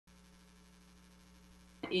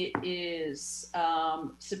It is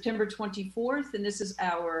September 24th, and this is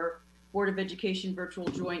our Board of Education virtual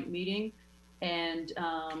joint meeting. And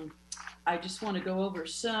I just want to go over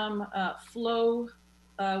some flow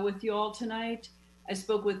with you all tonight. I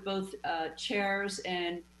spoke with both chairs,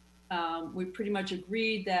 and we pretty much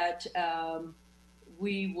agreed that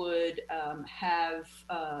we would have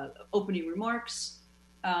opening remarks.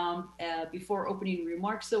 Before opening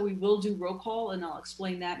remarks, though, we will do roll call, and I'll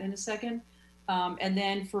explain that in a second. And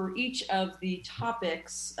then for each of the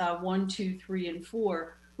topics, 1, 2, 3, and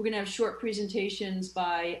 4, we're going to have short presentations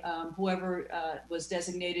by whoever was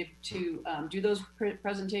designated to do those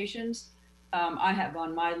presentations. I have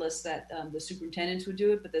on my list that the superintendents would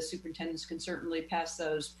do it, but the superintendents can certainly pass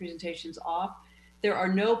those presentations off. There are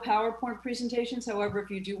no PowerPoint presentations. However, if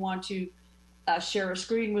you do want to share a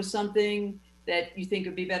screen with something that you think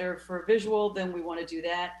would be better for a visual, then we want to do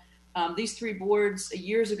that. These three boards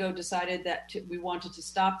years ago decided that we wanted to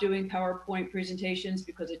stop doing PowerPoint presentations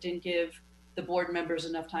because it didn't give the board members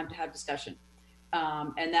enough time to have discussion.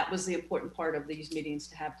 And that was the important part of these meetings,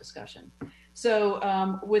 to have discussion.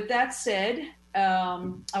 So with that said,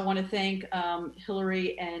 I want to thank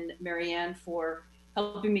Hillary and Marianne for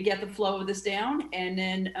helping me get the flow of this down. And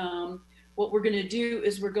then what we're going to do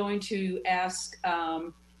is we're going to ask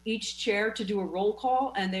each chair to do a roll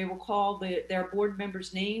call, and they will call their board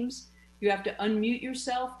members' names. You have to unmute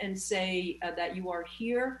yourself and say that you are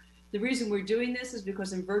here. The reason we're doing this is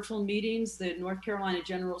because in virtual meetings, the North Carolina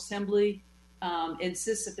General Assembly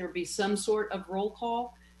insists that there be some sort of roll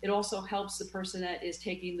call. It also helps the person that is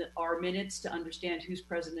taking our minutes to understand who's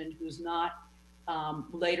present and who's not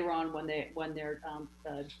later on when they're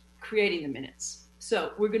creating the minutes.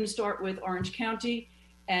 So we're going to start with Orange County.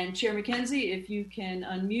 And Chair McKenzie, if you can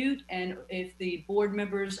unmute, and if the board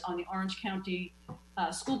members on the Orange County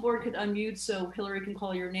School Board could unmute so Hillary can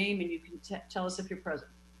call your name and you can tell us if you're present.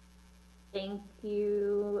 Thank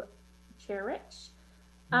you, Chair Rich.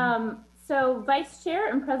 So Vice Chair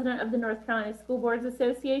and President of the North Carolina School Boards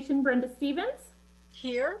Association, Brenda Stevens.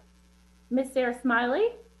 Here. Miss Sarah Smiley.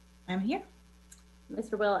 I'm here.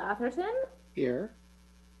 Mr. Will Atherton. Here.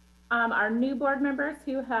 Our new board members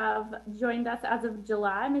who have joined us as of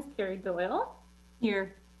July, Ms. Carrie Doyle.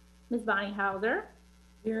 Here. Ms. Bonnie Hauser.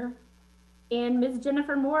 Here. And Ms.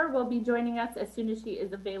 Jennifer Moore will be joining us as soon as she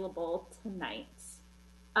is available tonight.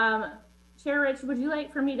 Chair Rich, would you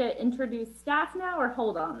like for me to introduce staff now or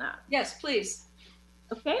hold on that? Yes, please.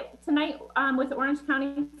 Okay, tonight with Orange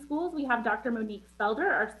County Schools, we have Dr. Monique Felder,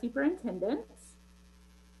 our superintendent.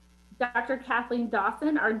 Dr. Kathleen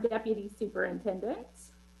Dawson, our deputy superintendent.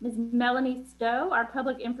 Ms. Melanie Stowe, our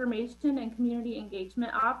Public Information and Community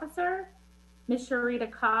Engagement Officer. Ms.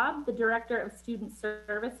 Sharita Cobb, the Director of Student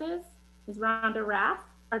Services. Ms. Rhonda Rath,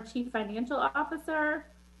 our Chief Financial Officer.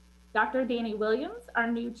 Dr. Danny Williams, our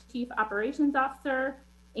new Chief Operations Officer.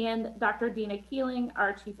 And Dr. Dina Keeling,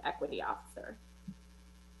 our Chief Equity Officer.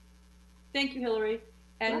 Thank you, Hillary.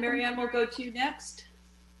 And welcome. Marianne, we'll go to you next.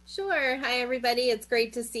 Sure. Hi, everybody. It's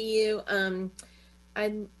great to see you.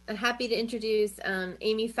 I'm happy to introduce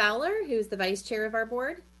Amy Fowler, who's the vice chair of our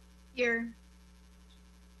board. Here.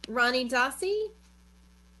 Ronnie Dossie.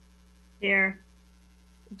 Here.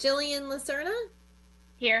 Jillian Lacerna.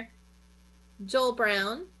 Here. Joel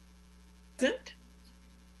Brown. Present.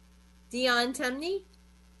 Dion Temney.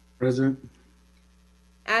 Present.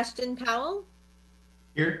 Ashton Powell.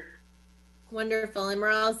 Here. Wonderful. And we're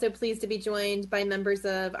also pleased to be joined by members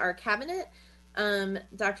of our cabinet.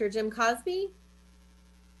 Dr. Jim Cosby.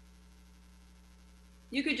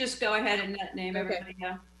 You could just go ahead and name Okay. everybody.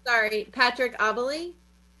 Yeah. Sorry. Patrick Abiley.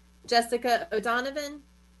 Jessica O'Donovan.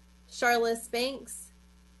 Charlotte Banks.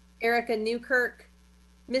 Erica Newkirk.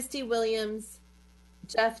 Misty Williams.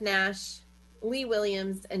 Jeff Nash. Lee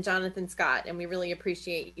Williams, and Jonathan Scott. And we really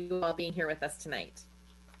appreciate you all being here with us tonight.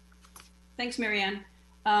 Thanks, Marianne.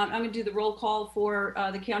 I'm going to do the roll call for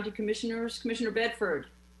the county commissioners. Commissioner Bedford.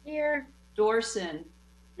 Here. Dorson.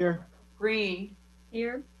 Here. Green.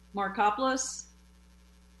 Here. Markopoulos.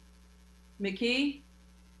 McKee.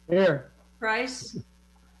 Here. Price.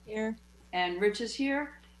 Here. And Rich is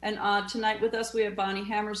here. And tonight with us, we have Bonnie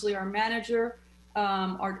Hammersley, our manager,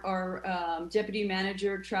 our deputy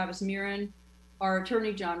manager, Travis Mirren, our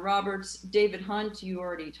attorney, John Roberts, David Hunt, you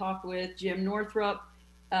already talked with, Jim Northrup,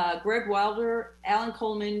 Greg Wilder, Alan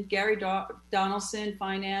Coleman, Gary Donaldson,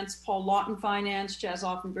 Finance, Paul Lawton, Finance, Chaz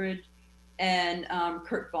Offenbridge, and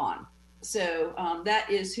Kurt Vaughn. So that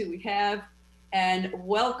is who we have. And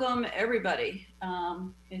welcome, everybody.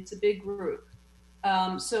 It's a big group.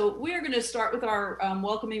 So we are going to start with our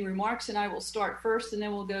welcoming remarks, and I will start first, and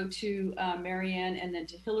then we'll go to Marianne and then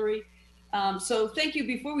to Hillary. So thank you.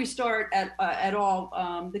 Before we start at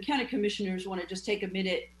all, the county commissioners want to just take a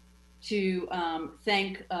minute to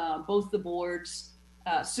thank both the boards,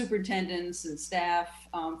 superintendents and staff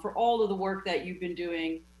for all of the work that you've been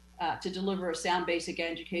doing to deliver a sound basic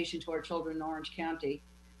education to our children in Orange County.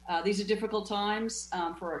 These are difficult times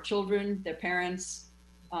for our children, their parents,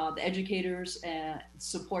 the educators, and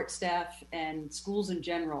support staff, and schools in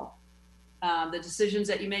general. The decisions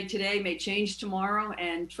that you make today may change tomorrow,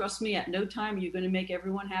 and trust me, at no time are you going to make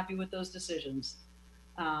everyone happy with those decisions.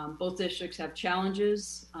 Both districts have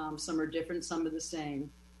challenges. Some are different, some are the same.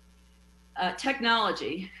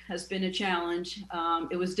 Technology has been a challenge.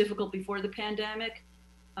 It was difficult before the pandemic,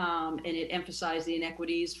 and it emphasized the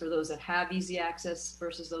inequities for those that have easy access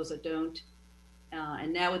versus those that don't.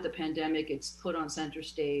 And now with the pandemic, it's put on center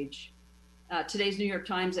stage. Today's New York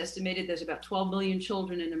Times estimated there's about 12 million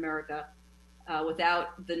children in America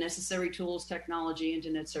without the necessary tools, technology,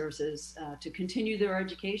 internet services to continue their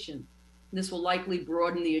education. This will likely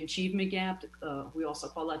broaden the achievement gap. We also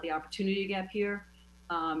call that the opportunity gap here.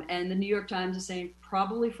 And the New York Times is saying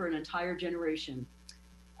probably for an entire generation.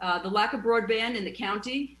 The lack of broadband in the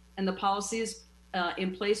county and the policies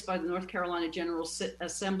in place by the North Carolina General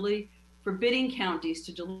Assembly forbidding counties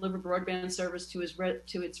to deliver broadband service to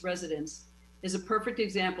its residents is a perfect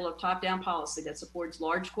example of top-down policy that supports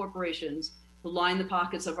large corporations who line the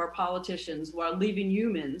pockets of our politicians while leaving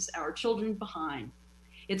humans, our children, behind.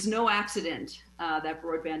 It's no accident that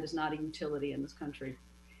broadband is not a utility in this country.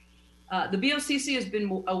 The BOCC has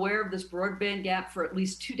been aware of this broadband gap for at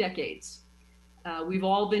least 2 decades. We've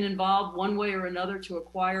all been involved one way or another to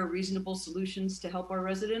acquire reasonable solutions to help our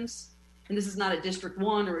residents. And this is not a District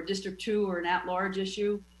 1 or a District 2 or an at-large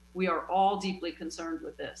issue. We are all deeply concerned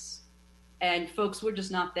with this. And folks, we're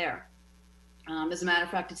just not there. As a matter of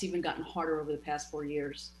fact, it's even gotten harder over the past 4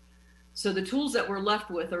 years. So the tools that we're left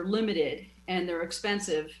with are limited and they're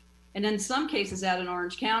expensive. And in some cases out in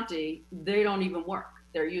Orange County, they don't even work.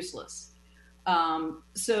 They're useless.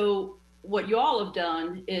 So what you all have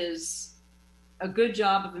done is a good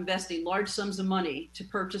job of investing large sums of money to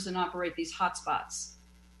purchase and operate these hotspots.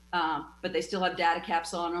 But they still have data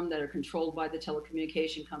caps on them that are controlled by the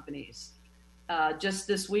telecommunication companies. Just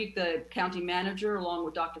this week, the county manager, along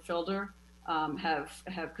with Dr. Felder,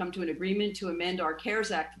 have come to an agreement to amend our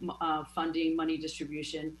CARES Act funding money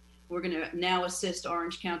distribution. We're going to now assist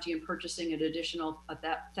Orange County in purchasing an additional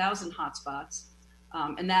 1,000 hotspots.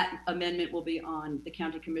 And that amendment will be on the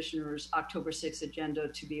county commissioner's October 6th agenda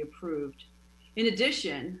to be approved. In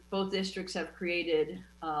addition, both districts have created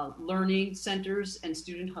learning centers and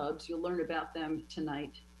student hubs. You'll learn about them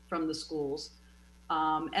tonight from the schools.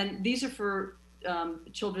 And these are for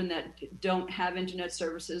children that don't have internet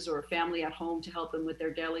services or a family at home to help them with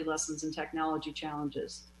their daily lessons and technology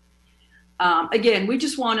challenges. Again,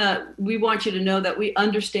 we want you to know that we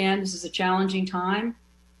understand this is a challenging time,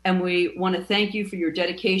 and we want to thank you for your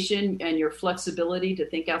dedication and your flexibility to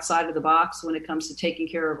think outside of the box when it comes to taking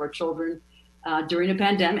care of our children during a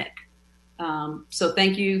pandemic. So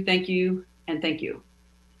thank you, and thank you.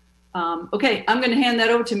 Okay, I'm going to hand that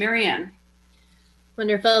over to Marianne.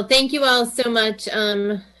 Wonderful. Thank you all so much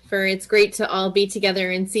it's great to all be together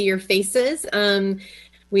and see your faces.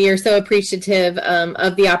 We are so appreciative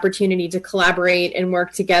of the opportunity to collaborate and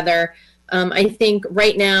work together. I think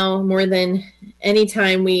right now, more than any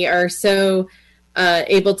time, we are so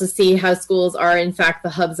able to see how schools are, in fact, the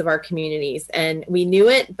hubs of our communities. And we knew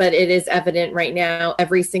it, but it is evident right now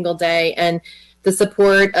every single day. And the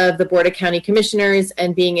support of the Board of County Commissioners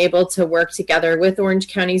and being able to work together with Orange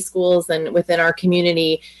County schools and within our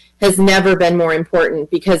community has never been more important,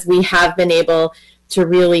 because we have been able to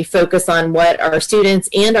really focus on what our students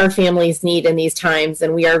and our families need in these times.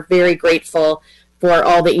 And we are very grateful for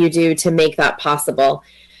all that you do to make that possible.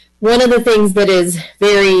 One of the things that is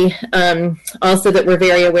very, also that we're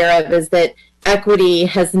very aware of is that equity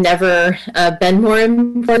has never been more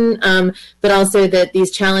important, but also that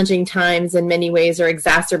these challenging times in many ways are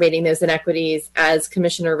exacerbating those inequities, as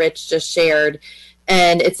Commissioner Rich just shared.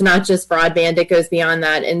 And it's not just broadband, it goes beyond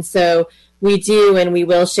that. And so we do, and we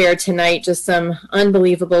will share tonight, just some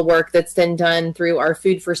unbelievable work that's been done through our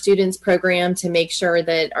Food for Students program to make sure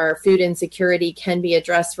that our food insecurity can be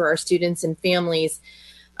addressed for our students and families.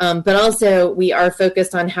 But also we are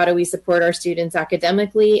focused on how do we support our students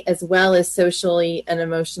academically as well as socially and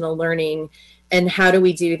emotional learning and how do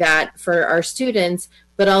we do that for our students,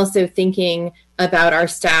 but also thinking about our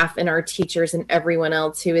staff and our teachers and everyone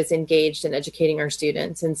else who is engaged in educating our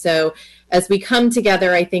students. And so as we come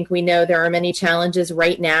together, I think we know there are many challenges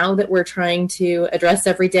right now that we're trying to address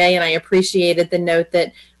every day. And I appreciated the note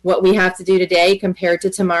that what we have to do today compared to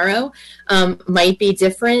tomorrow might be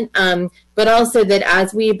different, but also that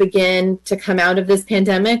as we begin to come out of this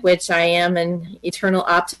pandemic, which I am an eternal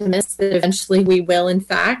optimist that eventually we will in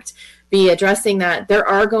fact be addressing that, there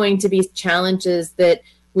are going to be challenges that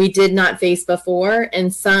we did not face before,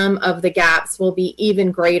 and some of the gaps will be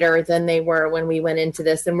even greater than they were when we went into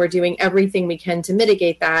this. And we're doing everything we can to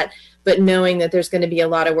mitigate that, but knowing that there's going to be a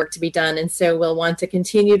lot of work to be done. And so we'll want to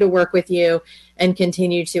continue to work with you and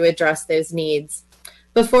continue to address those needs.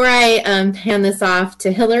 Before I hand this off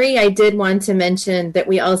to Hillary, I did want to mention that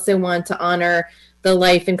we also want to honor the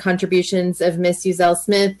life and contributions of Miss Uzell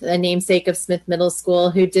Smith, a namesake of Smith Middle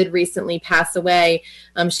School, who did recently pass away.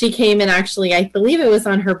 She came in actually, I believe it was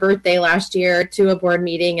on her birthday last year, to a board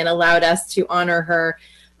meeting and allowed us to honor her.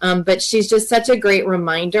 But she's just such a great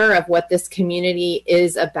reminder of what this community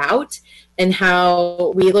is about and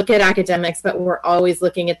how we look at academics, but we're always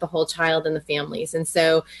looking at the whole child and the families. And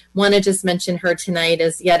so want to just mention her tonight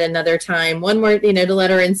as yet another time, one more, to let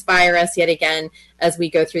her inspire us yet again as we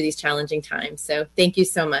go through these challenging times. So thank you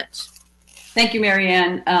so much. Thank you, Mary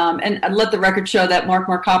Ann. And I'd let the record show that Mark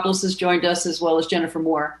Markopoulos has joined us, as well as Jennifer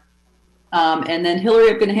Moore. And then Hillary,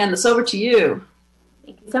 I'm going to hand this over to you.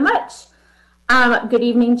 Thank you so much. Good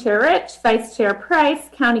evening, Chair Rich, Vice Chair Price,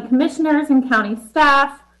 County Commissioners and County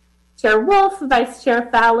staff, Chair Wolf, Vice Chair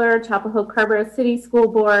Fowler, Chapel Hill Carrboro City School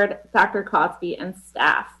Board, Dr. Cosby, and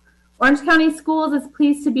staff. Orange County Schools is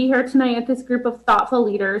pleased to be here tonight with this group of thoughtful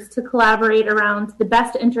leaders to collaborate around the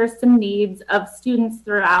best interests and needs of students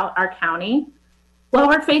throughout our county. While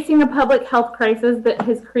we're facing a public health crisis that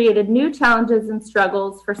has created new challenges and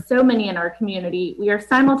struggles for so many in our community, we are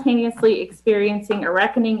simultaneously experiencing a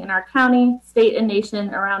reckoning in our county, state, and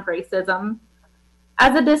nation around racism.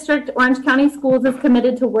 As a district, Orange County Schools is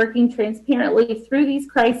committed to working transparently through these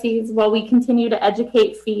crises while we continue to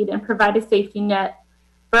educate, feed, and provide a safety net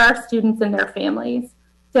for our students and their families.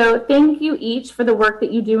 So thank you each for the work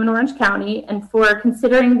that you do in Orange County and for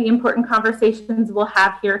considering the important conversations we'll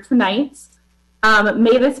have here tonight.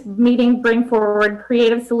 May this meeting bring forward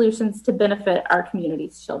creative solutions to benefit our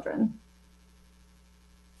community's children.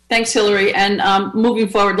 Thanks, Hillary. And moving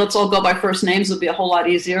forward, let's all go by first names. It'll be a whole lot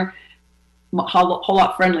easier, a whole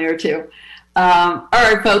lot friendlier too. All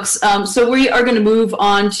right, folks. So we are going to move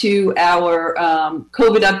on to our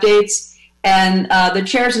COVID updates. And the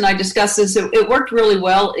chairs and I discussed this. It worked really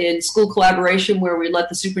well in school collaboration, where we let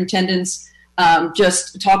the superintendents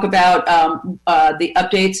just talk about the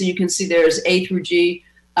updates. So you can see there's A through G.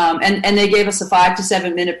 And they gave us a 5 to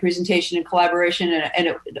 7 minute presentation in collaboration,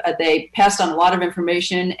 and they passed on a lot of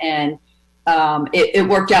information, and it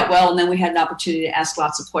worked out well. And then we had an opportunity to ask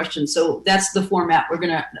lots of questions. So that's the format we're going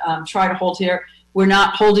to try to hold here. We're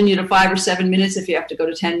not holding you to 5 or 7 minutes. If you have to go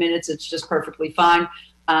to 10 minutes, it's just perfectly fine.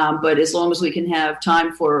 But as long as we can have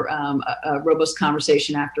time for a robust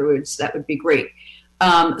conversation afterwards, that would be great.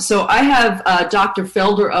 So I have Dr.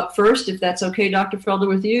 Felder up first, if that's okay, Dr. Felder,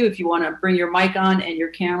 with you, if you want to bring your mic on and your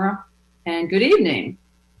camera. And good evening.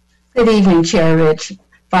 Good evening, Chair Rich,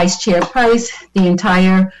 Vice Chair Price, the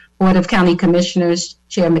entire Board of County Commissioners,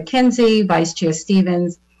 Chair McKenzie, Vice Chair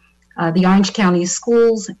Stevens, the Orange County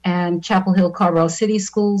Schools and Chapel Hill Carrboro City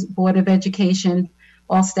Schools Board of Education,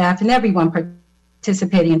 all staff, and everyone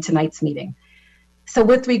participating in tonight's meeting. So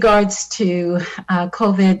with regards to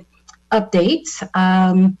COVID updates,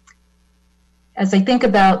 as I think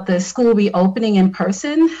about the school reopening in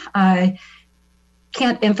person, I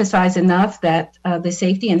can't emphasize enough that the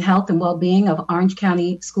safety and health and well-being of Orange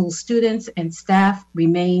County school students and staff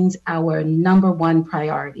remains our #1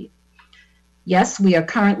 priority. Yes, we are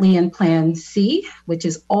currently in Plan C, which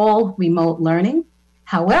is all remote learning.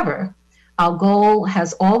 However, our goal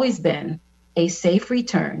has always been a safe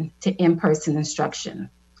return to in-person instruction.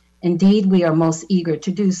 Indeed, we are most eager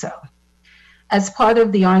to do so. As part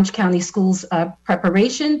of the Orange County Schools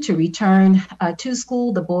preparation to return to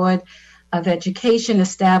school, the Board of Education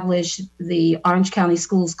established the Orange County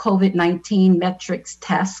Schools COVID-19 Metrics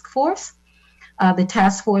Task Force. The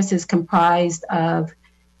task force is comprised of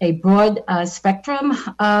a broad spectrum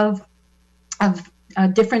of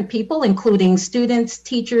different people, including students,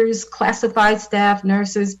 teachers, classified staff,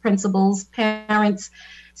 nurses, principals, parents,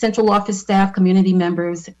 central office staff, community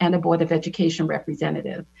members, and a Board of Education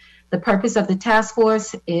representative. The purpose of the task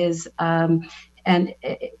force is and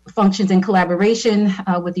it functions in collaboration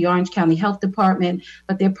with the Orange County Health Department,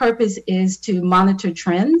 but their purpose is to monitor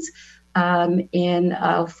trends in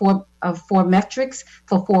four metrics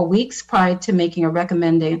for 4 weeks prior to making a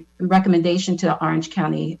recommendation to the Orange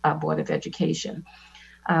County Board of Education.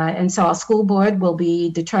 And so our school board will be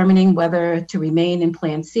determining whether to remain in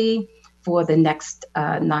Plan C for the next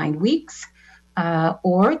 9 weeks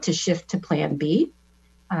or to shift to Plan B.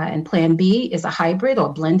 And Plan B is a hybrid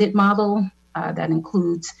or blended model that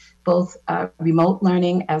includes both remote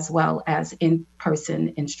learning as well as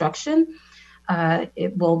in-person instruction.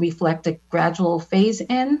 It will reflect a gradual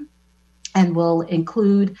phase-in and will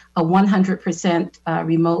include a 100%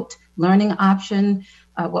 remote learning option,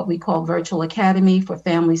 what we call virtual academy for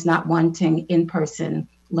families not wanting in-person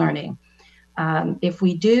learning. If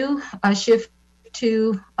we do shift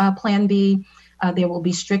to Plan B, there will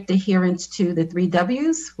be strict adherence to the 3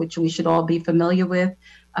 Ws, which we should all be familiar with,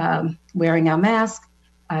 wearing our mask,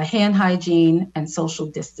 hand hygiene, and social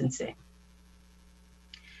distancing.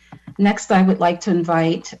 Next, I would like to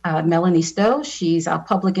invite Melanie Stowe. She's our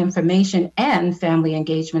Public Information and Family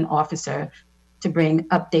Engagement Officer to bring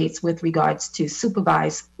updates with regards to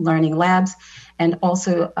supervised learning labs and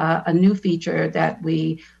also a new feature that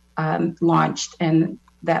we launched, and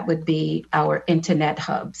that would be our internet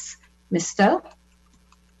hubs. Ms. Stowe?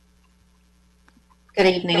 Good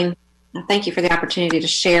evening. Thank you for the opportunity to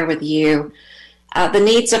share with you. The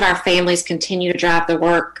needs of our families continue to drive the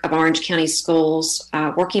work of Orange County Schools.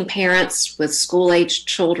 Working parents with school-aged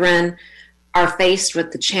children are faced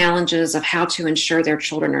with the challenges of how to ensure their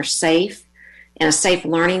children are safe in a safe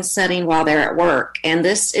learning setting while they're at work. And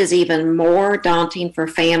this is even more daunting for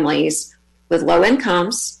families with low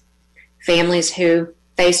incomes, families who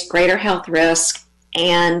face greater health risk,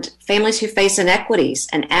 and families who face inequities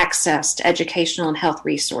in access to educational and health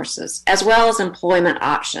resources, as well as employment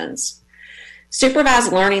options.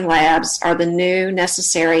 Supervised learning labs are the new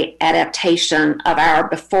necessary adaptation of our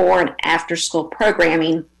before and after school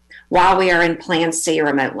programming while we are in Plan C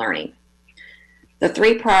remote learning. The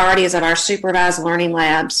 3 priorities of our supervised learning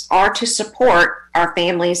labs are to support our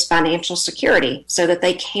families' financial security so that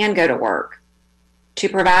they can go to work, to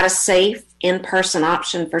provide a safe in-person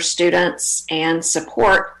option for students and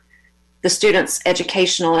support the students'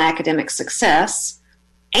 educational and academic success,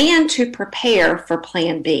 and to prepare for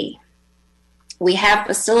Plan B. We have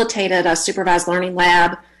facilitated a supervised learning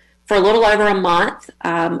lab for a little over a month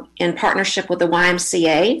in partnership with the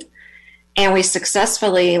YMCA, and we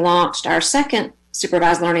successfully launched our second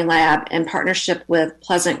supervised learning lab in partnership with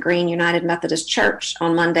Pleasant Green United Methodist Church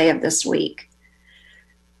on Monday of this week.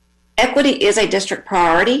 Equity is a district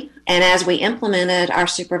priority, and as we implemented our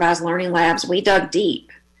supervised learning labs, we dug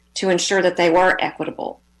deep to ensure that they were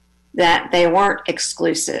equitable, that they weren't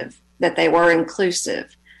exclusive, that they were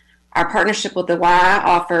inclusive. Our partnership with the Y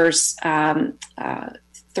offers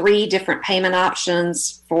 3 different payment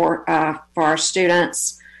options for our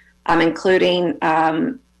students, including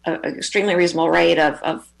an extremely reasonable rate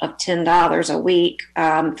of $10 a week,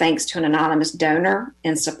 thanks to an anonymous donor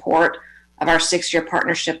in support of our 6-year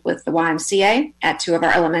partnership with the YMCA at 2 of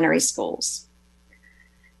our elementary schools.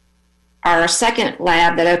 Our second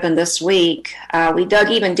lab that opened this week, we dug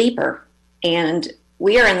even deeper, and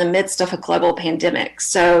we are in the midst of a global pandemic,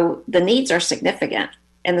 so the needs are significant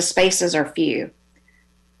and the spaces are few.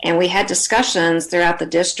 And we had discussions throughout the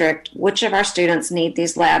district which of our students need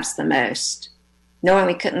these labs the most, knowing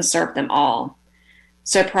we couldn't serve them all.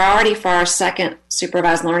 So priority for our second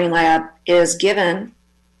supervised learning lab is given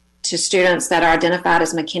to students that are identified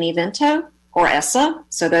as McKinney-Vento or ESSA.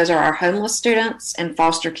 So those are our homeless students and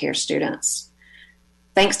foster care students.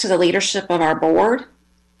 Thanks to the leadership of our board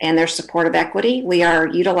and their support of equity, we are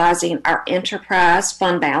utilizing our enterprise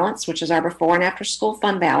fund balance, which is our before and after school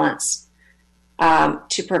fund balance,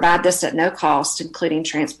 to provide this at no cost, including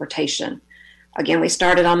transportation. Again, we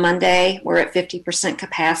started on Monday. We're at 50%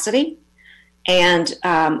 capacity. And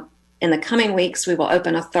in the coming weeks, we will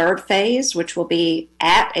open a 3rd phase, which will be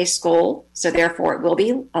at a school. So therefore, it will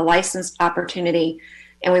be a licensed opportunity,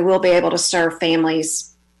 and we will be able to serve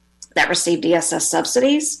families that receive DSS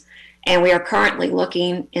subsidies. And we are currently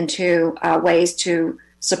looking into ways to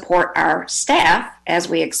support our staff as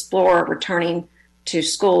we explore returning to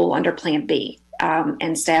school under Plan B,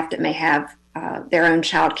 and staff that may have their own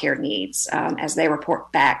childcare needs as they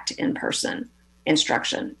report back to in-person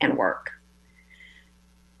instruction and work.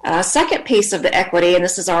 Second piece of the equity, and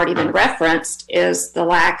this has already been referenced, is the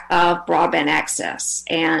lack of broadband access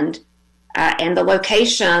and the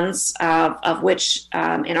locations of which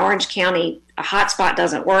in Orange County a hotspot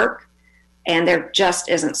doesn't work and there just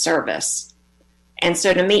isn't service. And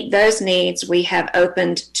so to meet those needs, we have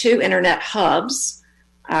opened 2 internet hubs.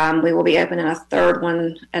 We will be opening a 3rd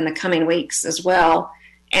one in the coming weeks as well.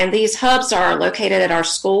 And these hubs are located at our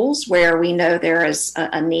schools where we know there is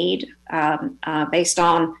a need based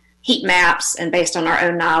on heat maps and based on our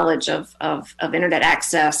own knowledge of internet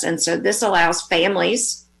access. And so this allows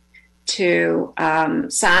families to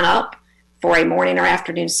sign up for a morning or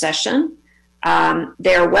afternoon session.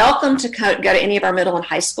 They're welcome to go to any of our middle and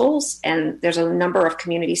high schools, and there's a number of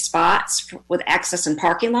community spots with access and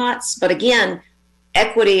parking lots. But again,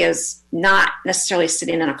 equity is not necessarily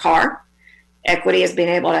sitting in a car. Equity is being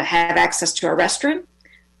able to have access to a restroom.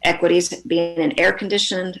 Equity is being in air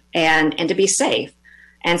conditioned and to be safe.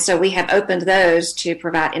 And so we have opened those to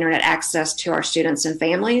provide internet access to our students and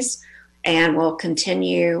families, and we'll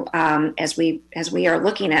continue as we are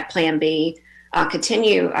looking at Plan B,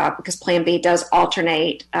 because Plan B does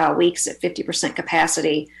alternate weeks at 50%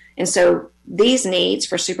 capacity. And so these needs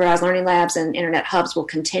for supervised learning labs and internet hubs will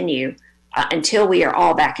continue until we are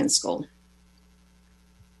all back in school.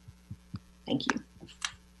 Thank you.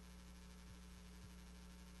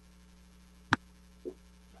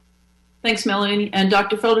 Thanks, Melanie. And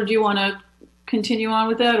Dr. Felder, do you want to continue on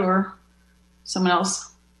with that, or someone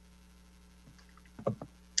else?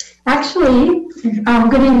 Actually,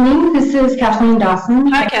 good evening. This is Kathleen Dawson.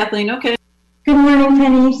 Hi, Kathleen. Okay. Good morning,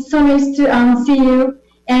 Penny. So nice to see you.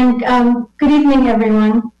 And good evening,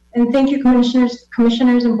 everyone. And thank you,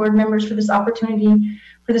 commissioners and board members, for this opportunity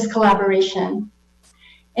for this collaboration.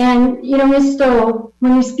 And, you know, Ms. Stowe,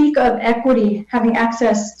 when we speak of equity, having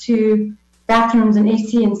access to bathrooms and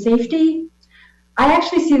AC and safety, I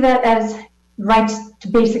actually see that as rights to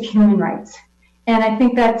basic human rights. And I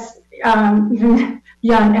think that's even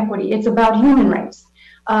beyond equity. It's about human rights,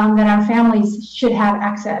 that our families should have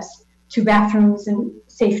access to bathrooms and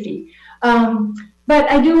safety. But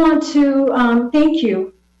I do want to thank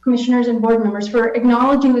you, commissioners and board members, for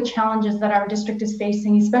acknowledging the challenges that our district is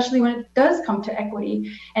facing, especially when it does come to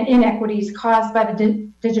equity and inequities caused by the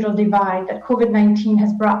digital divide that COVID-19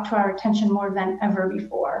 has brought to our attention more than ever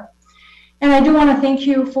before. And I do want to thank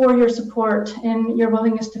you for your support and your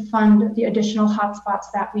willingness to fund the additional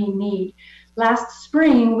hotspots that we need. Last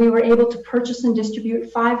spring, we were able to purchase and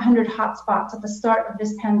distribute 500 hotspots at the start of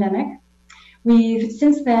this pandemic. We've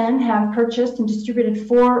since then have purchased and distributed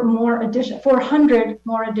 400 more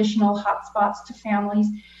additional hotspots to families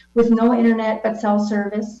with no internet but cell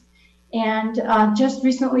service. And just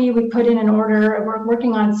recently we put in an order. We're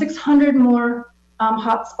working on 600 more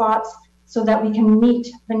hotspots so that we can meet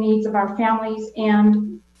the needs of our families.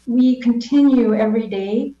 And we continue every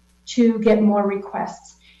day to get more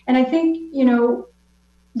requests. And I think, you know,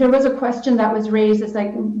 there was a question that was raised. It's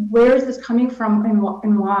like, where is this coming from and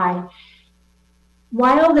why?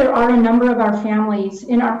 While there are a number of our families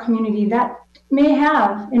in our community that may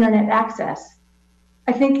have internet access,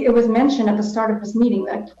 I think it was mentioned at the start of this meeting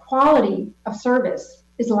that quality of service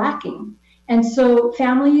is lacking. And so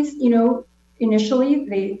families, you know, initially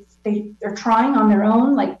they're trying on their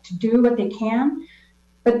own, like, to do what they can.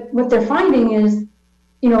 But what they're finding is,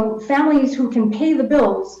 you know, families who can pay the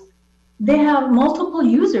bills, they have multiple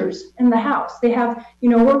users in the house. They have, you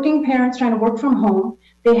know, working parents trying to work from home.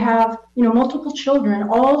 They have, you know, multiple children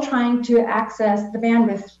all trying to access the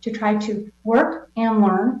bandwidth to try to work and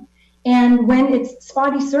learn. And when it's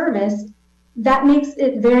spotty service, that makes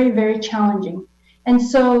it very, very challenging. And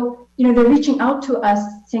so, you know, they're reaching out to us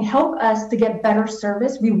saying, help us to get better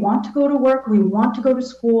service. We want to go to work, we want to go to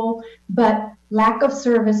school, but lack of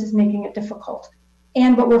service is making it difficult.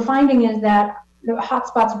 And what we're finding is that the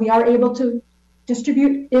hotspots we are able to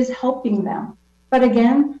distribute is helping them. But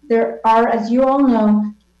again, there are, as you all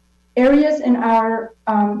know, areas in our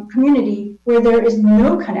community where there is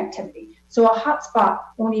no connectivity. So a hotspot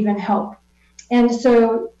won't even help. And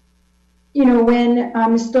so, you know, when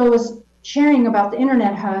Ms. Stowe was sharing about the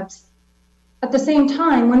internet hubs, at the same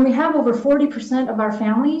time, when we have over 40% of our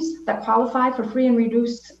families that qualify for free and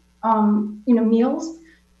reduced you know, meals,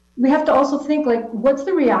 we have to also think, like, what's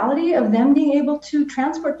the reality of them being able to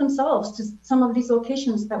transport themselves to some of these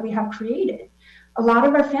locations that we have created? A lot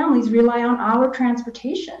of our families rely on our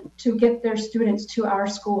transportation to get their students to our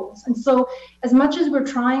schools. And so as much as we're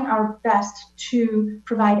trying our best to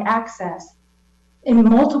provide access in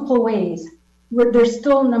multiple ways, there's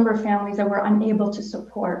still a number of families that we're unable to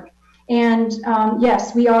support. And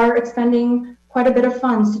yes, we are expending quite a bit of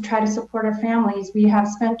funds to try to support our families. We have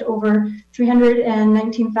spent over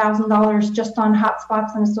 $319,000 just on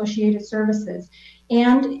hotspots and associated services.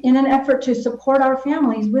 And in an effort to support our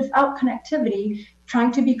families without connectivity,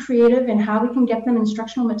 trying to be creative in how we can get them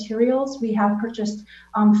instructional materials, we have purchased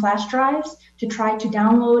flash drives to try to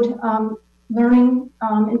download learning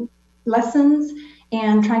lessons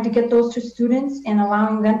and trying to get those to students and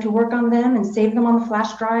allowing them to work on them and save them on the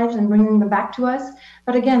flash drives and bringing them back to us.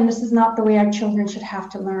 But again, this is not the way our children should have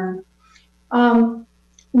to learn.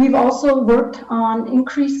 We've also worked on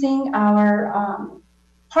increasing our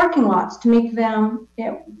parking lots to make them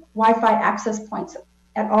Wi-Fi access points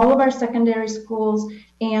at all of our secondary schools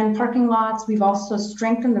and parking lots. We've also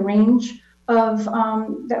strengthened the range of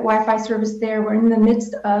that Wi-Fi service there. We're in the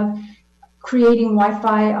midst of creating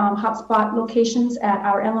Wi-Fi hotspot locations at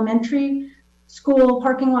our elementary school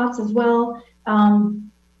parking lots as well.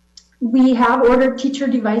 We have ordered teacher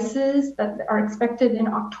devices that are expected in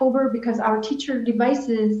October because our teacher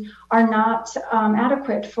devices are not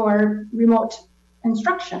adequate for remote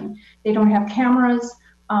instruction. They don't have cameras,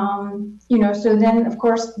 so then of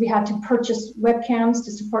course we had to purchase webcams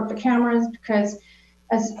to support the cameras because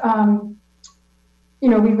as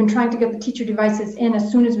we've been trying to get the teacher devices in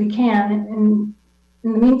as soon as we can. And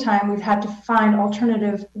in the meantime, we've had to find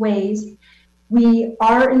alternative ways. We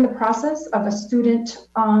are in the process of a student,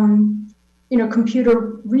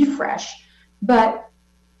 computer refresh. But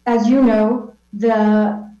as you know,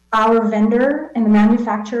 our vendor and the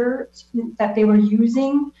manufacturer that they were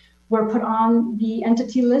using were put on the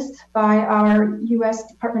entity list by our U.S.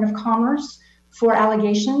 Department of Commerce for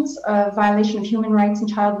allegations of violation of human rights and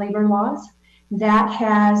child labor laws. That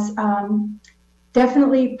has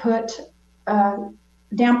definitely put a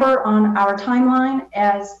damper on our timeline.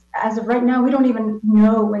 As of right now, we don't even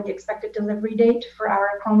know when the expected delivery date for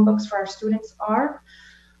our Chromebooks for our students are.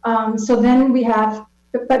 So then we have,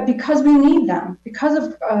 but because we need them, because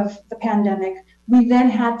of the pandemic, we then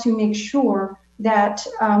had to make sure that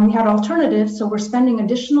we had alternatives. So we're spending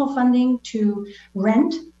additional funding to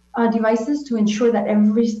rent devices to ensure that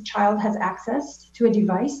every child has access to a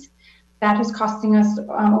device. That is costing us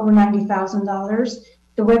over $90,000.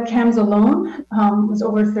 The webcams alone was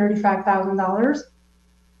over $35,000.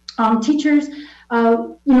 Teachers,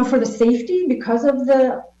 for the safety, because of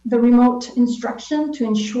the remote instruction, to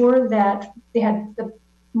ensure that they had the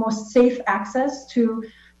most safe access to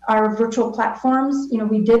our virtual platforms,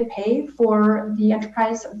 we did pay for the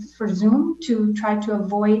enterprise for Zoom to try to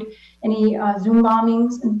avoid any Zoom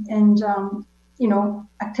bombings and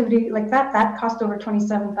activity like that. That cost over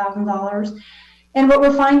 $27,000. And what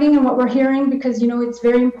we're finding and what we're hearing, because it's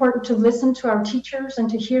very important to listen to our teachers and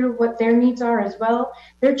to hear what their needs are as well.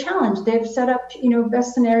 They're challenged. They've set up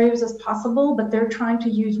best scenarios as possible, but they're trying to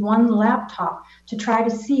use one laptop to try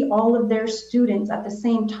to see all of their students at the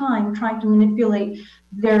same time, trying to manipulate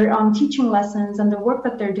their teaching lessons and the work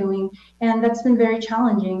that they're doing. And that's been very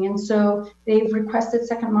challenging. And so they've requested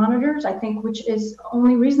second monitors, I think, which is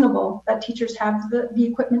only reasonable that teachers have the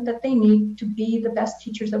equipment that they need to be the best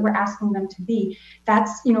teachers that we're asking them to be.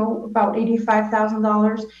 That's, about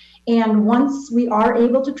 $85,000. And once we are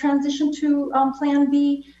able to transition to Plan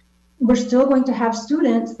B, we're still going to have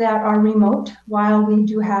students that are remote while we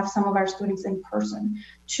do have some of our students in person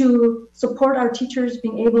to support our teachers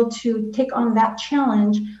being able to take on that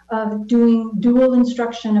challenge of doing dual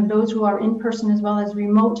instruction of those who are in person as well as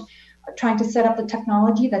remote, trying to set up the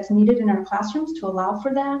technology that's needed in our classrooms to allow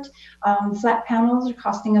for that. Flat panels are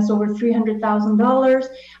costing us over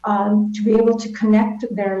 $300,000 to be able to connect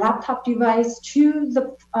their laptop device to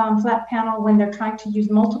the flat panel when they're trying to use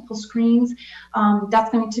multiple screens. That's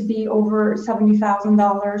going to be over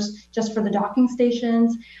 $70,000 just for the docking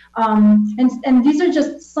stations. And these are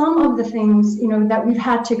just some of the things, that we've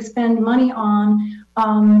had to expend money on.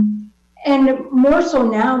 And more so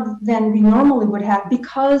now than we normally would have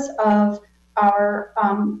because of our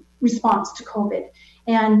response to COVID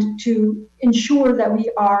and to ensure that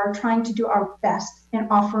we are trying to do our best in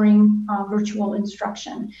offering virtual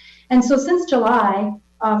instruction. And so since July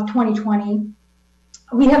of 2020,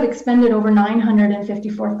 we have expended over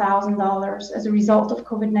 $954,000 as a result of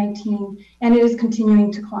COVID-19, and it is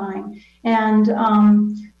continuing to climb. And,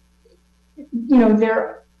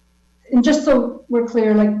 and just so we're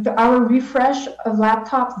clear, our refresh of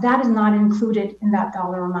laptops, that is not included in that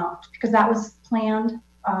dollar amount because that was planned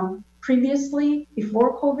previously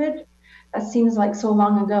before COVID. That seems like so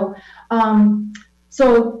long ago.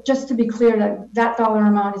 So just to be clear, that dollar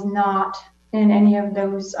amount is not in any of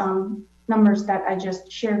those numbers that I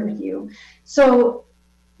just shared with you. So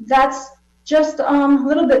that's just a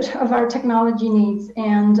little bit of our technology needs.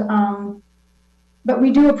 And but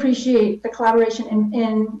we do appreciate the collaboration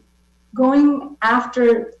in going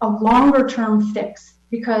after a longer term fix,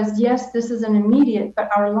 because yes, this is an immediate, but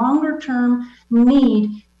our longer term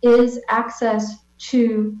need is access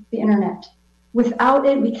to the internet. Without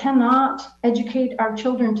it, we cannot educate our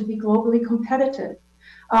children to be globally competitive.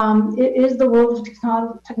 It is the world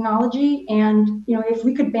of technology, and if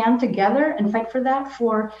we could band together and fight for that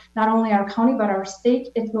for not only our county but our state,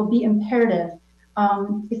 it will be imperative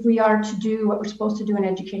if we are to do what we're supposed to do in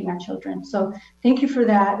educating our children. So thank you for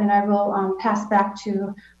that, and I will pass back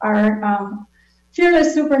to our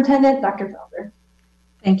fearless superintendent, Dr. Felder.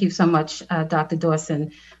 Thank you so much, Dr.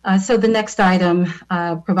 Dawson. So the next item,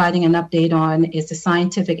 providing an update on, is the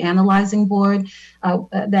Scientific Analyzing Board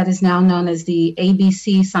that is now known as the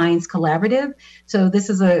ABC Science Collaborative. So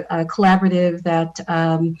this is a collaborative that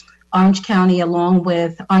Orange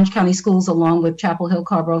County Schools, along with Chapel Hill,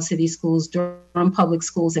 Carrboro City Schools, Durham Public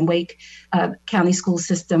Schools, and Wake County School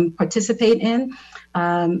System participate in.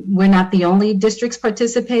 We're not the only districts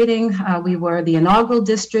participating. We were the inaugural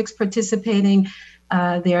districts participating.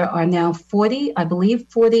 There are now 40, I believe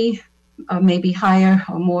 40, maybe higher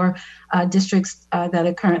or more districts that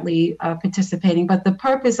are currently participating. But the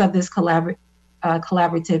purpose of this collaborative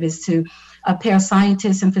is to pair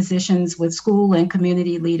scientists and physicians with school and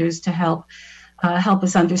community leaders to help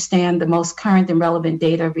us understand the most current and relevant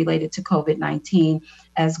data related to COVID-19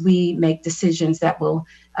 as we make decisions that will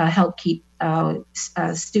help keep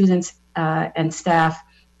students and staff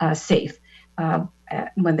safe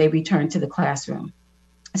when they return to the classroom.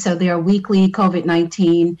 So there are weekly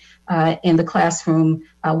COVID-19 in the classroom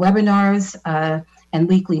webinars and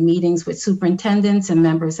weekly meetings with superintendents and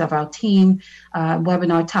members of our team.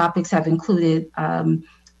 Webinar topics have included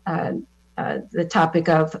the topic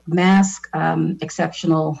of mask,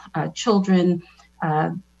 exceptional children,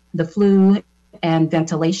 the flu, and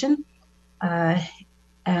ventilation. The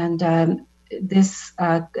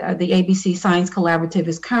ABC Science Collaborative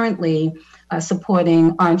is currently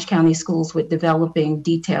supporting Orange County Schools with developing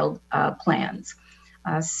detailed plans.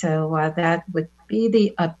 So that would be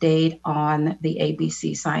the update on the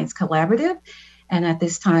ABC Science Collaborative. And at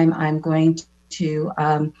this time, I'm going to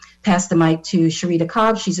pass the mic to Sharita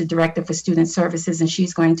Cobb. She's a director for student services, and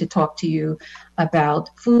she's going to talk to you about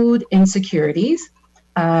food insecurities,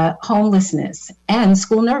 homelessness, and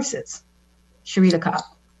school nurses. Sharita Cobb.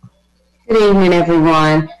 Good evening,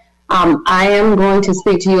 everyone. I am going to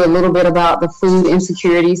speak to you a little bit about the food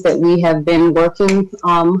insecurities that we have been working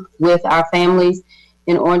with our families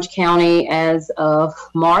in Orange County as of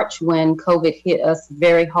March, when COVID hit us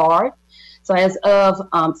very hard. So as of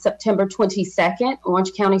September 22nd,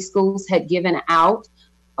 Orange County Schools had given out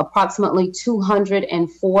approximately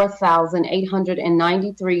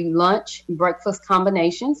 204,893 lunch breakfast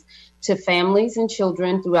combinations to families and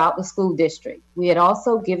children throughout the school district. We had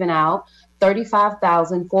also given out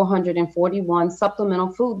 35,441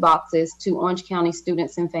 supplemental food boxes to Orange County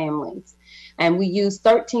students and families. And we used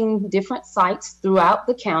 13 different sites throughout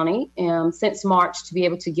the county since March to be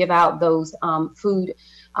able to give out those food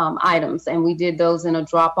items. And we did those in a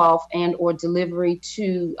drop-off and or delivery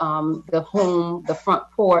to the home, the front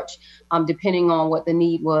porch, depending on what the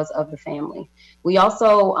need was of the family. We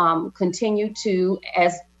also continue to,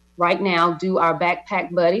 as right now, do our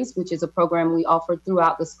Backpack Buddies, which is a program we offer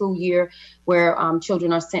throughout the school year, where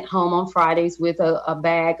children are sent home on Fridays with a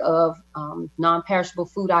bag of non-perishable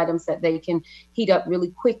food items that they can heat up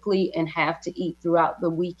really quickly and have to eat throughout the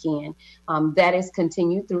weekend. That is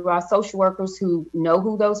continued through our social workers who know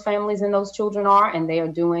who those families and those children are, and they are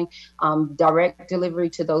doing direct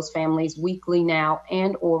delivery to those families weekly now,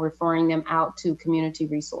 and or referring them out to community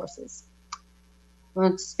resources. I'm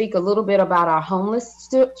going to speak a little bit about our homeless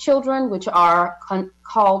children, which are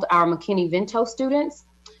called our McKinney-Vento students.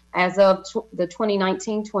 As of the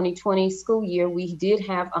 2019-2020 school year, we did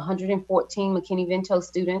have 114 McKinney-Vento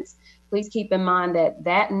students. Please keep in mind that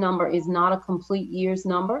that number is not a complete year's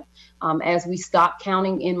number. As we stopped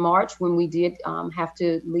counting in March, when we did have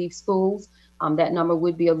to leave schools, that number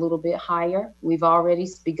would be a little bit higher. We've already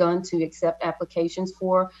begun to accept applications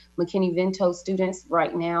for McKinney-Vento students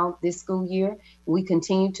right now this school year. We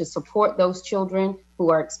continue to support those children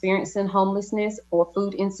who are experiencing homelessness or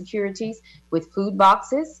food insecurities with food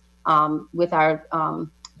boxes, with our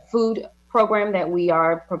food program that we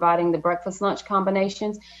are providing the breakfast lunch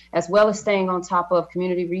combinations, as well as staying on top of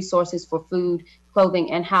community resources for food,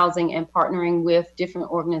 clothing, and housing, and partnering with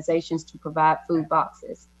different organizations to provide food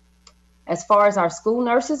boxes. As far as our school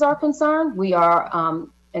nurses are concerned, we are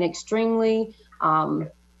an extremely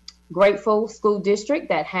grateful school district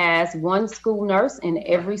that has one school nurse in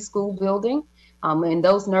every school building. And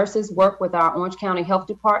those nurses work with our Orange County Health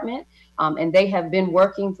Department, and they have been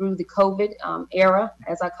working through the COVID era,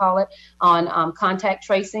 as I call it, on contact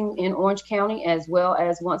tracing in Orange County, as well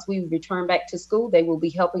as once we return back to school, they will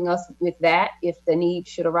be helping us with that if the need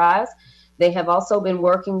should arise. They have also been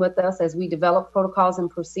working with us as we develop protocols and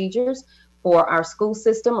procedures for our school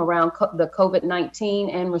system around the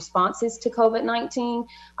COVID-19 and responses to COVID-19,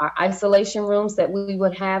 our isolation rooms that we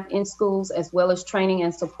would have in schools, as well as training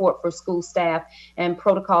and support for school staff and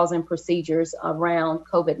protocols and procedures around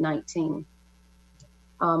COVID-19.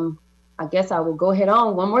 I guess I will go ahead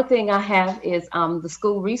on. One more thing I have is the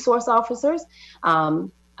school resource officers.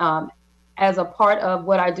 As a part of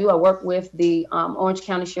what I do, I work with the Orange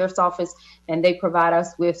County Sheriff's Office, and they provide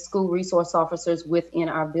us with school resource officers within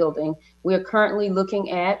our building. We are currently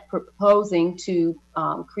looking at proposing to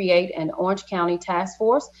create an Orange County task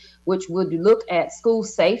force, which would look at school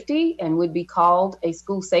safety and would be called a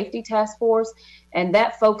school safety task force. And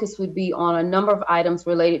that focus would be on a number of items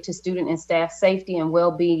related to student and staff safety and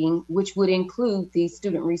well-being, which would include the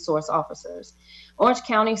student resource officers. Orange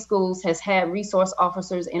County Schools has had resource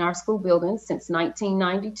officers in our school buildings since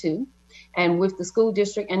 1992. And with the school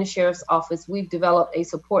district and the sheriff's office, we've developed a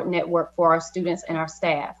support network for our students and our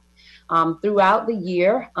staff. Throughout the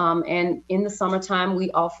year and in the summertime,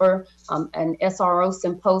 we offer an SRO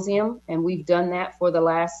symposium, and we've done that for the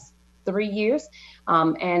last 3 years.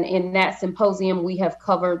 And in that symposium, we have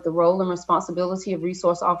covered the role and responsibility of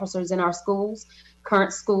resource officers in our schools,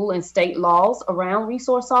 current school and state laws around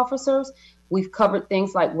resource officers. We've covered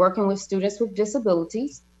things like working with students with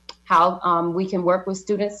disabilities, how we can work with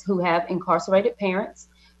students who have incarcerated parents,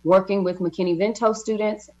 working with McKinney-Vento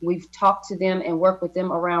students. We've talked to them and worked with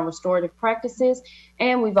them around restorative practices.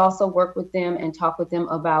 And we've also worked with them and talked with them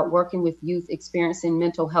about working with youth experiencing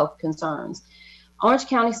mental health concerns. Orange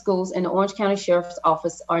County Schools and the Orange County Sheriff's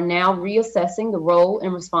Office are now reassessing the role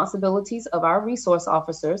and responsibilities of our resource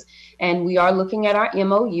officers, and we are looking at our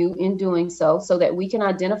MOU in doing so that we can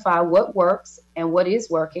identify what works and what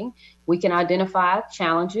is working. We can identify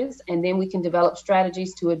challenges, and then we can develop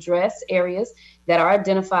strategies to address areas that are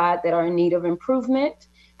identified that are in need of improvement,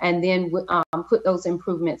 and then put those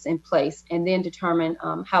improvements in place, and then determine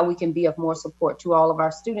how we can be of more support to all of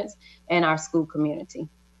our students and our school community.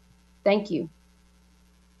 Thank you.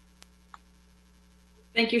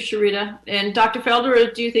 Thank you, Sharita. And Dr.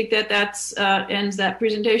 Felder, do you think that that's ends that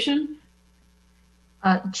presentation?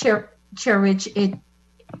 Chair Rich, it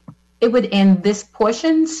would end this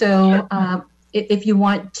portion. So if you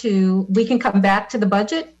want to, we can come back to the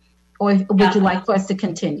budget, or would you like for us to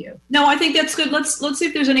continue? No, I think that's good. Let's see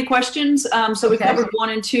if there's any questions. So we covered 1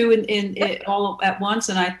 and 2 in all at once,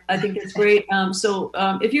 and I think that's great. So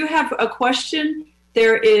if you have a question,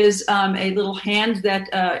 there is a little hand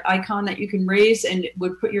icon that you can raise, and it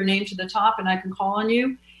would put your name to the top, and I can call on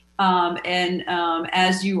you.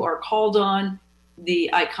 As you are called on, the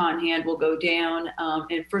icon hand will go down.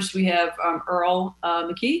 And first we have Earl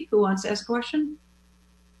McKee, who wants to ask a question.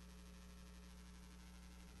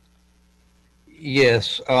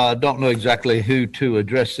 Yes, I don't know exactly who to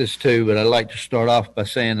address this to, but I'd like to start off by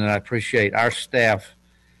saying that I appreciate our staff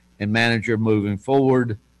and manager moving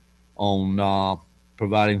forward on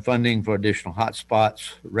providing funding for additional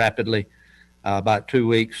hotspots rapidly. About 3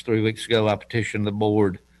 weeks ago, I petitioned the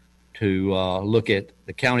board to look at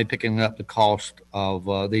the county picking up the cost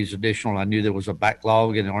of these additional. I knew there was a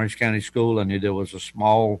backlog in the Orange County School. I knew there was a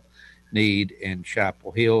small need in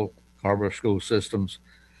Chapel Hill, Carver School Systems.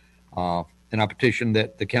 And I petitioned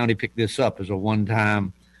that the county pick this up as a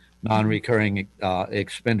one-time, non-recurring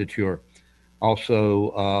expenditure.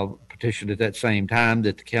 Also, petitioned at that same time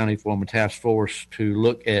that the county form a task force to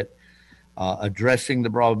look at addressing the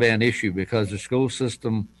broadband issue, because the school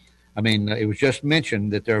system, I mean, it was just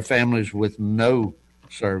mentioned that there are families with no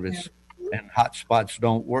service, and hotspots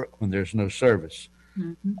don't work when there's no service.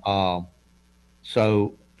 Mm-hmm.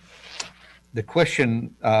 So the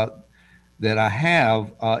question that I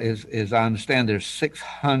have is I understand there's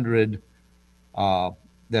 600 that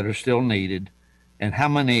are still needed. And how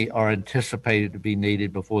many are anticipated to be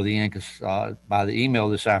needed before the end? Because by the email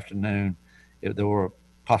this afternoon, there were a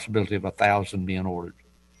possibility of 1,000 being ordered.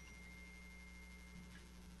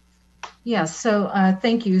 Yes, so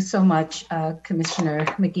thank you so much, Commissioner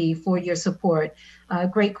McGee, for your support.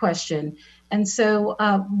 Great question. And so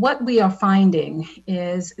what we are finding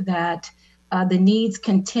is that the needs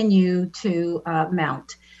continue to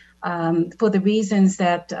mount for the reasons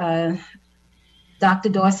that Dr.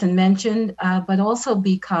 Dawson mentioned, but also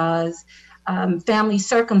because family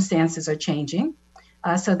circumstances are changing.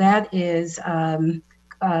 So that is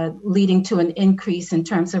leading to an increase in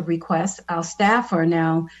terms of requests. Our staff are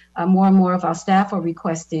now, more and more of our staff are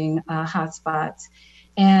requesting hotspots.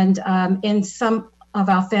 And in some of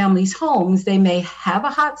our families' homes, they may have a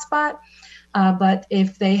hotspot, but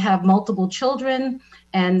if they have multiple children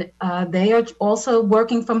and they are also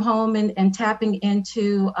working from home and tapping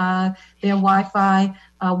into their Wi-Fi,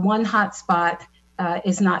 one hotspot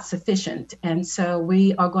is not sufficient. And so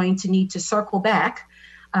we are going to need to circle back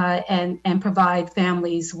and provide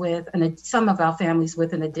families with, some of our families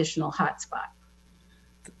with an additional hotspot.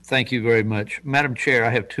 Thank you very much. Madam Chair, I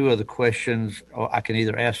have two other questions. I can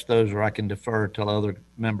either ask those or I can defer till other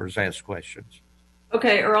members ask questions.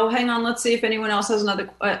 Okay, Earl, hang on. Let's see if anyone else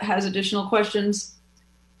has additional questions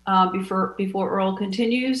before Earl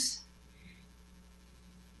continues.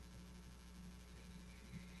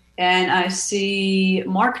 And I see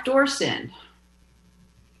Mark Dorson.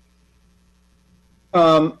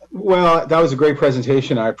 Well, that was a great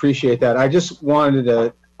presentation. I appreciate that. I just wanted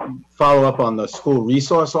to follow up on the school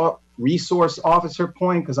resource officer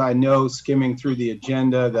point, because I know, skimming through the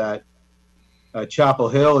agenda, that Chapel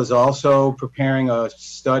Hill is also preparing a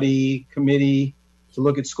study committee to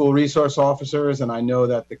look at school resource officers, and I know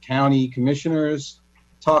that the county commissioners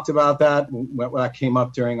talked about that when that came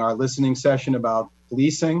up during our listening session about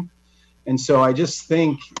policing. And so I just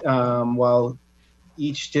think while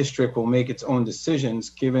each district will make its own decisions,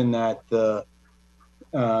 given that there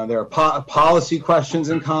are policy questions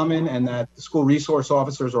in common and that the school resource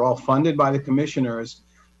officers are all funded by the commissioners,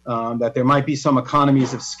 that there might be some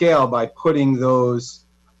economies of scale by putting those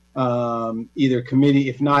either committee,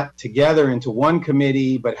 if not together into one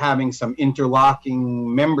committee, but having some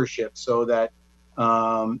interlocking membership so that,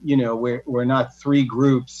 we're not three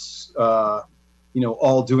groups,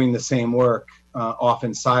 all doing the same work off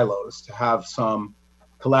in silos, to have some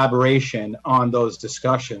collaboration on those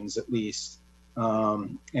discussions at least.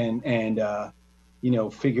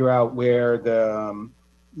 Figure out where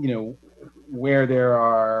where there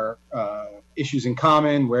are issues in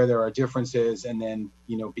common, where there are differences, and then,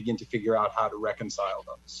 begin to figure out how to reconcile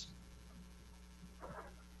those.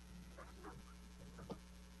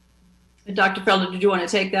 Dr. Felder, did you want to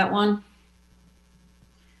take that one?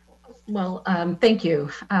 Well, thank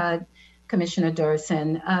you, Commissioner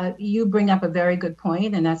Dorson. You bring up a very good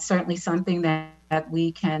point, and that's certainly something that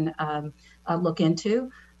we can look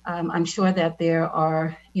into. I'm sure that there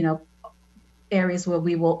are, areas where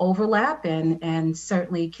we will overlap and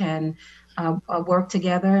certainly can work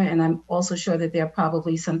together. And I'm also sure that there are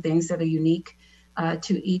probably some things that are unique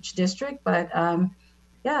to each district. But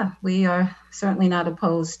yeah, we are certainly not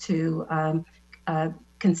opposed to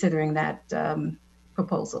considering that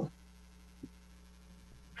proposal.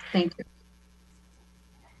 Thank you.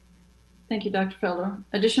 Thank you, Dr. Felder.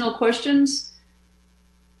 Additional questions?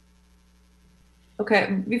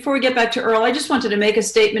 Okay, before we get back to Earl, I just wanted to make a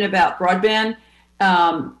statement about broadband.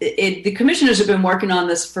 The commissioners have been working on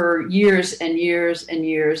this for years and years and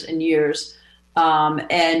years and years. And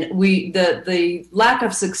the lack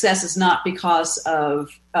of success is not because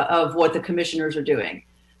of what the commissioners are doing.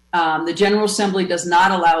 The General Assembly does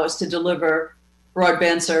not allow us to deliver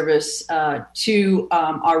broadband service to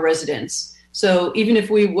our residents. So even if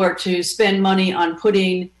we were to spend money on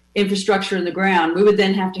putting infrastructure in the ground, we would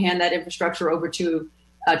then have to hand that infrastructure over to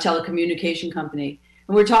a telecommunication company.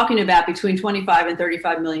 And we're talking about between $25 and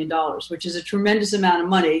 $35 million, which is a tremendous amount of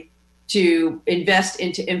money to invest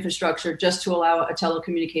into infrastructure just to allow a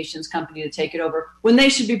telecommunications company to take it over when they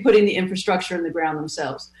should be putting the infrastructure in the ground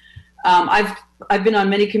themselves. I've been on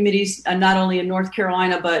many committees, not only in North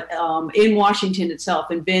Carolina, but in Washington itself,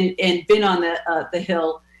 and been on the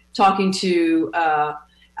Hill talking to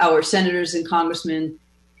our senators and congressmen.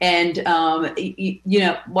 And,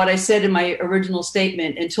 what I said in my original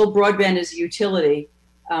statement, until broadband is a utility,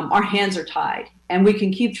 our hands are tied. And we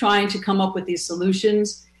can keep trying to come up with these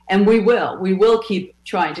solutions, and we will keep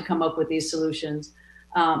trying to come up with these solutions.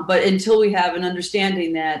 But until we have an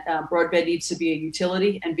understanding that broadband needs to be a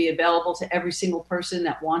utility and be available to every single person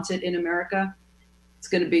that wants it in America, it's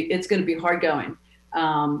going to be hard going.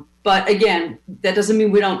 But again, that doesn't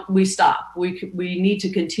mean we stop. We need to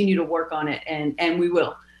continue to work on it, and we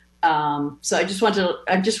will. So I just want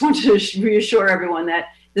to reassure everyone that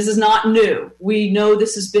this is not new. We know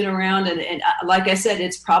this has been around, and like I said,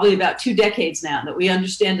 it's probably about 2 decades now that we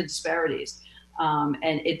understand the disparities, and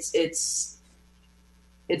it's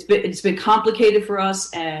been complicated for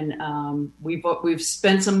us, and we've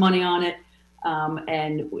spent some money on it,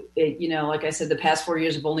 and like I said, the past 4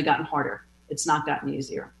 years have only gotten harder. It's not gotten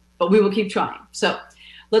easier, but we will keep trying. So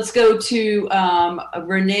let's go to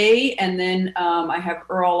Renee, and then I have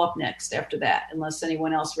Earl up next after that, unless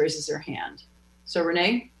anyone else raises their hand. So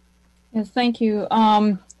Renee? Yes, thank you.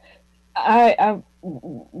 I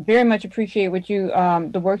very much appreciate what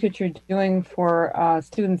the work that you're doing for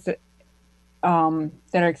students that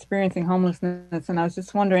are experiencing homelessness. And I was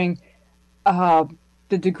just wondering the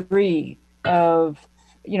degree of,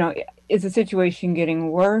 is the situation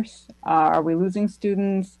getting worse? Are we losing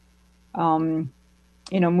students?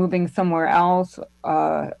 moving somewhere else?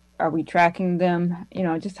 Are we tracking them?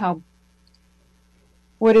 Just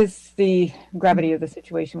what is the gravity of the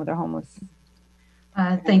situation with our homeless?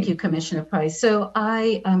 Thank you, Commissioner Price. So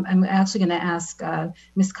I'm actually going to ask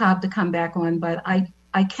Ms. Cobb to come back on, but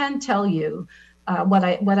I can tell you what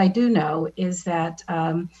I do know is that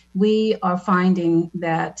we are finding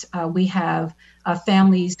that we have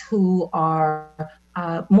families who are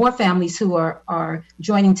more families who are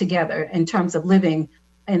joining together in terms of living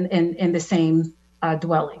in the same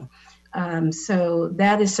dwelling. So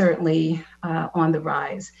that is certainly on the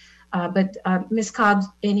rise. But Ms. Cobb,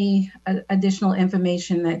 any additional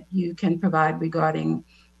information that you can provide regarding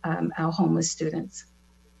our homeless students?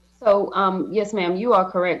 So yes, ma'am, you are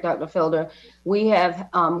correct, Dr. Felder. We have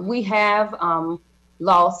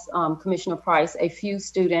lost, Commissioner Price, a few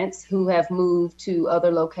students who have moved to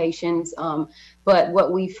other locations. But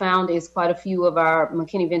what we found is quite a few of our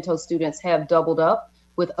McKinney-Vento students have doubled up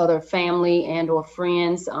with other family and or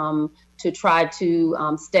friends to try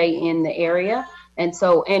to stay in the area.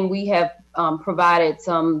 And we have provided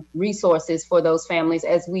some resources for those families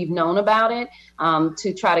as we've known about it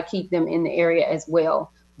to try to keep them in the area as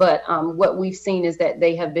well. But what we've seen is that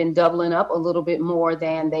they have been doubling up a little bit more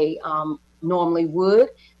than they normally would.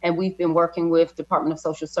 And we've been working with Department of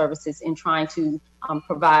Social Services in trying to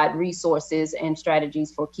provide resources and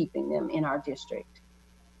strategies for keeping them in our district.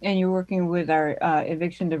 And you're working with our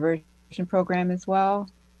eviction diversion program as well?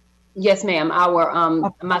 Yes, ma'am.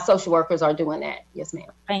 My social workers are doing that. Yes, ma'am.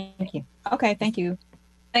 Thank you. Okay, thank you.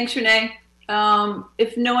 Thanks, Renee.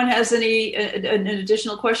 If no one has an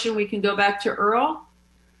additional question, we can go back to Earl.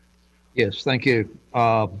 Yes, thank you.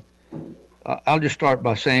 I'll just start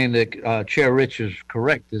by saying that Chair Rich is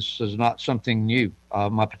correct. This is not something new.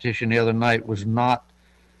 My petition the other night was not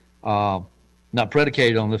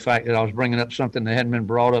predicated on the fact that I was bringing up something that hadn't been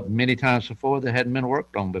brought up many times before, that hadn't been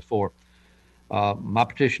worked on before. My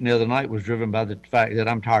petition the other night was driven by the fact that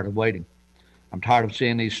I'm tired of waiting. I'm tired of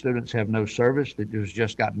seeing these students have no service. That was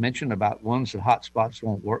just got mentioned about ones that hotspots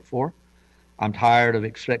won't work for. I'm tired of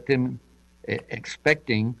expecting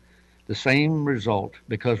the same result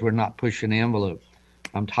because we're not pushing the envelope.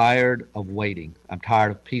 I'm tired of waiting. I'm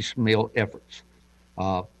tired of piecemeal efforts.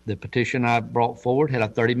 The petition I brought forward had a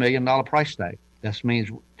 $30 million price tag. That means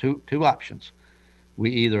two options.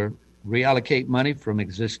 We either reallocate money from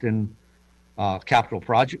existing capital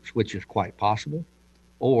projects, which is quite possible,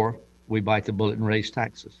 or we bite the bullet and raise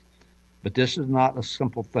taxes. But this is not a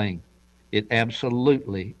simple thing. It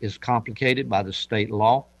absolutely is complicated by the state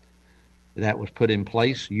law that was put in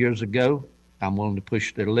place years ago. I'm willing to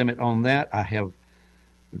push the limit on that. I have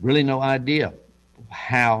really no idea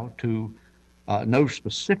how to, no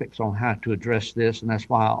specifics on how to address this, and that's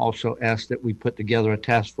why I also asked that we put together a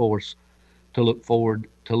task force to look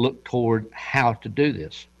toward how to do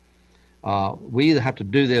this. We either have to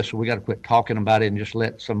do this or we got to quit talking about it and just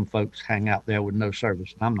let some folks hang out there with no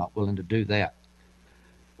service. And I'm not willing to do that.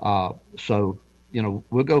 So,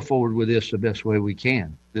 we'll go forward with this the best way we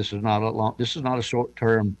can. This is not a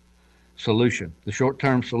short-term solution. The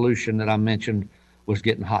short-term solution that I mentioned was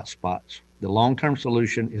getting hotspots. The long-term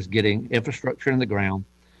solution is getting infrastructure in the ground.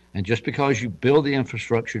 And just because you build the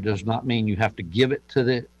infrastructure does not mean you have to give it to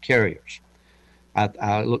the carriers.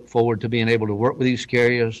 I look forward to being able to work with these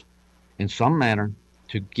carriers in some manner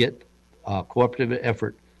to get a cooperative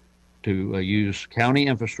effort to use county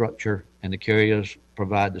infrastructure and the carriers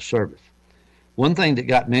provide the service. One thing that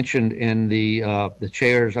got mentioned in the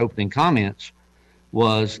chair's opening comments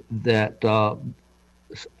was that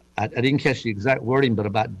I didn't catch the exact wording, but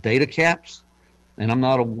about data caps. And I'm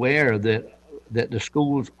not aware that the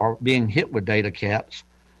schools are being hit with data caps.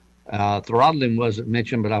 Throttling wasn't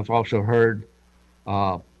mentioned, but I've also heard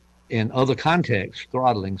in other contexts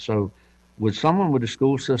throttling. So would someone with the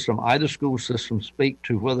school system, either school system, speak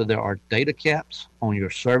to whether there are data caps on your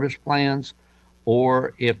service plans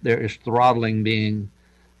or if there is throttling being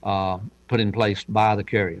put in place by the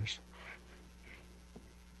carriers?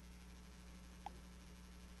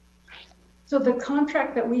 So the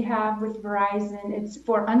contract that we have with Verizon, it's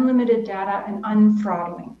for unlimited data and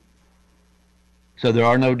unthrottling. So there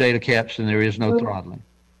are no data caps and there is no throttling?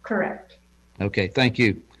 Correct. Okay, thank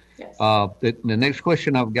you. Yes. The next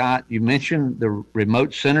question I've got, you mentioned the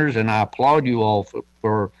remote centers, and I applaud you all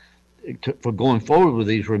for going forward with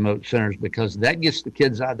these remote centers because that gets the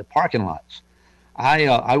kids out of the parking lots.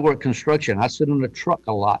 I work construction. I sit in a truck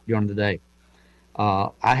a lot during the day.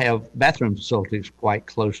 I have bathroom facilities quite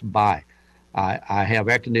close by. I have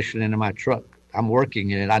air conditioning in my truck. I'm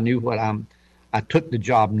working in it. I took the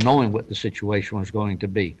job knowing what the situation was going to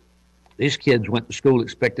be. These kids went to school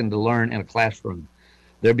expecting to learn in a classroom.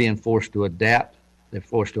 They're being forced to adapt They're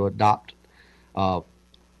forced to adopt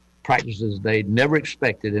practices they never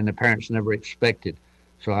expected and the parents never expected.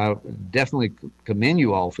 So I definitely commend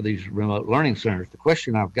you all for these remote learning centers. The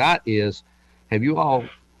question I've got is, have you all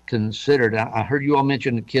considered, I heard you all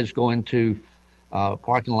mention that kids go into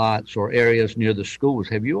parking lots or areas near the schools.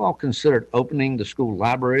 Have you all considered opening the school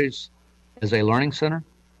libraries as a learning center?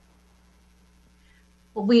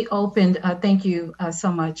 We opened, thank you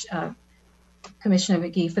so much, Commissioner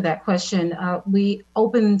McGee, for that question. We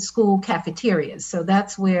opened school cafeterias. So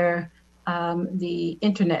that's where the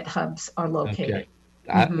internet hubs are located.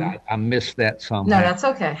 Okay. I missed that somehow. No, that's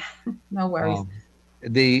okay. No worries.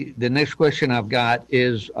 The next question I've got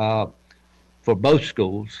is for both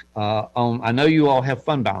schools. I know you all have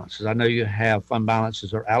fund balances. I know you have fund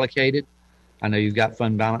balances that are allocated. I know you've got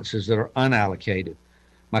fund balances that are unallocated.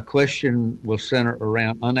 My question will center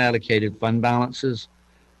around unallocated fund balances.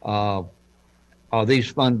 Are these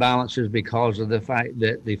fund balances because of the fact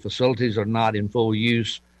that the facilities are not in full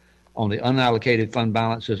use? On the unallocated fund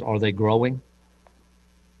balances, are they growing?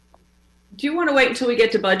 Do you want to wait until we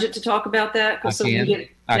get to budget to talk about that?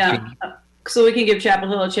 I can. So we can give Chapel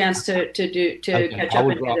Hill a chance to Okay, catch I up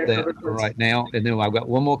will and do drop their that cover reports. right now. And then I've got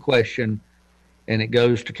one more question, and it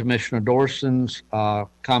goes to Commissioner Dorson's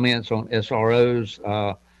comments on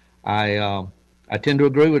SROs. I tend to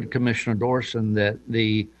agree with Commissioner Dorson that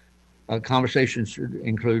the conversation should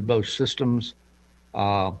include both systems.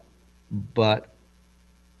 But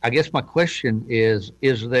I guess my question is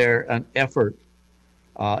there an effort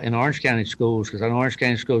in Orange County schools, because I know Orange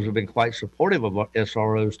County schools have been quite supportive of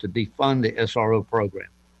SROs, to defund the SRO program?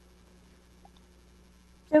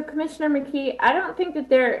 So Commissioner McKee, I don't think that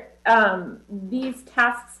these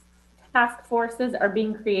task forces are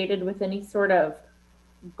being created with any sort of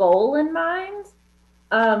goal in mind.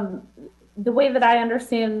 The way that I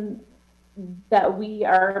understand that we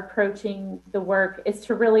are approaching the work is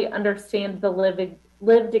to really understand the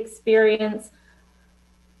lived experience,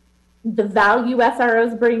 the value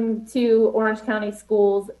SROs bring to Orange County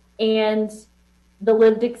schools, and the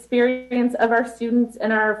lived experience of our students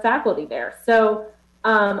and our faculty there. So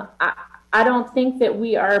I don't think that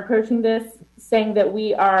we are approaching this saying that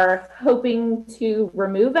we are hoping to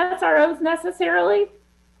remove SROs necessarily.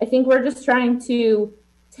 I think we're just trying to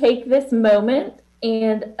take this moment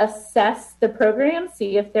and assess the program,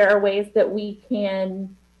 see if there are ways that we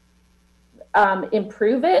can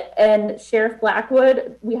improve it. And Sheriff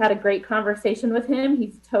Blackwood, we had a great conversation with him.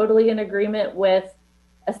 He's totally in agreement with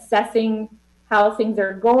assessing how things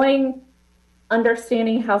are going,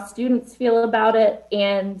 understanding how students feel about it,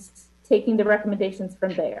 and taking the recommendations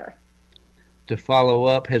from there. To follow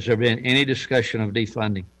up, has there been any discussion of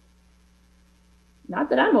defunding? Not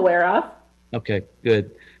that I'm aware of. Okay,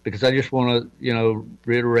 good. Because I just want to,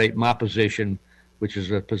 reiterate my position, which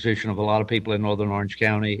is a position of a lot of people in Northern Orange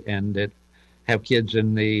County and that have kids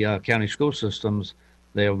in the county school systems.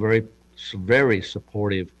 They are very, very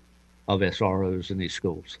supportive of SROs in these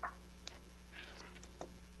schools.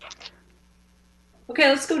 Okay,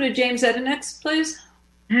 let's go to James Etta next, please.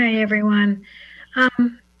 Hi, everyone.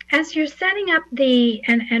 As you're setting up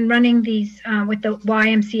and running these with the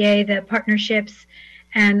YMCA, the partnerships,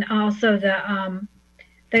 and also the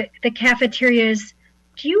cafeterias,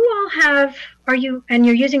 do you all have, and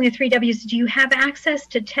you're using the 3 Ws, do you have access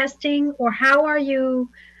to testing, or how are you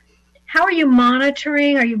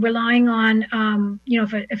monitoring? Are you relying on,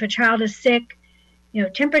 if a child is sick,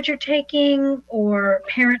 temperature taking or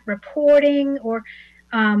parent reporting, or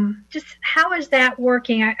just how is that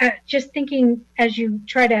working? I just thinking as we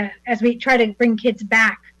try to bring kids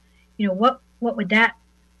back, what would that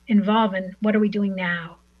involve, and what are we doing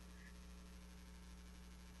now?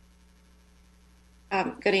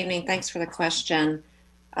 Good evening. Thanks for the question.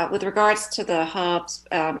 With regards to the hubs,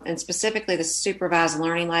 and specifically the supervised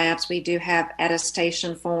learning labs, we do have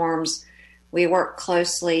attestation forms. We work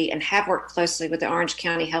closely and have worked closely with the Orange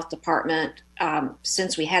County Health Department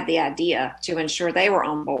since we had the idea to ensure they were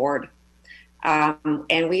on board.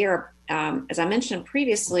 And we are, as I mentioned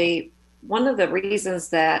previously, one of the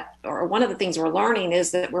things we're learning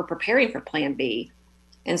is that we're preparing for Plan B.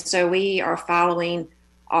 And so we are following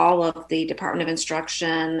all of the Department of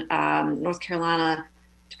Instruction, North Carolina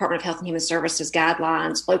Department of Health and Human Services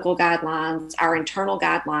guidelines, local guidelines, our internal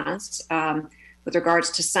guidelines with regards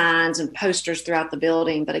to signs and posters throughout the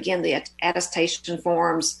building. But again, the attestation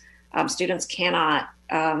forms, students cannot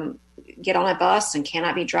get on a bus and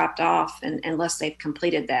cannot be dropped off unless they've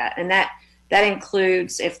completed that. And that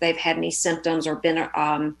includes if they've had any symptoms or been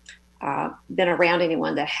around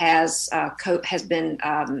anyone that has been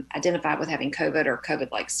identified with having COVID or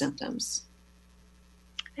COVID-like symptoms.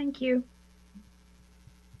 Thank you.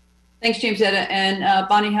 Thanks, James Etta. And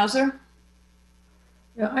Bonnie Hauser?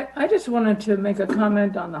 Yeah, I just wanted to make a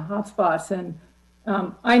comment on the hotspots. And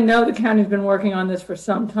I know the county's been working on this for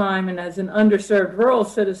some time. And as an underserved rural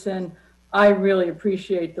citizen, I really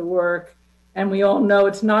appreciate the work. And we all know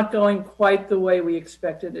it's not going quite the way we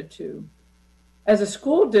expected it to. As a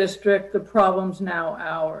school district, the problem's now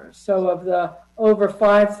ours. So of the over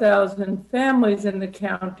 5,000 families in the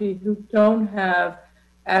county who don't have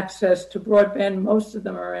access to broadband, most of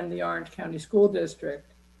them are in the Orange County School District.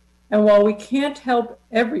 And while we can't help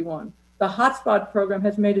everyone, the hotspot program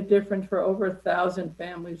has made a difference for over 1,000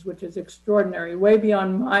 families, which is extraordinary, way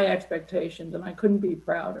beyond my expectations, and I couldn't be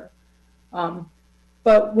prouder.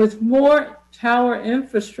 But with more tower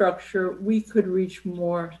infrastructure, we could reach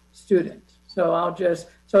more students. So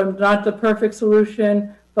so not the perfect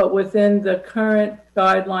solution, but within the current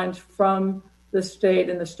guidelines from the state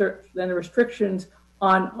and the restrictions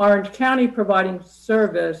on Orange County providing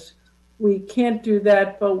service, we can't do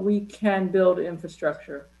that, but we can build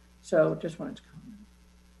infrastructure. So just wanted to comment.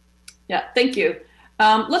 Yeah, thank you.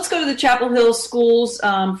 Let's go to the Chapel Hill schools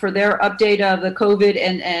for their update of the COVID,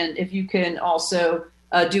 and if you can also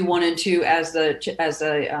do 1 and 2 as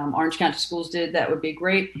the Orange County schools did, that would be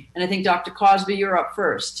great. And I think Dr. Cosby, you're up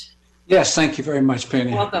first. Yes, thank you very much,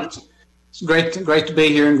 Penny. Welcome. It's great to be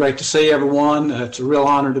here and great to see everyone. It's a real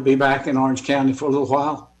honor to be back in Orange County for a little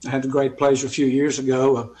while. I had the great pleasure a few years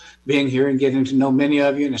ago of being here and getting to know many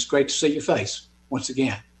of you, and it's great to see your face once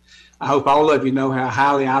again. I hope all of you know how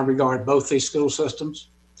highly I regard both these school systems.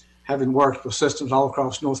 Having worked with systems all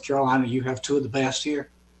across North Carolina, you have 2 of the best here.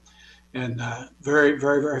 And very,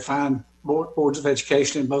 very, very fine boards of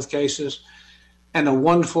education in both cases, and a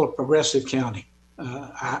wonderful progressive county.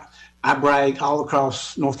 I brag all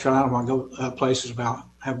across North Carolina when I go places about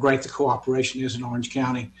how great the cooperation is in Orange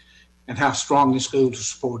County and how strongly schools are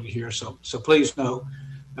supported here. So please know,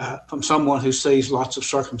 from someone who sees lots of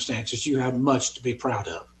circumstances, you have much to be proud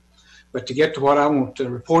of. But to get to what I want to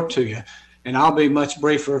report to you, and I'll be much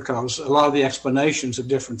briefer because a lot of the explanations of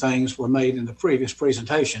different things were made in the previous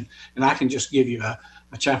presentation, and I can just give you a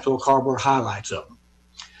Chapel Hill Carrboro highlights of them.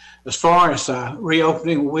 As far as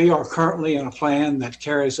reopening, we are currently in a plan that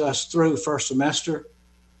carries us through first semester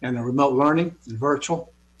and the remote learning and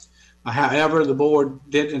virtual. However, the board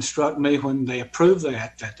did instruct me when they approved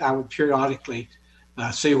that I would periodically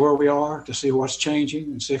see where we are, to see what's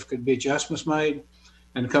changing and see if there could be adjustments made,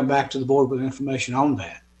 and come back to the board with information on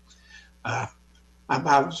that. I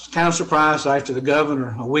was kind of surprised after the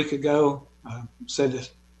governor a week ago said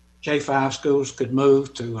that K-5 schools could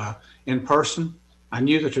move to in person. I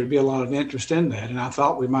knew that there'd be a lot of interest in that, and I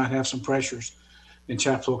thought we might have some pressures in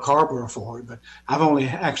Chapel Hill Carrboro for it, but I've only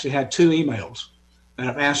actually had 2 emails that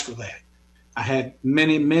have asked for that. I had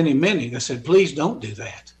many, many, many that said, please don't do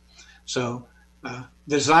that. So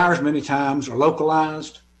desires many times are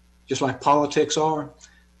localized, just like politics are,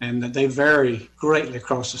 and that they vary greatly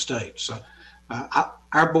across the state. So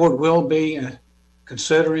our board will be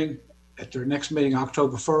considering at their next meeting,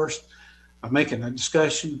 October 1st, making a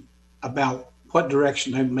discussion about what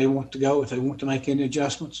direction they may want to go, if they want to make any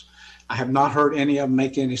adjustments. I have not heard any of them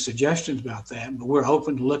make any suggestions about that, but we're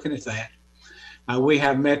open to looking at that. We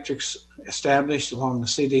have metrics established along the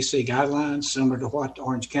CDC guidelines, similar to what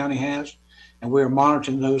Orange County has, and we are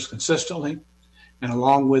monitoring those consistently. And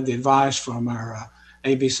along with the advice from our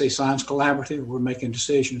ABC Science Collaborative, we're making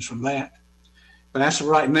decisions from that. But as of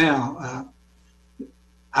right now,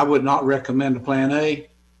 I would not recommend a plan A,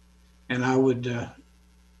 and I would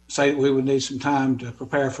say that we would need some time to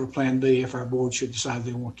prepare for plan B if our board should decide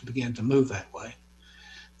they want to begin to move that way.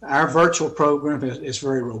 Our virtual program is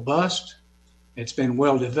very robust. It's been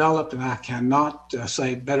well developed, and I cannot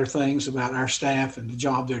say better things about our staff and the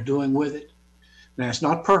job they're doing with it. Now, it's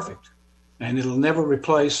not perfect, and it'll never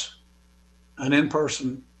replace an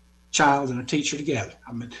in-person child and a teacher together.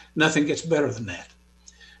 I mean, nothing gets better than that.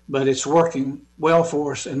 But it's working well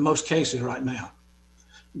for us in most cases right now.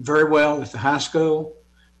 Very well at the high school,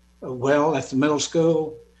 well at the middle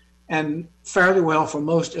school, and fairly well for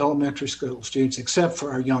most elementary school students, except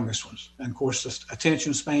for our youngest ones. And of course, the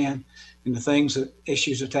attention span and the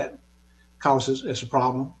issues that causes is a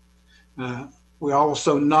problem. We're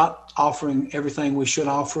also not offering everything we should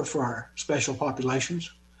offer for our special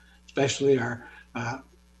populations, especially our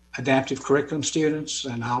adaptive curriculum students.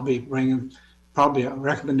 And I'll be bringing probably a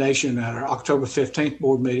recommendation at our October 15th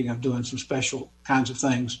board meeting of doing some special kinds of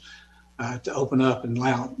things to open up and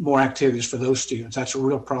allow more activities for those students. That's a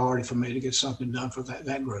real priority for me to get something done for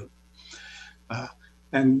that group.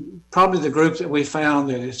 And probably the group that we found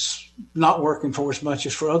that it's not working for as much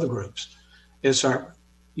as for other groups is our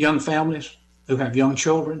young families who have young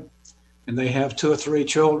children, and they have 2 or 3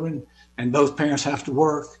 children and both parents have to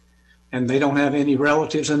work and they don't have any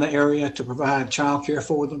relatives in the area to provide child care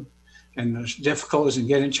for them, and there's difficulties in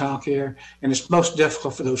getting child care, and it's most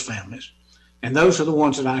difficult for those families. And those are the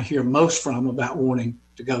ones that I hear most from about wanting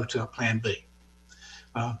to go to a Plan B.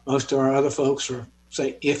 Most of our other folks are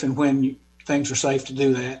say if and when things are safe to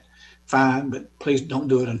do that, fine, but please don't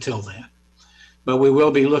do it until then. But we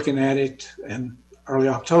will be looking at it in early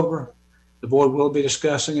October. The board will be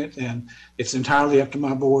discussing it, and it's entirely up to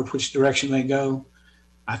my board which direction they go.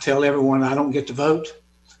 I tell everyone I don't get to vote.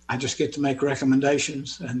 I just get to make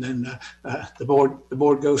recommendations, and then the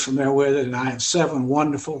board goes from there with it. And I have 7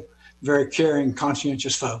 wonderful, very caring,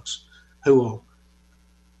 conscientious folks who will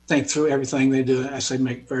think through everything they do as they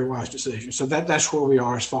make very wise decisions. So that's where we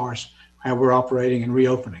are as far as how we're operating and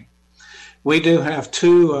reopening. We do have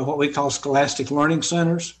 2 what we call scholastic learning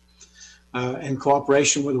centers in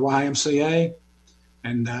cooperation with the YMCA,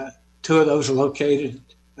 and 2 of those are located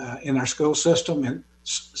in our school system in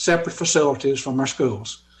separate facilities from our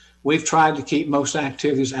schools. We've tried to keep most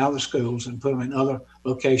activities out of the schools and put them in other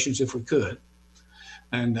locations if we could.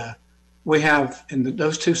 And we have in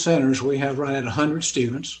those 2 centers, we have right at 100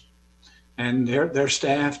 students, and they're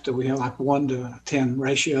staffed. We have like 1 to 10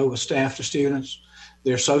 ratio of staff to students.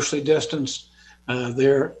 They're socially distanced.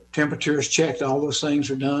 Their temperatures checked. All those things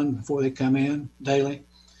are done before they come in daily.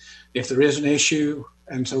 If there is an issue,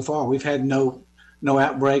 and so far we've had no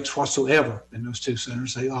outbreaks whatsoever in those 2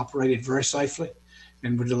 centers. They operated very safely,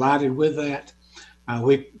 and we're delighted with that.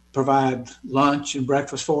 We provide lunch and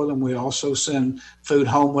breakfast for them. We also send food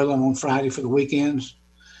home with them on Friday for the weekends.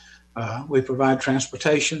 We provide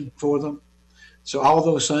transportation for them. So all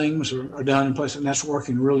those things are done in place, and that's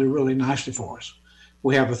working really, really nicely for us.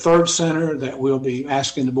 We have a 3rd center that we'll be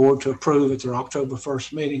asking the board to approve at their October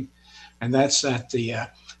 1st meeting, and that's at the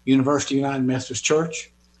University United Methodist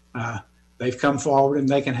Church. They've come forward and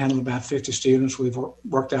they can handle about 50 students. We've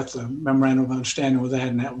worked out the memorandum of understanding with that,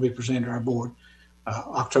 and that will be presented to our board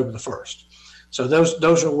October the 1st. So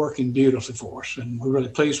those are working beautifully for us, and we're really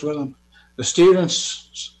pleased with them. The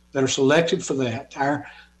students that are selected for that,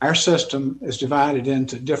 our system is divided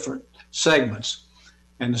into different segments,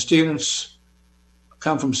 and the students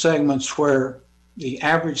come from segments where the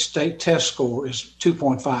average state test score is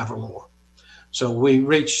 2.5 or more. So we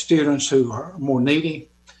reach students who are more needy.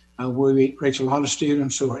 We reach a lot of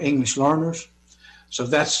students who are English learners. So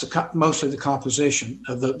that's mostly the composition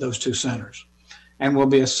of those 2 centers. And will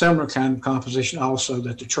be a similar kind of composition also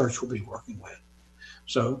that the church will be working with.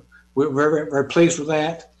 So we're very, very pleased with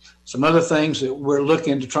that. Some other things that we're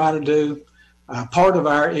looking to try to do. Part of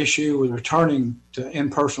our issue with returning to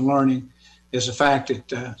in-person learning is the fact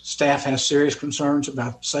that staff has serious concerns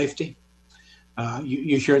about safety.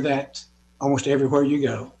 You hear that almost everywhere you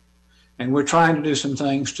go. And we're trying to do some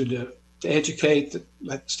things to educate,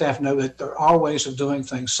 let staff know that there are ways of doing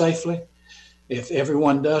things safely. If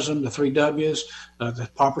everyone does them, the 3 W's, the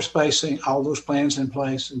proper spacing, all those plans in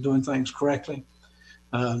place and doing things correctly.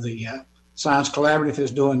 The Science Collaborative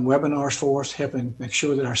is doing webinars for us, helping make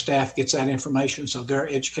sure that our staff gets that information so they're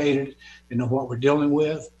educated and know what we're dealing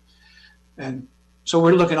with. And so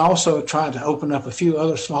we're looking also at trying to open up a few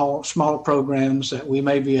other smaller programs that we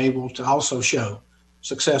may be able to also show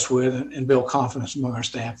success with and build confidence among our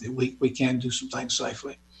staff that we can do some things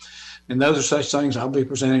safely. And those are such things I'll be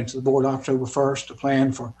presenting to the board October 1st, a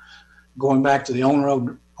plan for going back to the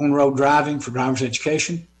on-road driving for driver's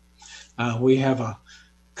education. We have a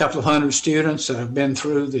couple of 100 students that have been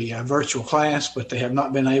through the virtual class, but they have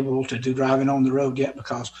not been able to do driving on the road yet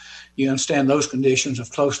because you understand those conditions of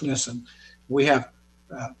closeness. And we have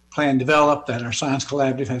a plan developed that our Science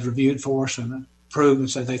Collaborative has reviewed for us and approved and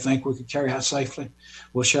said they think we could carry out safely.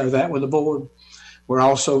 We'll share that with the board. We're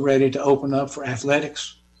also ready to open up for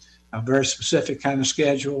athletics, a very specific kind of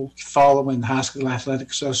schedule following the High School Athletic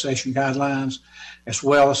Association guidelines, as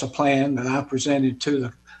well as a plan that I presented to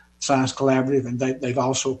the Science Collaborative, and they've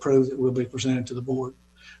also approved that will be presented to the board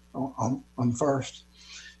on the 1st.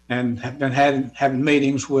 And have been having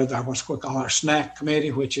meetings with our, what's we call our SNAC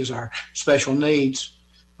committee, which is our special needs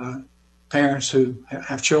parents who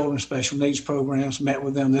have children with special needs programs. Met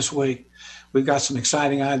with them this week. We've got some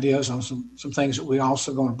exciting ideas on some things that we're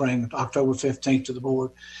also going to bring October 15th to the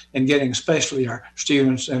board, and getting especially our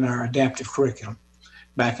students in our adaptive curriculum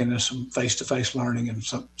back into some face-to-face learning and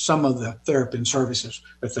some of the therapy and services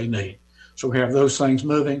that they need. So we have those things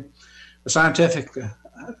moving. The Scientific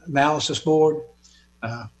Analysis Board,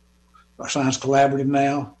 our Science Collaborative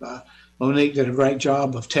now, Monique did a great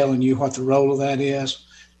job of telling you what the role of that is.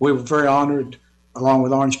 We were very honored, along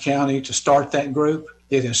with Orange County, to start that group.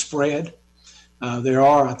 It has spread. There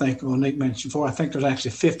are, I think Monique mentioned before, I think there's actually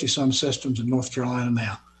 50-some systems in North Carolina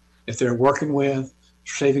now that they're working with,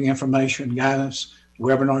 receiving information, guidance,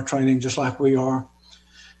 webinar training, just like we are.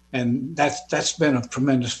 And that's been of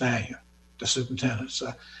tremendous value to superintendents.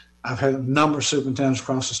 I've had a number of superintendents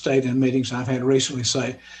across the state in meetings I've had recently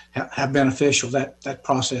say how beneficial that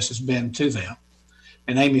process has been to them.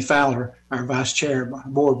 And Amy Fowler, our vice chair of our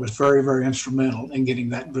board, was very, very instrumental in getting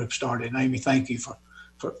that group started. And Amy, thank you for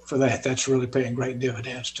that. That's really paying great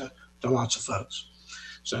dividends to lots of folks.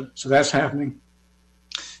 So that's happening.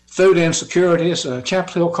 Food insecurities,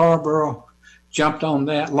 Chapel Hill Carrboro jumped on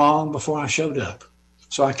that long before I showed up.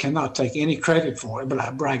 So I cannot take any credit for it, but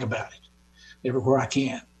I brag about it everywhere I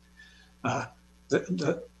can.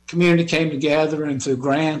 The community came together and through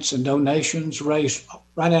grants and donations raised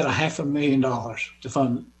right at $500,000 to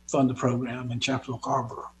fund the program in Chapel Hill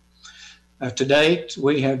Carrboro. To date,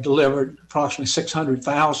 we have delivered approximately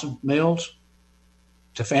 600,000 meals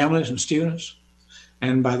to families and students.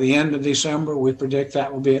 And by the end of December, we predict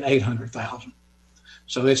that will be at 800,000.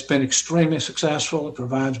 So it's been extremely successful. It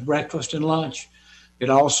provides breakfast and lunch. It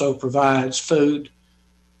also provides food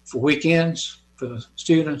for weekends for the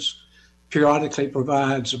students, periodically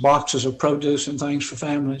provides boxes of produce and things for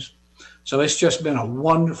families. So it's just been a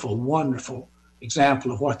wonderful, wonderful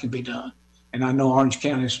example of what can be done. And I know Orange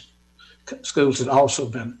County's schools have also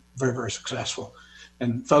been very, very successful.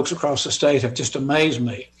 And folks across the state have just amazed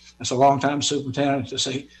me as a longtime superintendent to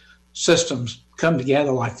see systems come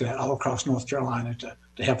together like that all across North Carolina to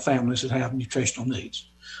help families that have nutritional needs.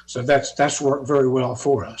 So that's worked very well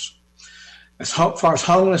for us. As far as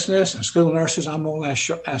homelessness and school nurses, I'm going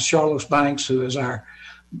to ask Charlotte Banks, who is our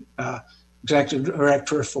senior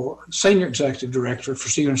executive director for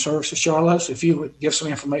student services. Charlotte, if you would give some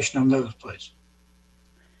information on those, please.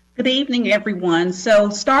 Good evening, everyone. So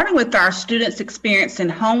starting with our students' experience in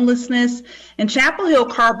homelessness, in Chapel Hill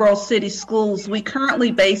Carrboro City Schools, we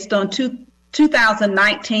currently, based on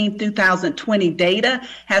 2019-2020 data,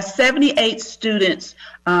 have 78 students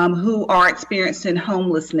who are experiencing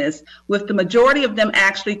homelessness, with the majority of them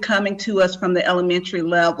actually coming to us from the elementary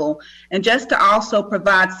level. And just to also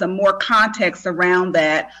provide some more context around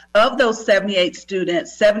that, of those 78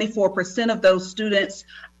 students, 74% of those students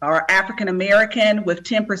are African American, with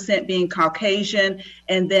 10% being Caucasian,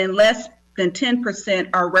 and then less than 10%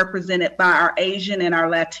 are represented by our Asian and our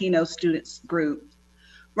Latino students group.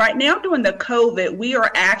 Right now, during the COVID, we are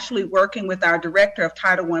actually working with our director of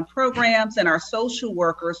Title I programs and our social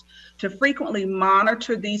workers to frequently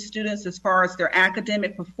monitor these students as far as their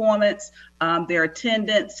academic performance, their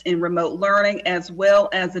attendance in remote learning, as well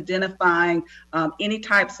as identifying any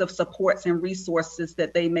types of supports and resources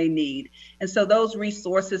that they may need. And so those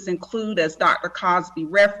resources include, as Dr. Cosby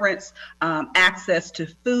referenced, access to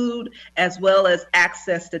food, as well as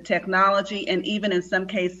access to technology, and even in some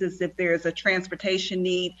cases, if there's a transportation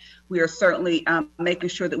need, we are certainly making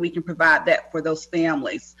sure that we can provide that for those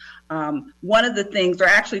families. One of the things, or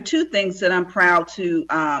actually two things that I'm proud to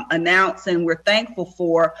announce and we're thankful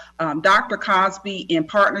for, Dr. Cosby, in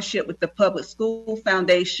partnership with the Public School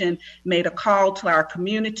Foundation, made a call to our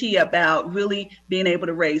community about really being able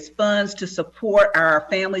to raise funds to support our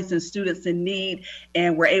families and students in need,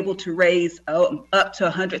 and we're able to raise up to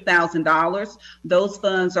 $100,000. Those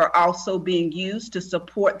funds are also being used to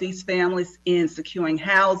support these families in securing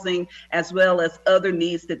housing, as well as other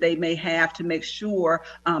needs that they may have to make sure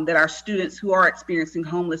that our students who are experiencing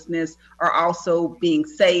homelessness are also being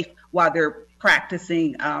safe while they're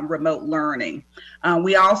practicing remote learning.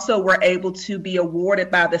 We also were able to be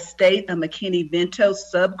awarded by the state a McKinney-Vento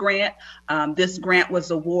sub-grant. This grant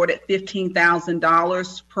was awarded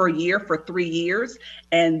 $15,000 per year for 3 years,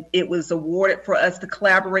 and it was awarded for us to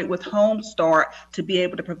collaborate with Home Start to be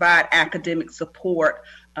able to provide academic support.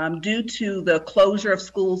 Due to the closure of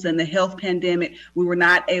schools and the health pandemic, we were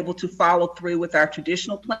not able to follow through with our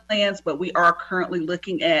traditional plans, but we are currently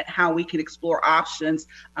looking at how we can explore options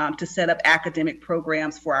to set up academic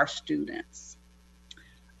programs for our students.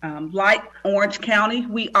 Like Orange County,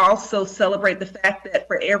 we also celebrate the fact that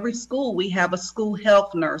for every school, we have a school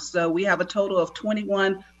health nurse. So we have a total of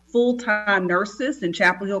 21 full-time nurses in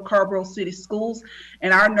Chapel Hill Carrboro City Schools,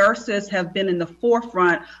 and our nurses have been in the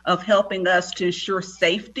forefront of helping us to ensure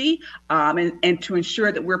safety and to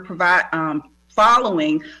ensure that we're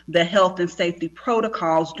following the health and safety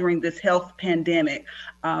protocols during this health pandemic.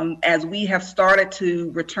 As we have started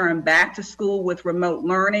to return back to school with remote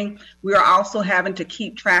learning, we are also having to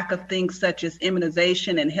keep track of things such as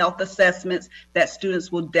immunization and health assessments that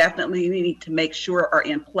students will definitely need to make sure are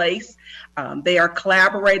in place. They are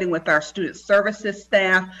collaborating with our student services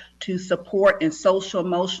staff to support in social,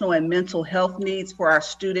 emotional, and mental health needs for our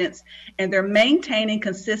students. And they're maintaining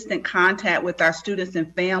consistent contact with our students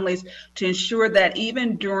and families to ensure that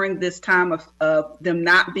even during this time of them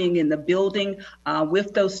not being in the building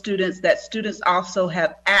with those students, that students also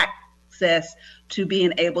have access to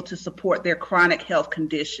being able to support their chronic health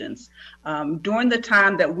conditions. During the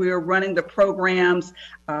time that we're running the programs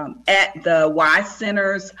at the Y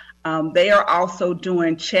centers, they are also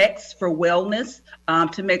doing checks for wellness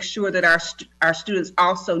to make sure that our students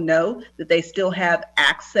also know that they still have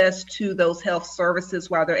access to those health services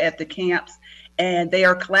while they're at the camps. And they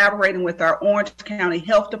are collaborating with our Orange County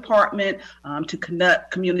Health Department to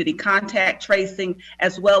conduct community contact tracing,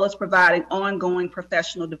 as well as providing ongoing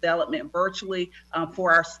professional development virtually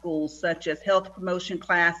for our schools, such as health promotion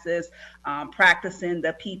classes, practicing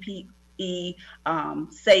the PPE,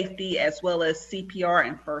 safety, as well as CPR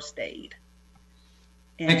and first aid.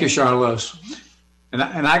 Thank you, Charlotte. And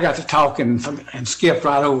I got to talking and skipped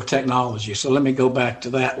right over technology. So let me go back to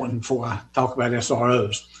that one before I talk about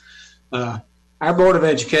SROs. Our Board of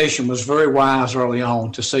Education was very wise early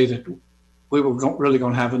on to see that we were really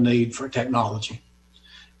going to have a need for technology.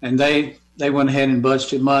 And they went ahead and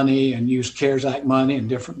budgeted money and used CARES Act money and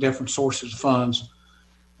different sources of funds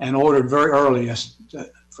and ordered very early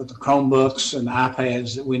for the Chromebooks and the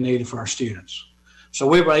iPads that we needed for our students. So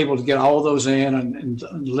we were able to get all those in and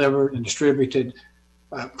delivered and distributed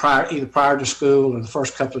either prior to school or the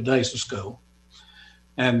first couple of days of school.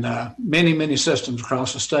 And many systems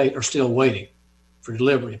across the state are still waiting for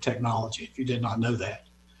delivery of technology, if you did not know that.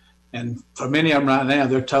 And for many of them right now,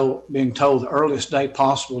 they're being told the earliest date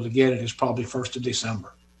possible to get it is probably 1st of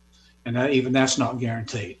December. And even that's not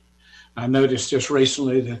guaranteed. I noticed just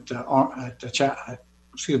recently that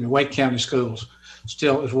Wake County Schools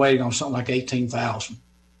still is waiting on something like 18,000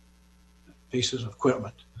 pieces of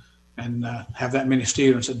equipment, and have that many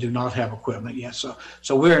students that do not have equipment yet. So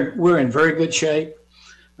we're in very good shape.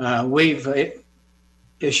 We've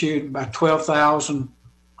issued about 12,000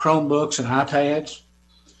 Chromebooks and iPads,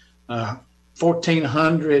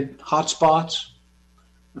 1,400 hotspots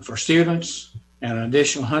for students, and an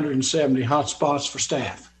additional 170 hotspots for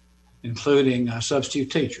staff, including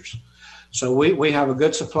substitute teachers. So we have a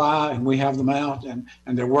good supply, and we have them out, and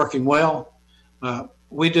they're working well.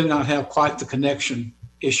 We do not have quite the connection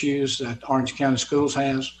issues that Orange County Schools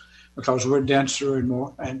has, because we're denser and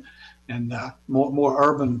more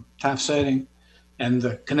urban type setting, and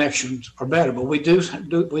the connections are better. But we do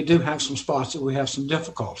have some spots that we have some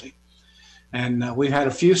difficulty, and we've had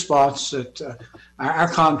a few spots that our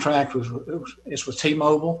contract is with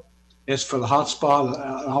T-Mobile. It's for the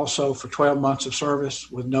hotspot, also for 12 months of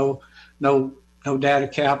service with no data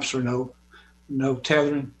caps or no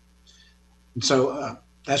tethering. And so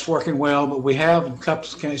that's working well, but we have, in a couple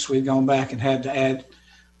of cases, we've gone back and had to add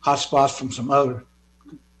hotspots from some other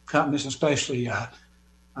companies, especially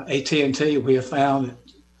AT&T. We have found that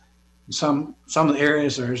in some of the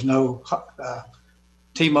areas there's no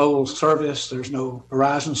T-Mobile service, there's no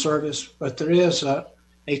Verizon service, but there is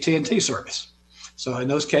AT&T service. So in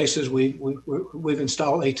those cases, we've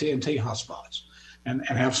installed AT&T hotspots and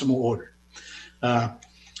have some more ordered.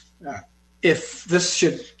 If this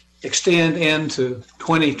should extend into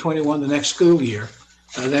 2021, the next school year,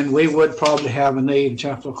 then we would probably have a need in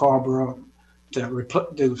Chapel Carrboro to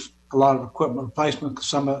do a lot of equipment replacement, because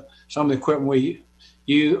some of the equipment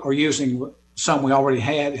you are using, some we already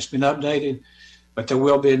had, it's been updated, but there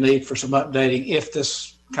will be a need for some updating if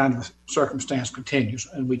this kind of circumstance continues,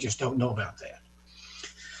 and we just don't know about that.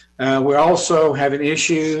 We're also having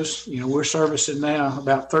issues. We're servicing now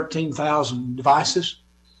about 13,000 devices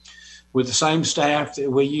with the same staff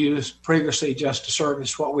that we used previously just to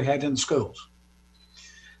service what we had in the schools.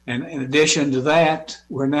 And in addition to that,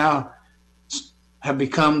 we're now have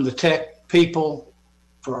become the tech people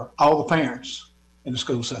for all the parents in the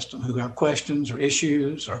school system who have questions or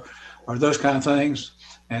issues or those kind of things.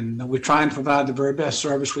 And we're trying to provide the very best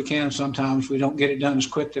service we can. Sometimes we don't get it done as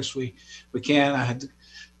quick as we can. I had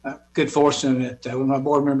good fortune that one of my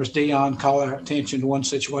board members, Dion, called our attention to one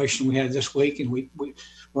situation we had this week, and we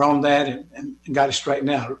were on that and got it straightened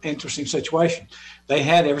out. Interesting situation. They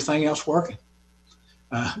had everything else working.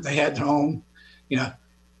 They had their own,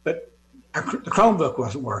 but the Chromebook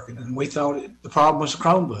wasn't working, and we thought the problem was the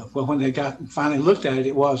Chromebook. Well, when they finally looked at it,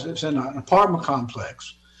 it was in an apartment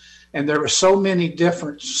complex, and there were so many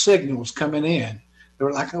different signals coming in there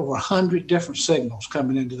were like over 100 different signals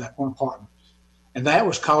coming into that one apartment. And that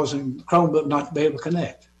was causing Chromebook not to be able to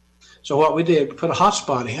connect. So what we did, we put a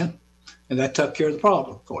hotspot in, and that took care of the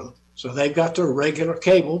problem for them. So they've got their regular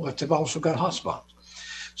cable, but they've also got hotspots.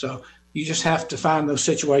 So you just have to find those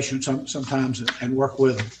situations sometimes and work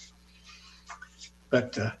with them.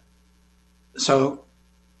 But so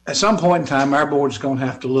at some point in time, our board is going to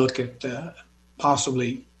have to look at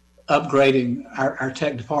possibly upgrading our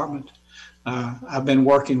tech department. I've been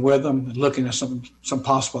working with them and looking at some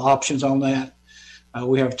possible options on that.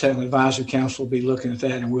 We have a technical advisory council will be looking at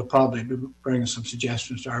that, and we'll probably be bringing some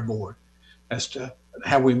suggestions to our board as to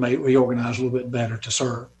how we may reorganize a little bit better to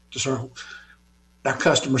serve our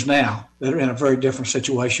customers now that are in a very different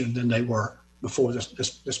situation than they were before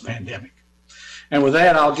this pandemic. And with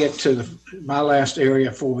that, I'll get to my last area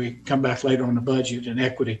before we come back later on the budget and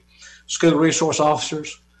equity. School resource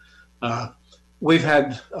officers. We've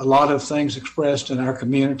had a lot of things expressed in our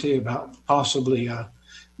community about possibly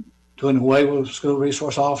doing away with school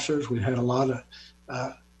resource officers. We've had a lot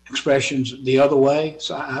of expressions the other way.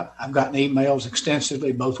 So I've gotten emails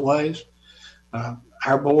extensively both ways.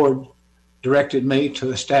 Our board directed me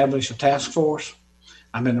to establish a task force.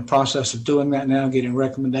 I'm in the process of doing that now, getting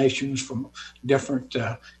recommendations from different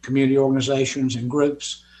community organizations and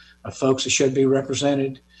groups of folks that should be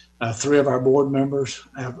represented. 3 of our board members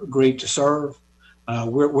have agreed to serve.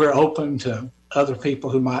 We're open to other people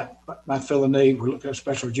who might feel a need. We're looking at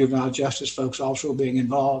especially juvenile justice folks also being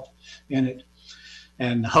involved in it.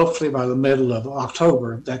 And hopefully by the middle of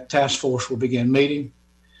October, that task force will begin meeting.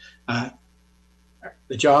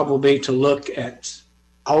 The job will be to look at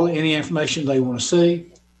any information they want to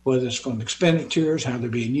see, whether it's from expenditures, how they're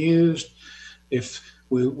being used. If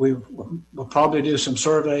we'll probably do some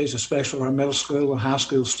surveys, especially our middle school and high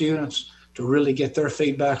school students, to really get their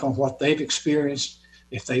feedback on what they've experienced,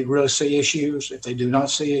 if they really see issues, if they do not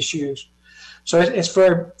see issues. So it's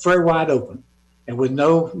very, very wide open. And with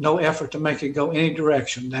no effort to make it go any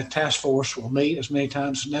direction, that task force will meet as many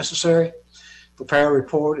times as necessary, prepare a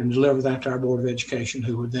report, and deliver that to our Board of Education,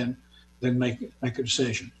 who would then make a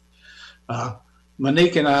decision.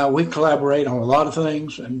 Monique and I, we collaborate on a lot of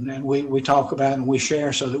things, and we talk about and we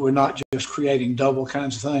share so that we're not just creating double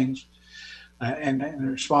kinds of things. And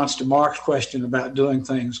in response to Mark's question about doing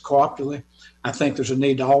things cooperatively, I think there's a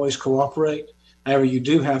need to always cooperate. However, you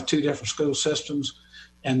do have 2 different school systems,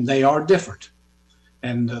 and they are different.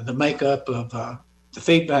 And the makeup of the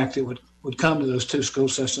feedback that would come to those 2 school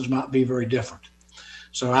systems might be very different.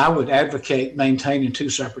 So I would advocate maintaining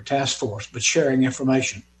 2 separate task forces, but sharing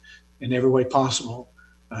information in every way possible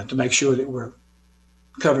to make sure that we're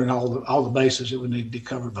covering all the bases that would need to be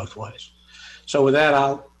covered both ways. So with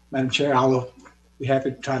that, Madam Chair, I'll be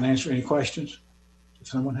happy to try and answer any questions if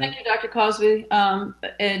someone has. Thank you, Dr. Cosby.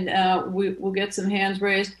 We'll get some hands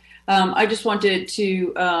raised. I just wanted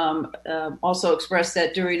to also express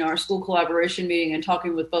that during our school collaboration meeting and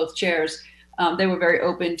talking with both chairs, they were very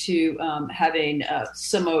open to having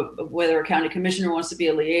whether a county commissioner wants to be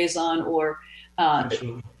a liaison or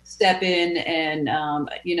step in. And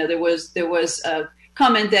there was a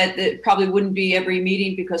comment that it probably wouldn't be every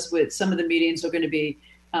meeting, because with some of the meetings are going to be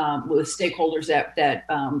with stakeholders that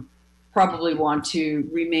probably want to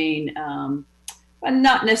remain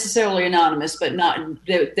not necessarily anonymous, but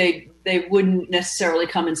they wouldn't necessarily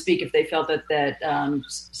come and speak if they felt that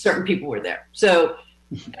certain people were there. So.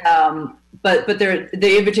 But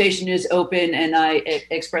the invitation is open, and I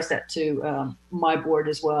express that to my board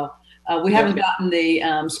as well. We haven't gotten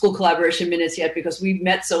the school collaboration minutes yet because we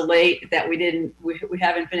met so late that we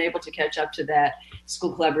haven't been able to catch up to that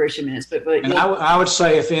school collaboration minutes. But and I would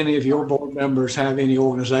say if any of your board members have any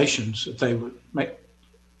organizations that they would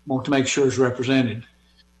want to make sure is represented,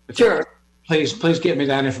 sure. Please get me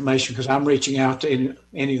that information, because I'm reaching out to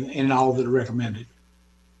any and all that are recommended.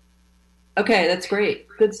 Okay, that's great.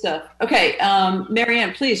 Good stuff. Okay,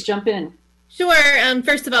 Marianne, please jump in. Sure.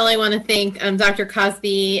 First of all, I want to thank Dr.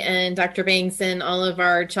 Cosby and Dr. Banks and all of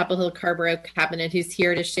our Chapel Hill Carborough cabinet who's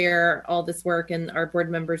here to share all this work, and our board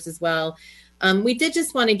members as well. We did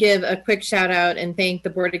just want to give a quick shout out and thank the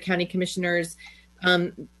Board of County Commissioners.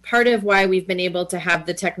 Part of why we've been able to have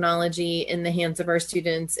the technology in the hands of our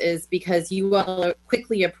students is because you all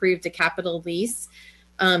quickly approved a capital lease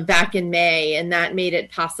back in May, and that made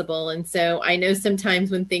it possible. And so I know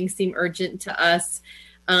sometimes when things seem urgent to us,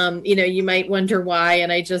 you might wonder why.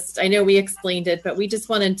 And I know we explained it, but we just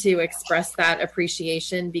wanted to express that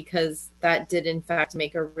appreciation, because that did in fact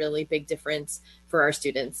make a really big difference for our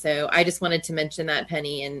students. So I just wanted to mention that,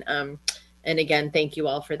 Penny. And again, thank you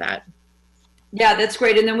all for that. Yeah, that's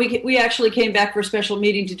great. And then we actually came back for a special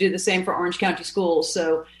meeting to do the same for Orange County Schools.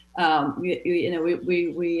 So They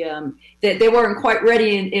weren't quite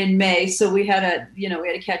ready in May, so we had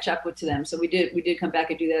to catch up to them. So we did come back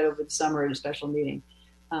and do that over the summer at a special meeting.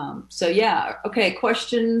 So yeah, okay.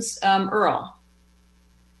 Questions, Earl?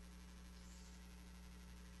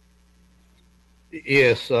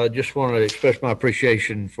 Yes, I just want to express my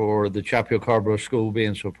appreciation for the Chapel Hill Carrboro School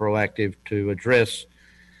being so proactive to address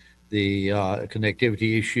the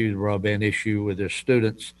connectivity issue, the broadband issue with their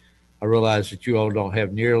students. I realize that you all don't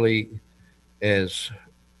have nearly as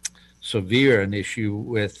severe an issue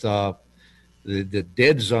with the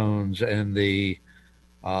dead zones and the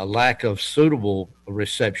lack of suitable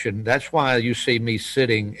reception. That's why you see me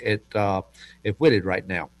sitting at Whitted right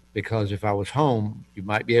now. Because if I was home, you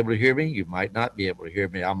might be able to hear me, you might not be able to hear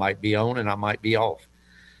me. I might be on and I might be off.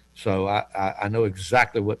 So I know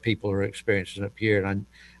exactly what people are experiencing up here. And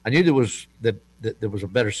I knew there was a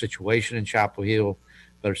better situation in Chapel Hill,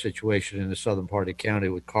 better situation in the southern part of the county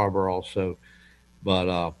with Carrboro also.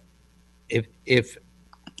 But if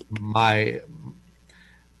my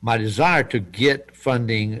desire to get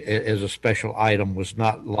funding as a special item was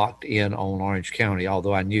not locked in on Orange County,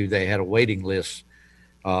 although I knew they had a waiting list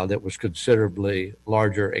that was considerably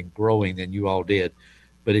larger and growing than you all did.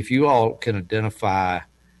 But if you all can identify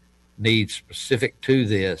needs specific to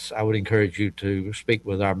this, I would encourage you to speak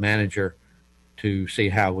with our manager to see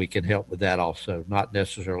how we can help with that also, not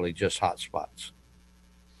necessarily just hotspots.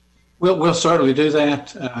 We'll certainly do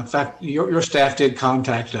that. In fact, your staff did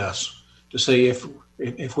contact us to see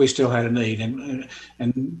if we still had a need.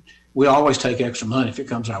 And we always take extra money if it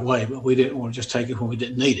comes our way, but we didn't want to just take it when we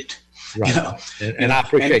didn't need it. Right. You know? And I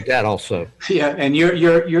appreciate that also. Yeah, and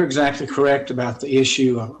you're exactly correct about the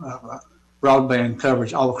issue of broadband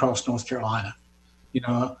coverage all across North Carolina. You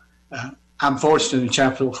know, I'm fortunate in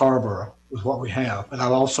Chapel Hill Carrboro with what we have, but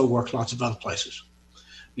I've also worked lots of other places.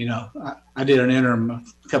 You know, I did an interim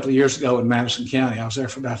a couple of years ago in Madison County. I was there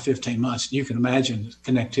for about 15 months. You can imagine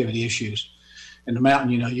the connectivity issues. In the mountain,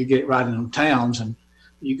 you know, you get right in them towns and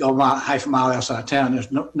you go half a mile outside town,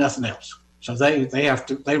 there's nothing else. So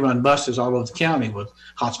they run buses all over the county with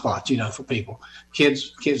hotspots, you know, for people.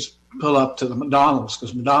 Kids pull up to the McDonald's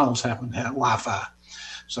because McDonald's happen to have Wi-Fi.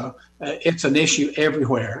 So it's an issue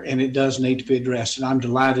everywhere, and it does need to be addressed. And I'm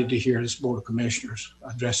delighted to hear this Board of Commissioners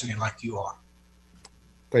addressing it like you are.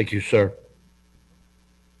 Thank you, sir.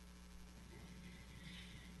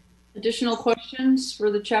 Additional questions for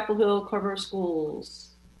the Chapel Hill Carrboro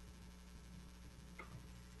schools?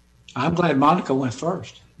 I'm glad Monica went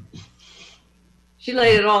first. She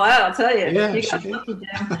laid it all out, I'll tell you. Yeah, You she got did. lucky, Jim.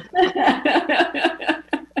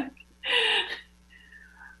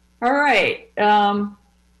 All right.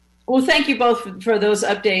 Well, thank you both for those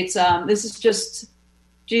updates. This is just,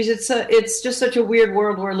 geez, it's just such a weird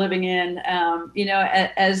world we're living in. You know,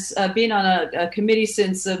 as being on a committee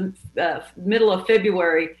since the middle of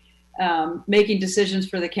February, making decisions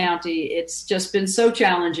for the county, it's just been so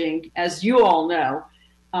challenging, as you all know.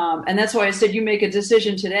 And that's why I said you make a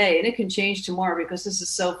decision today and it can change tomorrow because this is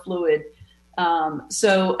so fluid. Again,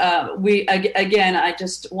 I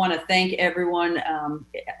just want to thank everyone.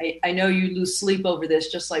 I know you lose sleep over this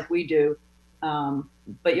just like we do.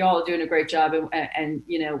 But y'all are doing a great job and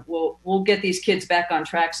you know, we'll get these kids back on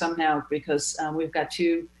track somehow because we've got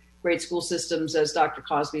two great school systems, as Dr.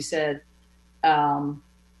 Cosby said.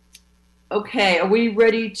 Okay, are we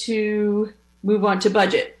ready to move on to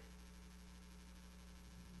budget?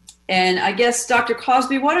 And I guess, Dr.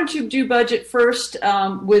 Cosby, why don't you do budget first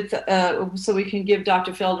so we can give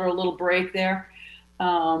Dr. Felder a little break there.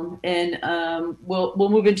 We'll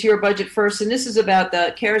move into your budget first. And this is about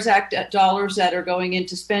the CARES Act dollars that are going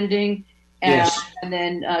into spending Yes. and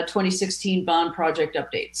then 2016 bond project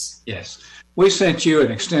updates. Yes. We sent you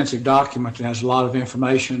an extensive document that has a lot of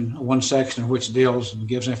information, one section which deals and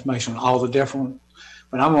gives information on all the different.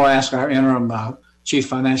 But I'm going to ask our interim Chief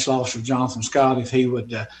Financial Officer, Jonathan Scott, if he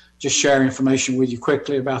would just share information with you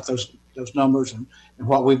quickly about those numbers and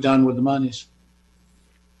what we've done with the monies.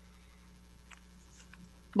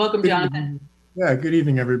 Welcome, Jonathan. Yeah, good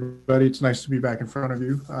evening, everybody. It's nice to be back in front of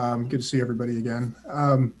you. Good to see everybody again.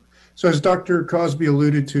 So as Dr. Cosby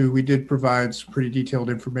alluded to, we did provide some pretty detailed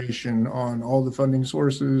information on all the funding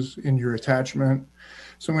sources in your attachment.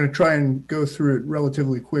 So I'm going to try and go through it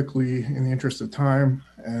relatively quickly in the interest of time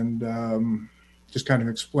and just kind of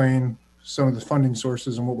explain some of the funding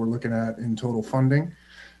sources and what we're looking at in total funding.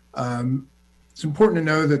 It's important to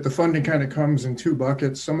know that the funding kind of comes in two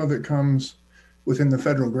buckets. Some of it comes within the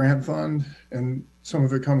federal grant fund and some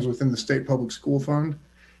of it comes within the state public school fund.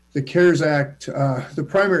 The CARES Act, the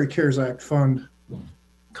primary CARES Act fund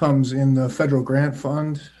comes in the federal grant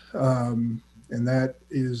fund, and that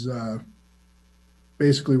is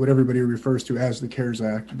basically what everybody refers to as the CARES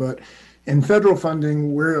Act. But in federal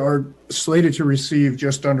funding, we are slated to receive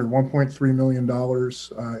just under $1.3 million.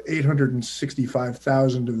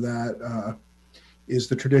 865,000 of that is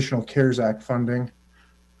the traditional CARES Act funding.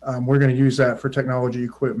 We're going to use that for technology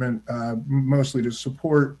equipment, mostly to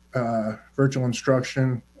support virtual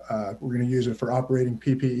instruction. We're going to use it for operating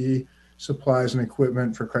PPE, supplies and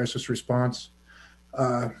equipment for crisis response.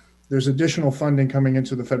 There's additional funding coming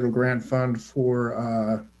into the federal grant fund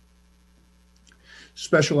for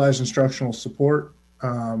specialized instructional support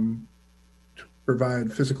to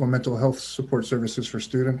provide physical and mental health support services for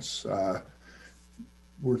students.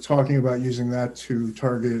 We're talking about using that to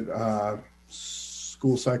target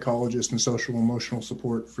school psychologists and social emotional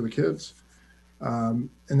support for the kids. And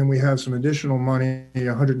then we have some additional money,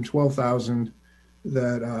 112,000,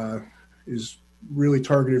 that is really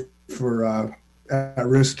targeted for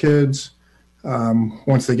at-risk kids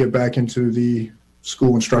once they get back into the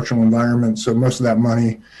school instructional environment. So most of that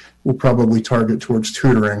money will probably target towards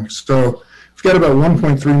tutoring. So we've got about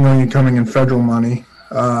 1.3 million coming in federal money.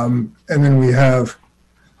 And then we have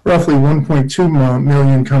roughly 1.2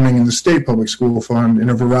 million coming in the state public school fund in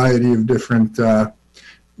a variety of different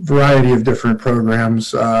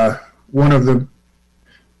programs. One of them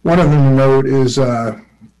to note is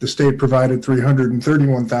the state provided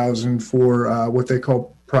 331,000 for what they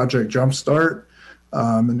call Project Jumpstart.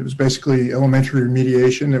 And it was basically elementary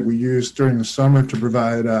remediation that we used during the summer to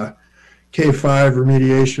provide K-5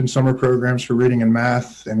 remediation summer programs for reading and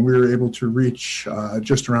math. And we were able to reach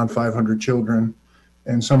just around 500 children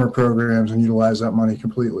in summer programs and utilize that money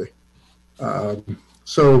completely.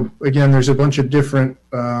 So again, there's a bunch of different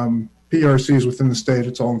PRCs within the state.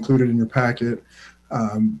 It's all included in your packet.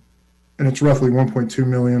 And it's roughly 1.2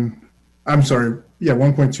 million. I'm sorry, yeah,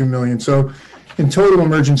 1.2 million. So in total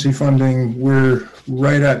emergency funding, we're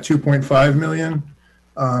right at 2.5 million.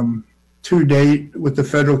 To date, with the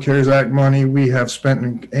Federal CARES Act money, we have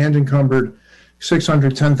spent and encumbered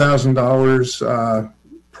 $610,000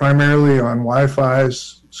 primarily on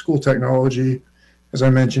Wi-Fi's, school technology, as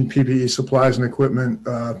I mentioned, PPE supplies and equipment,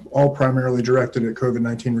 all primarily directed at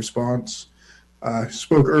COVID-19 response. I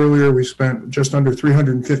spoke earlier, we spent just under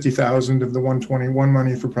 $350,000 of the 121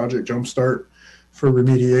 money for Project Jumpstart for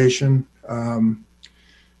remediation.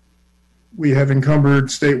 We have encumbered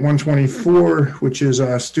State 124, which is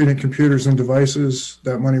student computers and devices.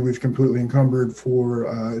 That money we've completely encumbered for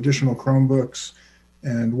additional Chromebooks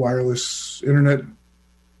and wireless internet.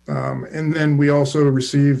 And then we also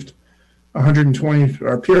received 120,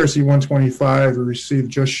 our PRC 125 received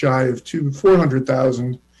just shy of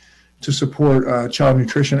 400,000 to support child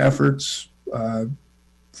nutrition efforts.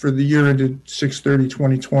 For the year ended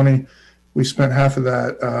 6/30/2020, we spent half of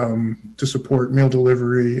that to support meal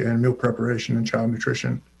delivery and meal preparation and child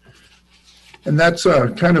nutrition. And that's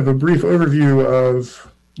kind of a brief overview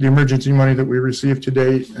of the emergency money that we received to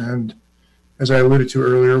date. And as I alluded to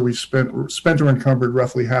earlier, we've spent or encumbered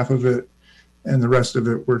roughly half of it, and the rest of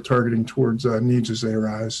it we're targeting towards needs as they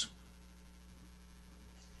arise.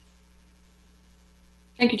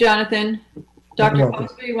 Thank you, Jonathan. Dr.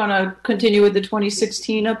 Cosby, you want to continue with the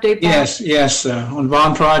 2016 update? Yes. On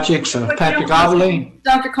bond projects, Patrick Obley.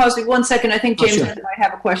 Dr. Cosby, 1 second. I think James sure. might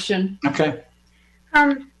have a question. Okay.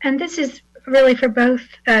 And this is really for both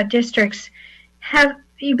districts. Have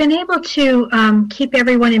you been able to keep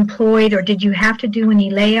everyone employed, or did you have to do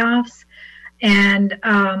any layoffs and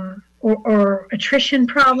or attrition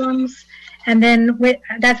problems? And then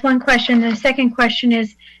that's one question. The second question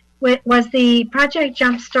is, was the Project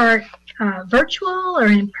Jumpstart virtual or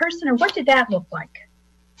in person, or what did that look like?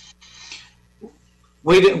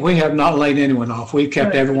 We have not laid anyone off. We've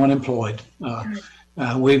kept everyone employed.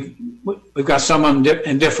 We've got some of them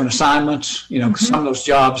in different assignments. You know, some of those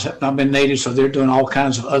jobs have not been needed, so they're doing all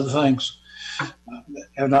kinds of other things that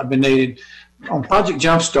have not been needed. On Project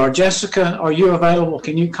Jumpstart, Jessica, are you available?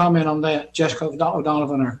 Can you comment on that? Jessica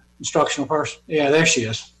O'Donovan, our instructional person. Yeah, there she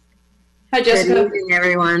is. Hi, Jessica. Good evening,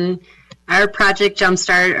 everyone. Our Project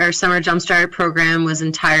Jumpstart, our Summer Jumpstart program was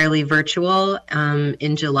entirely virtual.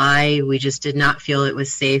 In July, we just did not feel it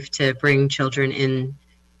was safe to bring children in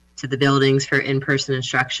to the buildings for in-person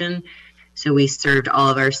instruction. So we served all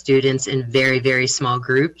of our students in very, very small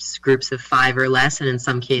groups of 5 or less, and in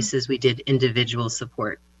some cases we did individual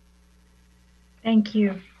support. Thank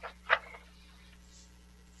you.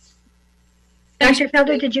 Dr.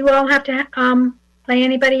 Felder, did you all have to lay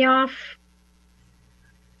anybody off?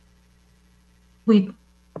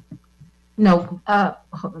 No,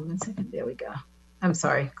 hold on 1 second. There we go. I'm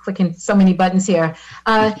sorry, clicking so many buttons here.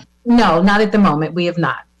 No, not at the moment. We have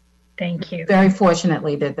not. Thank you. Very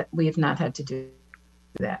fortunately that we have not had to do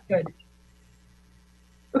that. Good.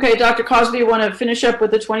 Okay, Dr. Cosby, you want to finish up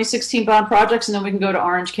with the 2016 bond projects, and then we can go to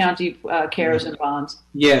Orange County CARES and bonds.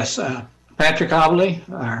 Yes. Patrick Obley,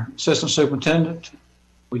 our Assistant Superintendent,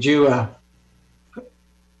 would you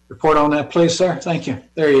report on that, please, sir? Thank you.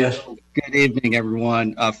 There he is. Good evening,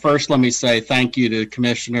 everyone. First, let me say thank you to the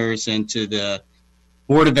commissioners and to the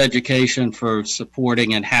Board of Education for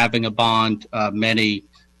supporting and having a bond. Many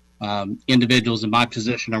individuals in my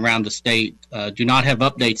position around the state do not have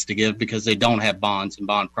updates to give because they don't have bonds and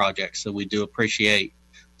bond projects. So we do appreciate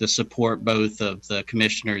the support both of the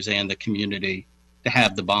commissioners and the community to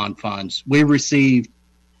have the bond funds. We received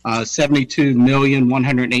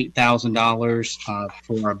 $72,108,000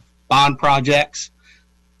 for bond projects.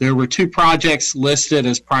 There were two projects listed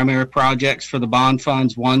as primary projects for the bond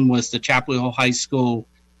funds. One was the Chapel Hill High School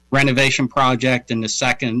renovation project, and the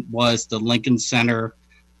second was the Lincoln Center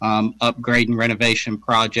upgrade and renovation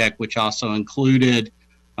project, which also included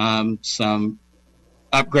some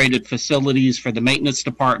upgraded facilities for the maintenance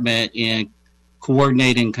department and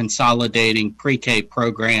coordinating, consolidating pre-K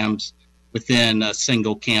programs within a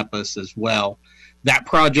single campus as well. That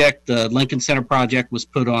project, the Lincoln Center project, was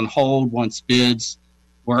put on hold once bids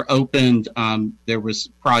were opened. There was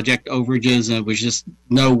project overages, and it was just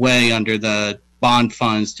no way under the bond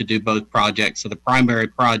funds to do both projects. So the primary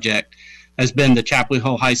project has been the Chapel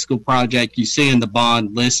Hill High School project. You see in the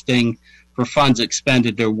bond listing for funds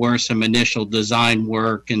expended, there were some initial design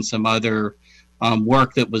work and some other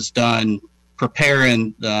work that was done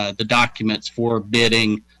preparing the documents for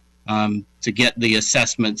bidding to get the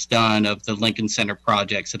assessments done of the Lincoln Center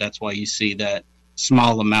project. So that's why you see that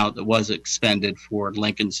small amount that was expended for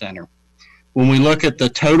Lincoln Center. When we look at the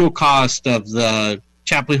total cost of the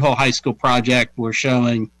Chapel Hill High School project, we're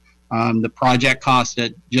showing the project cost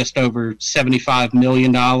at just over $75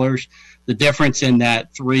 million. The difference in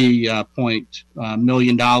that $3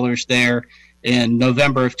 million there, in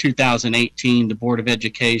November of 2018, the Board of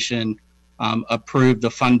Education approved the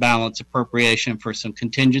fund balance appropriation for some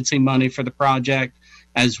contingency money for the project,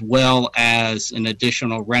 as well as an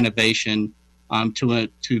additional renovation to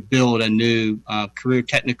build a new career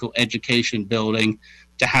technical education building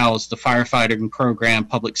to house the firefighting program,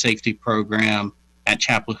 public safety program at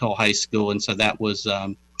Chapel Hill High School. And so that was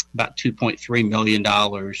about $2.3 million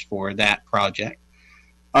for that project.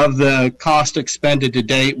 Of the cost expended to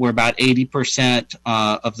date, we're about 80%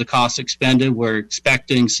 of the cost expended. We're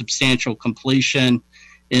expecting substantial completion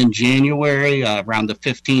in January, around the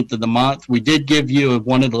 15th of the month. We did give you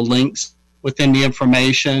one of the links within the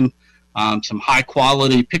information, some high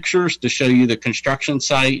quality pictures to show you the construction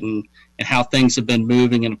site and how things have been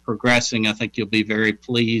moving and progressing. I think you'll be very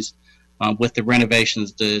pleased with the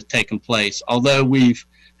renovations that have taken place. Although we've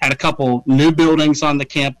had a couple new buildings on the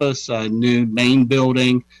campus, a new main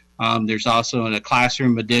building. There's also a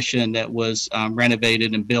classroom addition that was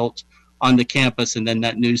renovated and built on the campus, and then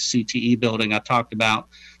that new CTE building I talked about.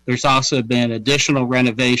 There's also been additional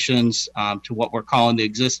renovations to what we're calling the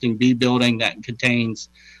existing B building that contains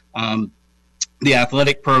the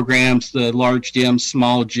athletic programs, the large gym,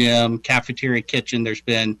 small gym, cafeteria, kitchen. There's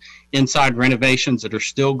been inside renovations that are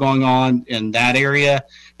still going on in that area.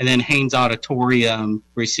 And then Haynes Auditorium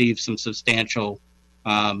received some substantial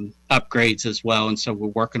upgrades as well. And so we're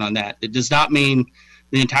working on that. It does not mean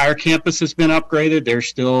the entire campus has been upgraded. There's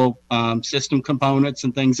still system components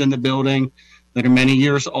and things in the building that are many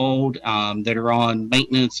years old that are on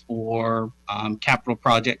maintenance or capital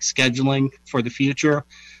project scheduling for the future.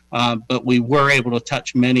 But we were able to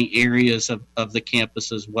touch many areas of the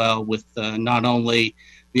campus as well with not only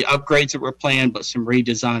the upgrades that were planned, but some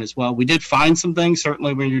redesign as well. We did find some things.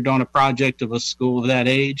 Certainly when you're doing a project of a school of that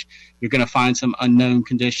age, you're going to find some unknown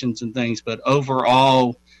conditions and things. But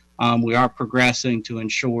overall, we are progressing to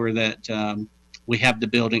ensure that we have the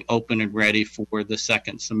building open and ready for the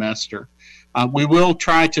second semester. We will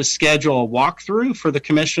try to schedule a walkthrough for the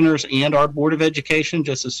commissioners and our Board of Education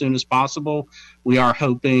just as soon as possible. We are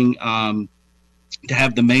hoping to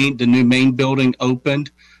have the new main building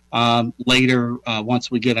opened later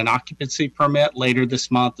once we get an occupancy permit later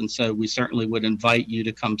this month. And so we certainly would invite you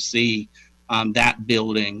to come see that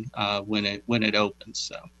building when it opens.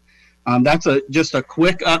 So that's just a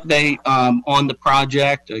quick update on the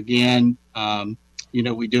project. Again,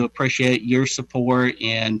 we do appreciate your support,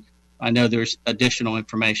 and I know there's additional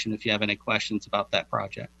information if you have any questions about that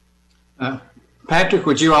project. Patrick,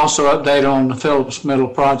 would you also update on the Phillips Middle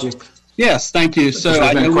project? Yes, thank you. So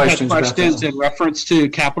I know we had questions in reference to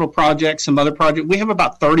capital projects, some other projects. We have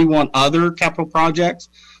about 31 other capital projects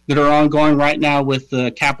that are ongoing right now with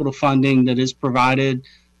the capital funding that is provided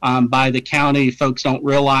by the county. Folks don't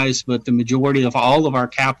realize, but the majority of all of our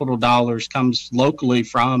capital dollars comes locally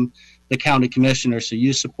from the county commissioners. So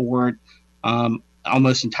you support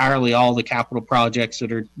almost entirely all the capital projects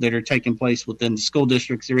that are taking place within the school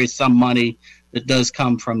districts. There is some money that does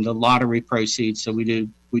come from the lottery proceeds. So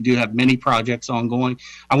we do have many projects ongoing.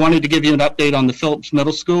 I wanted to give you an update on the Phillips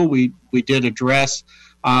Middle School. We did address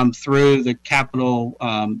through the capital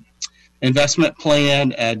investment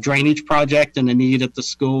plan a drainage project and a need at the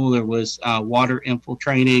school. There was water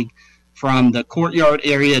infiltrating from the courtyard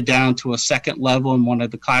area down to a second level in one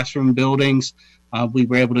of the classroom buildings. We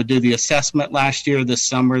were able to do the assessment last year. This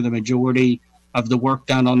summer, the majority of the work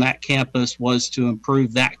done on that campus was to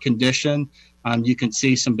improve that condition. You can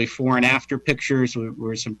see some before and after pictures. There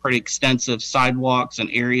were some pretty extensive sidewalks and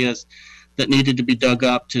areas that needed to be dug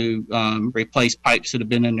up to replace pipes that have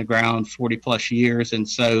been in the ground 40 plus years. And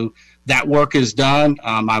so that work is done.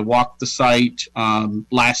 I walked the site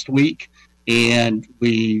last week and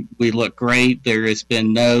we look great. There has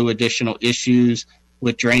been no additional issues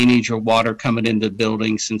with drainage or water coming into the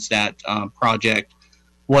building since that project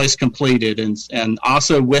was completed. And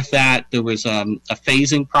also with that, there was a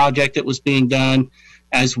phasing project that was being done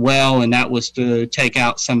as well, and that was to take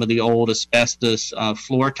out some of the old asbestos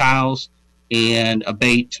floor tiles and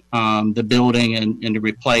abate the building and to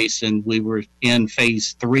replace. And we were in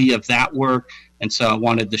phase 3 of that work, and so I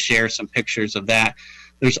wanted to share some pictures of that.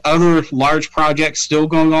 There's other large projects still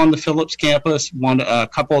going on the Phillips campus. A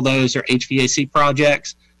couple of those are HVAC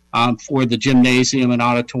projects for the gymnasium and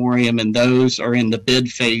auditorium, and those are in the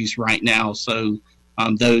bid phase right now. So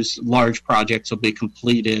those large projects will be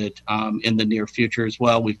completed in the near future as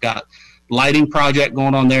well. We've got lighting project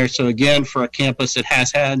going on there. So again, for a campus that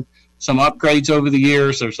has had some upgrades over the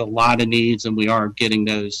years, there's a lot of needs, and we are getting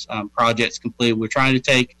those projects completed. We're trying to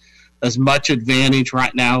take as much advantage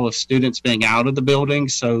right now of students being out of the building.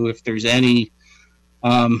 So if there's any,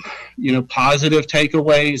 positive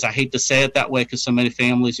takeaways, I hate to say it that way because so many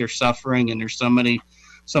families are suffering and there's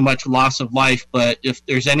so much loss of life. But if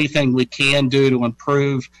there's anything we can do to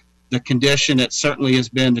improve the condition, it certainly has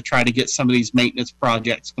been to try to get some of these maintenance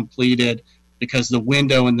projects completed, because the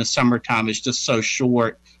window in the summertime is just so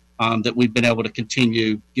short that we've been able to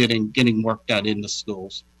continue getting work done in the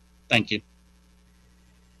schools. Thank you.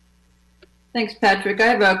 Thanks, Patrick. I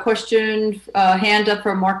have a question, hand up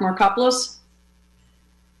from Mark Markopoulos.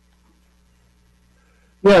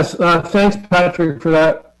 Yes, thanks, Patrick, for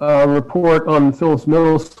that report on Phillips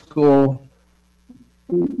Middle School.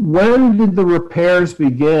 When did the repairs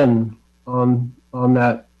begin on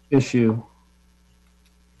that issue?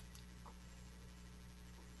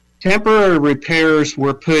 Temporary repairs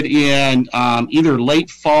were put in either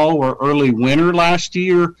late fall or early winter last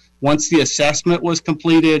year. Once the assessment was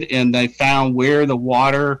completed and they found where the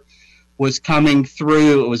water was coming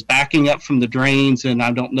through, it was backing up from the drains, and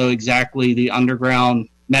I don't know exactly the underground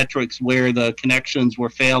metrics where the connections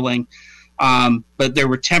were failing. But there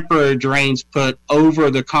were temporary drains put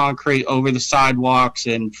over the concrete, over the sidewalks,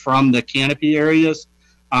 and from the canopy areas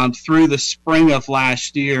through the spring of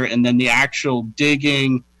last year. And then the actual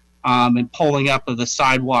digging and pulling up of the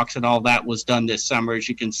sidewalks and all that was done this summer. As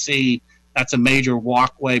you can see, that's a major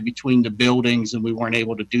walkway between the buildings, and we weren't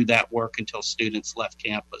able to do that work until students left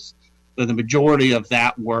campus. So the majority of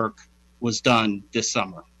that work was done this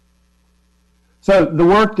summer. So the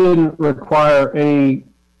work didn't require any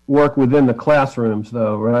work within the classrooms,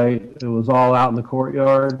 though, right? It was all out in the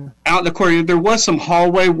courtyard? Out in the courtyard. There was some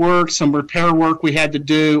hallway work, some repair work we had to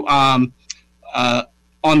do.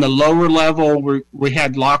 On the lower level, we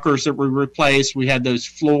had lockers that were replaced. We had those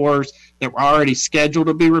floors that were already scheduled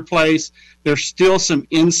to be replaced. There's still some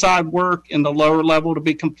inside work in the lower level to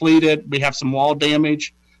be completed. We have some wall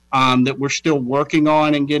damage that we're still working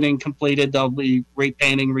on and getting completed. They'll be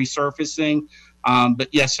repainting, resurfacing. But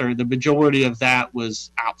yes, sir, the majority of that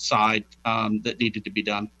was outside that needed to be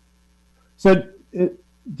done. So do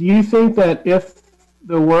you think that if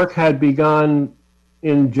the work had begun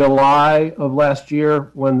in July of last year,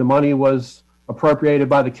 when the money was appropriated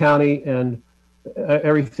by the county and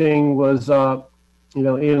everything was,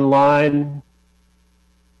 in line,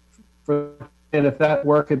 and if that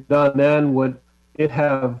work had done then, would it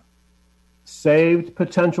have saved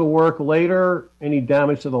potential work later? Any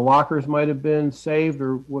damage to the lockers might have been saved,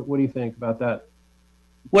 or what do you think about that?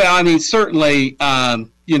 Well, I mean, certainly,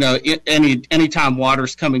 anytime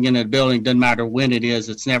water's coming into the building, doesn't matter when it is,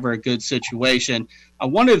 it's never a good situation.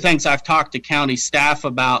 One of the things I've talked to county staff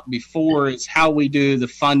about before is how we do the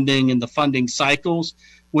funding and the funding cycles.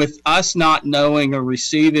 With us not knowing or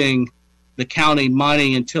receiving the county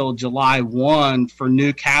money until July 1 for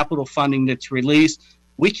new capital funding that's released,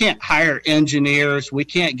 we can't hire engineers, we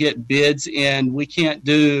can't get bids in, we can't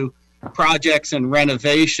do projects and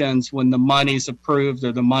renovations when the money's approved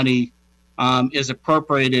or the money is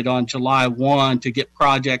appropriated on July 1 to get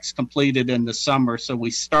projects completed in the summer. So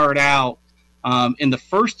we start out in the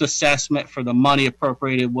first assessment for the money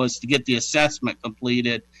appropriated was to get the assessment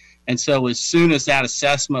completed. And so as soon as that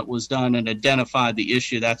assessment was done and identified the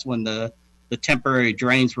issue, that's when the temporary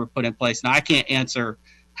drains were put in place. Now, I can't answer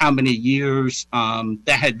how many years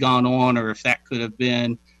that had gone on or if that could have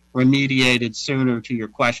been remediated sooner, to your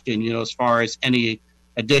question, as far as any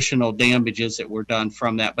additional damages that were done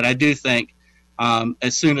from that. But I do think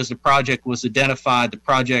as soon as the project was identified, the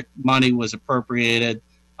project money was appropriated,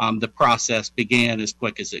 the process began as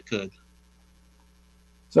quick as it could.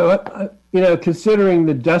 So, considering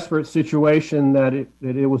the desperate situation that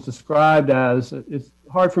it was described as, it's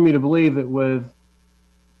hard for me to believe that with,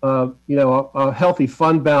 a healthy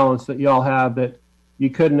fund balance that y'all have, that you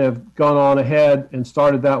couldn't have gone on ahead and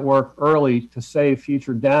started that work early to save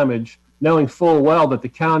future damage, knowing full well that the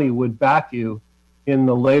county would back you in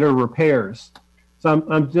the later repairs. So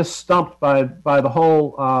I'm just stumped by the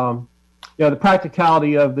whole, the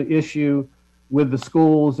practicality of the issue with the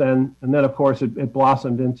schools, and then of course it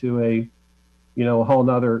blossomed into a whole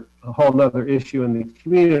nother issue in the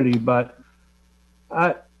community. But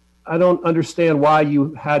I don't understand why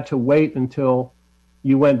you had to wait until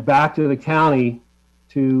you went back to the county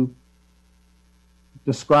to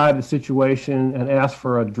describe the situation and ask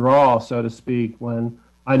for a draw, so to speak, when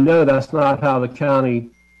I know that's not how the county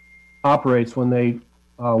operates when they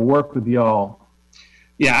work with y'all.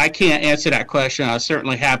 Yeah, I can't answer that question. I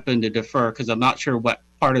certainly happen to defer because I'm not sure what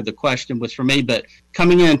part of the question was for me. But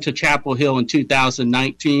coming into Chapel Hill in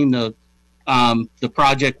 2019, the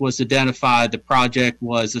project was identified, the project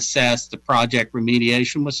was assessed, the project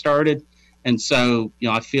remediation was started. And so,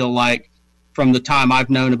 I feel like from the time I've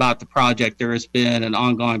known about the project, there has been an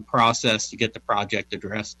ongoing process to get the project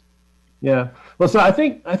addressed. Yeah. Well, so I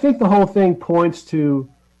think the whole thing points to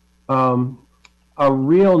a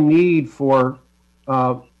real need for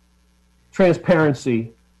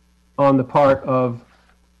transparency on the part of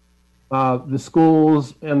the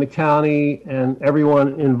schools and the county and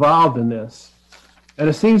everyone involved in this. And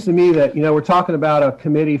it seems to me that, we're talking about a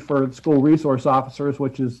committee for school resource officers,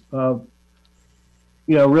 which is,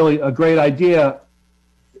 really a great idea.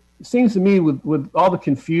 It seems to me with all the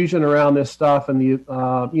confusion around this stuff and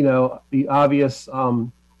the obvious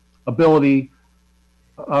ability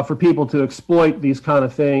for people to exploit these kind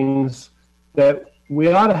of things, that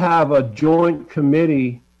we ought to have a joint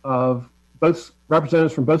committee of both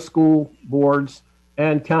representatives from both school boards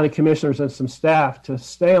and county commissioners and some staff to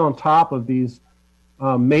stay on top of these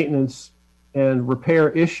maintenance and repair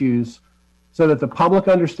issues so that the public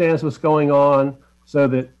understands what's going on, so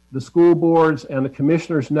that the school boards and the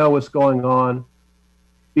commissioners know what's going on.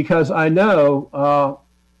 Because I know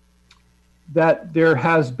that there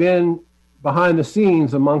has been behind the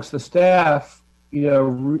scenes amongst the staff,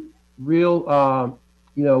 real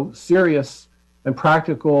serious and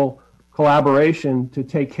practical collaboration to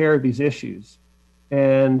take care of these issues.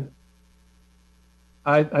 And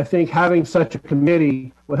I think having such a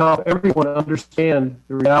committee would help everyone understand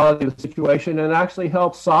the reality of the situation and actually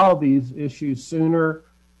help solve these issues sooner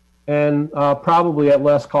and probably at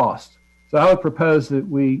less cost. So I would propose that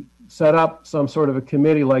we set up some sort of a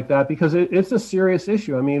committee like that, because it's a serious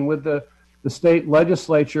issue. I mean, with the state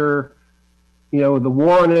legislature, the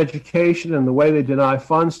war on education and the way they deny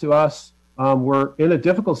funds to us, we're in a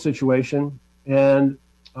difficult situation, and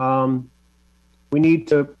we need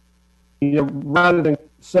to, rather than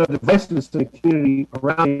sow divisiveness in the community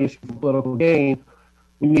around the issue of political gain,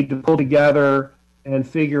 we need to pull together and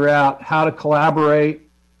figure out how to collaborate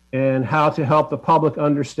and how to help the public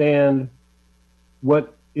understand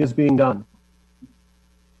what is being done.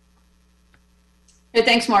 Hey,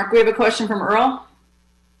 thanks, Mark. We have a question from Earl.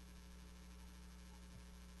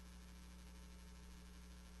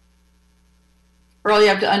 Earl, you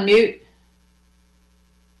have to unmute.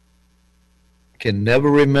 Can never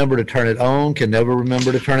remember to turn it on, can never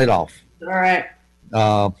remember to turn it off. All right.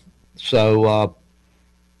 So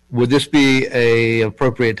would this be a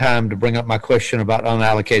appropriate time to bring up my question about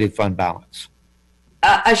unallocated fund balance?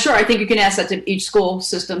 Sure. I think you can ask that to each school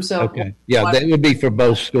system. So okay. Yeah, that would be for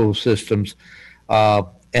both school systems.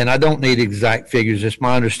 And I don't need exact figures. It's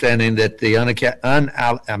my understanding that the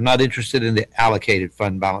I'm not interested in the allocated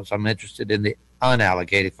fund balance. I'm interested in the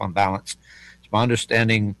unallocated fund balance. It's my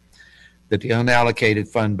understanding that the unallocated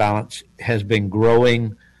fund balance has been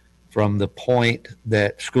growing from the point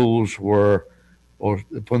that schools were, or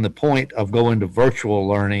from the point of going to virtual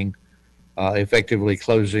learning, effectively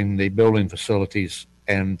closing the building facilities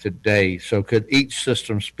and today. So could each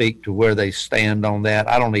system speak to where they stand on that?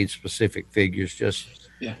 I don't need specific figures, just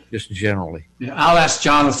Yeah. just generally. Yeah, I'll ask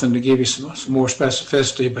Jonathan to give you some more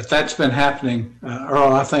specificity, but that's been happening,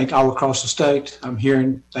 Earl, I think all across the state. I'm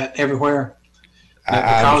hearing that everywhere.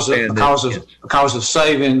 Because of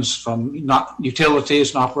savings from not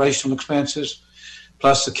utilities and operational expenses,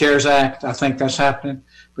 plus the CARES Act, I think that's happening.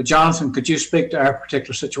 But Jonathan, could you speak to our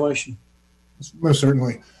particular situation? Most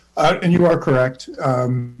certainly. And you are correct.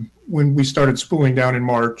 When we started spooling down in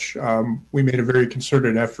March, we made a very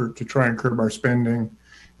concerted effort to try and curb our spending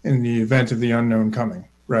in the event of the unknown coming,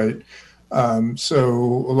 right? So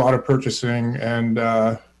a lot of purchasing and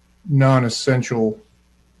non-essential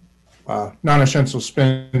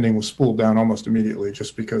spending was spooled down almost immediately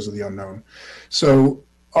just because of the unknown. So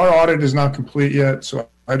our audit is not complete yet, so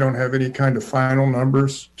I don't have any kind of final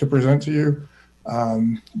numbers to present to you.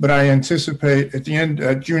 But I anticipate at the end,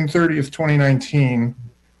 June 30th, 2019,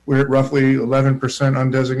 we're at roughly 11%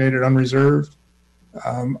 undesignated unreserved.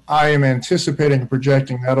 I am anticipating and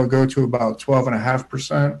projecting that'll go to about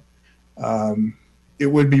 12.5%. It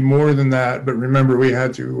would be more than that, but remember we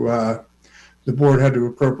had to, the board had to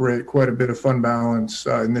appropriate quite a bit of fund balance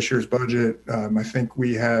in this year's budget. I think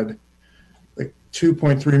we had like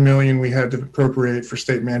 2.3 million we had to appropriate for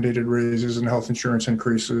state mandated raises and health insurance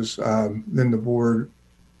increases. Then the board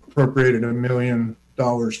appropriated $1 million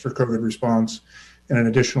for COVID response and an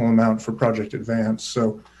additional amount for Project Advance.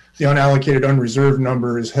 So the unallocated unreserved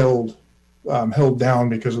number is held down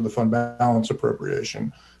because of the fund balance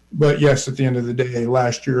appropriation. But yes, at the end of the day,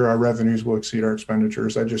 last year our revenues will exceed our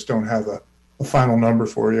expenditures. I just don't have a final number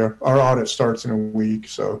for you. Our audit starts in a week,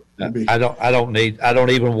 so I don't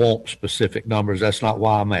even want specific numbers. That's not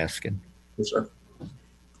why I'm asking. Yes, sir.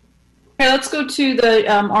 Okay, let's go to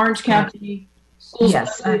the Orange County Schools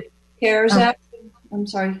CARES Act. I'm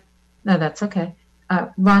sorry. No, that's okay.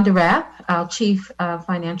 Rhonda Rapp, our Chief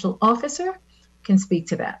Financial Officer, can speak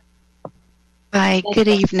to that. Hi, good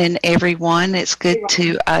evening, everyone. It's good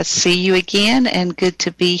to see you again and good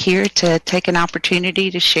to be here to take an opportunity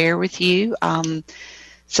to share with you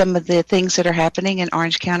some of the things that are happening in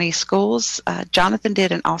Orange County schools. Jonathan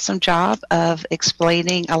did an awesome job of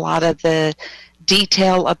explaining a lot of the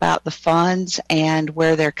detail about the funds and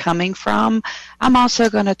where they're coming from. I'm also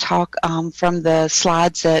going to talk from the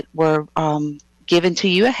slides that were given to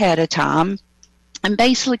you ahead of time. And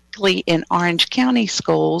basically in Orange County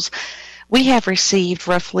schools, we have received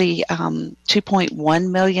roughly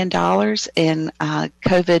 $2.1 million in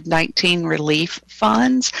COVID-19 relief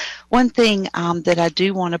funds. One thing that I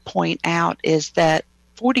do want to point out is that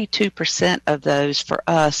 42% of those for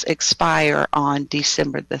us expire on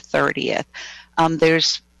December the 30th.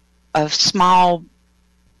 There's a small,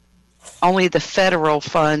 only the federal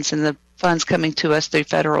funds and the funds coming to us through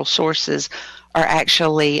federal sources are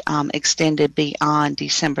actually extended beyond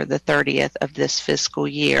December the 30th of this fiscal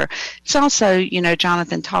year. It's also, you know,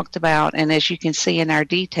 Jonathan talked about, and as you can see in our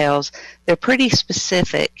details, they're pretty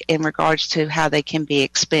specific in regards to how they can be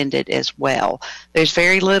expended as well. There's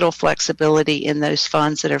very little flexibility in those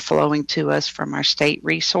funds that are flowing to us from our state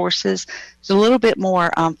resources. There's a little bit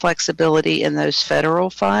more flexibility in those federal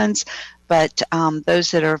funds, but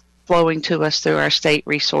those that are flowing to us through our state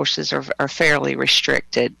resources are fairly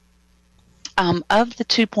restricted. Of the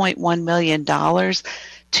 $2.1 million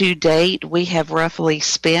to date, we have roughly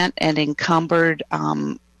spent and encumbered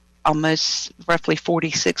almost roughly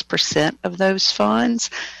 46% of those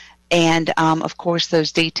funds. And of course,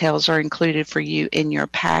 those details are included for you in your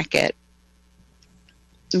packet.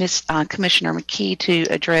 Commissioner McKee, to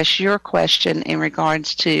address your question in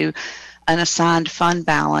regards to unassigned fund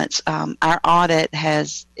balance, our audit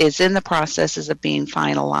is in the processes of being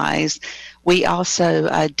finalized. We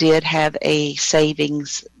also did have a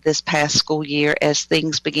savings this past school year as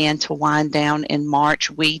things began to wind down in March.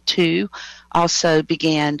 We too also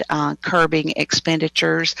began curbing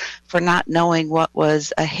expenditures for not knowing what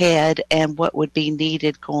was ahead and what would be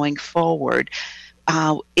needed going forward.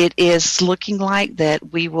 It is looking like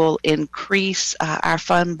that we will increase our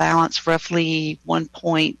fund balance roughly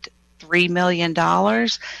 $1.3 million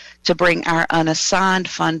to bring our unassigned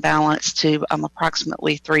fund balance to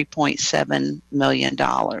approximately $3.7 million.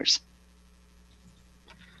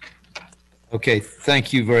 Okay,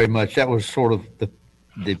 thank you very much. That was sort of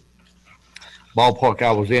the ballpark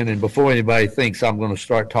I was in. And before anybody thinks I'm going to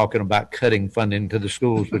start talking about cutting funding to the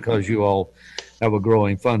schools because you all have a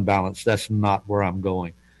growing fund balance, that's not where I'm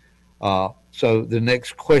going. So the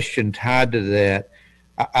next question tied to that,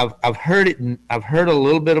 I've heard it. I've heard a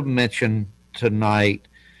little bit of mention tonight,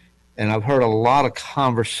 and I've heard a lot of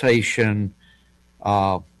conversation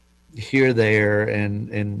here, there,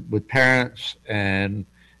 and with parents, and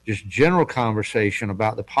just general conversation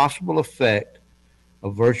about the possible effect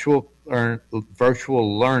of virtual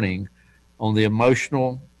learning on the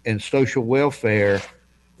emotional and social welfare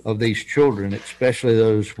of these children, especially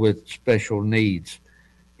those with special needs.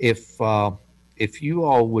 If you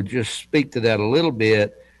all would just speak to that a little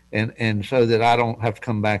bit, and so that I don't have to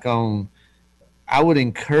come back on, I would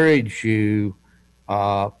encourage you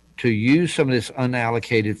to use some of this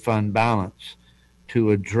unallocated fund balance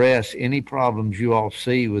to address any problems you all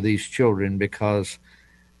see with these children, because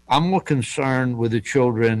I'm more concerned with the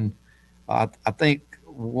children. I think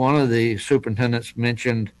one of the superintendents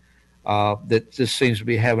mentioned that this seems to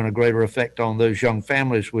be having a greater effect on those young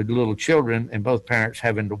families with little children and both parents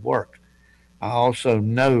having to work. I also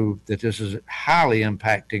know that this is highly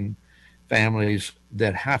impacting families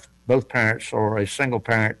that have both parents or a single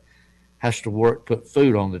parent has to work, put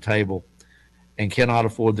food on the table, and cannot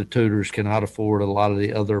afford the tutors, cannot afford a lot of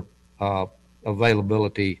the other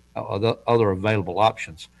availability, the other available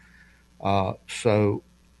options. So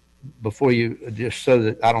before you, just so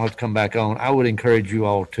that I don't have to come back on, I would encourage you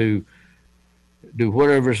all to do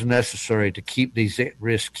whatever is necessary to keep these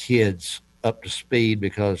at-risk kids up to speed,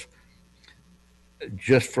 because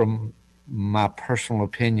just from my personal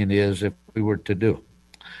opinion is, if we were to do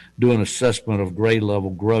an assessment of grade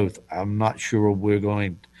level growth, I'm not sure we're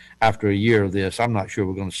going, after a year of this, I'm not sure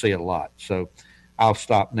we're going to see a lot. So I'll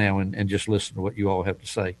stop now and just listen to what you all have to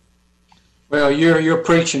say. Well, you're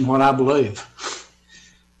preaching what I believe,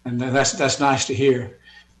 and that's nice to hear.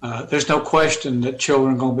 There's no question that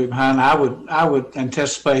children are going to be behind. I would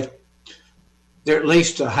anticipate they're at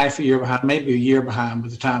least a half a year behind, maybe a year behind by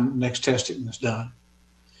the time next testing is done,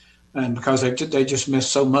 and because they just miss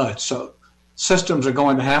so much. So systems are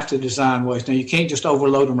going to have to design ways. Now, you can't just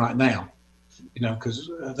overload them right now, because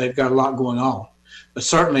they've got a lot going on. But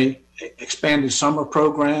certainly expanded summer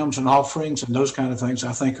programs and offerings and those kind of things,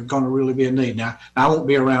 I think, are going to really be a need. Now, I won't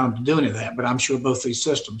be around to do any of that, but I'm sure both these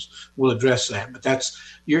systems will address that. But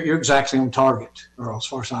you're exactly on target, Earl, as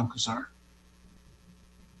far as I'm concerned.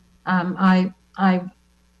 I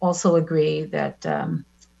also agree that,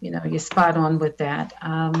 you're spot on with that.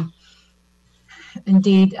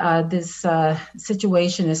 Indeed, this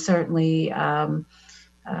situation is certainly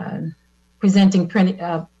presenting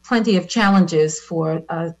plenty of challenges for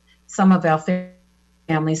some of our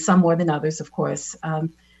families, some more than others, of course.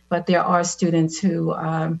 But there are students who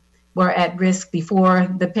were at risk before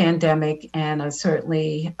the pandemic and are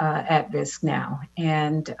certainly at risk now.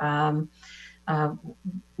 And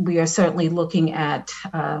we are certainly looking at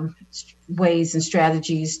ways and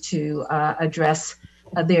strategies to address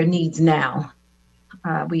their needs now.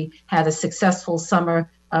 We had a successful summer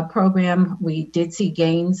program. We did see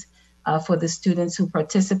gains for the students who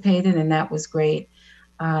participated, and that was great.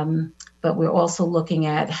 But we're also looking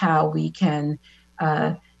at how we can,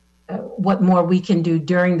 what more we can do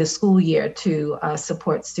during the school year to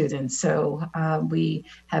support students. So we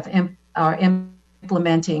are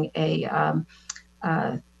implementing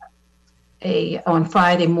on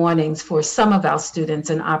Friday mornings for some of our students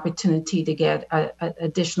an opportunity to get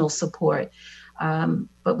additional support.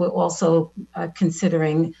 But we're also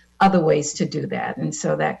considering other ways to do that. And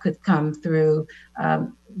so that could come through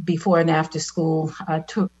before and after school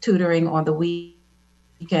tutoring on the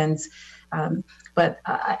weekends. But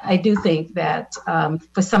I do think that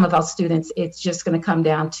for some of our students, it's just going to come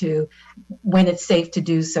down to when it's safe to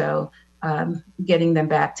do so, getting them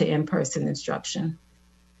back to in-person instruction.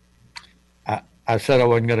 I said I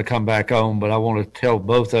wasn't going to come back on, but I want to tell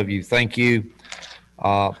both of you, thank you.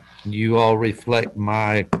 You all reflect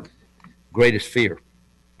my greatest fear.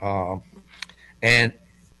 And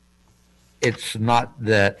it's not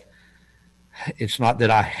that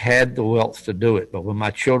I had the wealth to do it, but when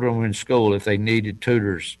my children were in school, if they needed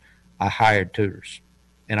tutors, I hired tutors,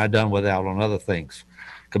 and I done without on other things.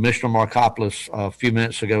 Commissioner Markopoulos a few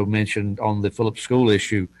minutes ago mentioned on the Phillips School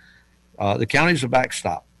issue, the county's a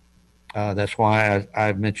backstop. That's why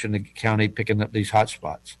I mentioned the county picking up these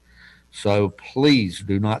hotspots. So please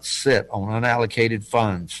do not sit on unallocated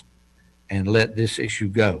funds and let this issue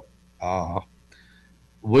go.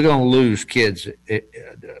 We're going to lose kids,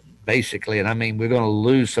 basically, and I mean we're going to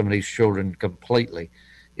lose some of these children completely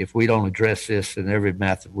if we don't address this in every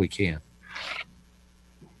method we can.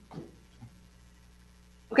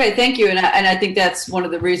 Okay, thank you. And I think that's one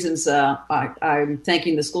of the reasons I'm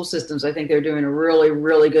thanking the school systems. I think they're doing a really,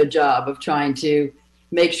 really good job of trying to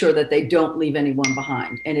make sure that they don't leave anyone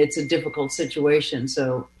behind. And it's a difficult situation.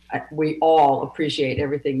 So we all appreciate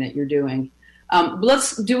everything that you're doing.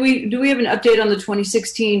 Do we have an update on the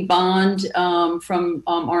 2016 bond from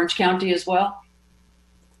Orange County as well?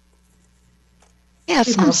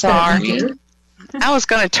 Yes, I'm sorry. I was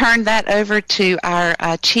going to turn that over to our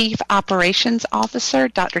Chief Operations Officer,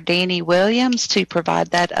 Dr. Danny Williams, to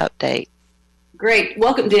provide that update. Great.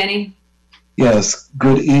 Welcome, Danny. Yes.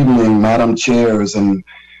 Good evening, Madam Chairs and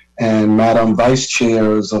Madam Vice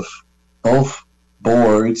Chairs of both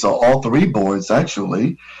boards, or all three boards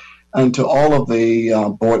actually, and to all of the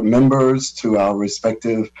board members, to our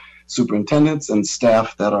respective superintendents and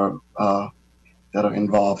staff that are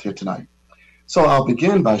involved here tonight. So I'll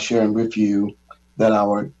begin by sharing with you that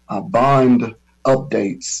our bond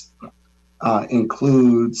updates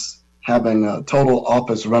includes having a total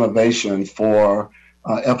office renovation for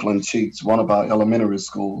Eflin Cheeks, one of our elementary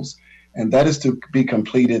schools, and that is to be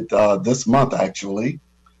completed this month actually.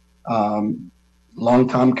 Long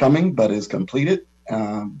time coming, but is completed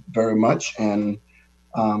very much, and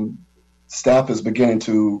staff is beginning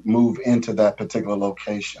to move into that particular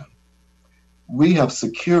location. We have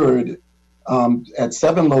secured at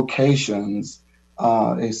 7 locations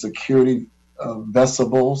a security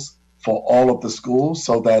vestibules for all of the schools,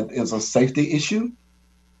 so that is a safety issue.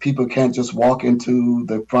 People can't just walk into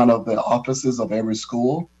the front of the offices of every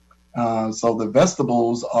school. So the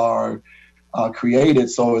vestibules are created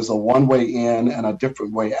so it's a one-way in and a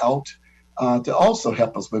different way out to also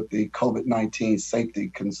help us with the COVID-19 safety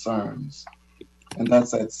concerns. And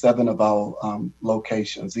that's at 7 of our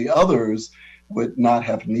locations. The others would not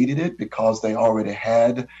have needed it because they already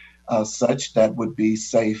had such that would be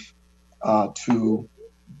safe to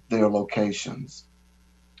their locations.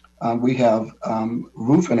 We have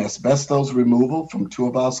roof and asbestos removal from 2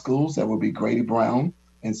 of our schools. That will be Grady Brown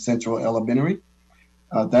and Central Elementary.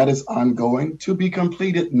 That is ongoing to be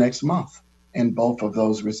completed next month in both of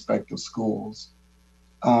those respective schools.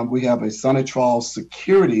 We have a Sonitral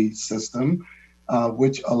security system,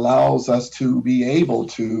 which allows us to be able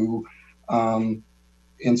to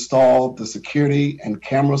install the security and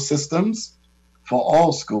camera systems for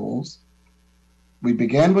all schools. We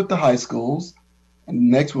began with the high schools,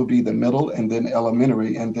 and next will be the middle and then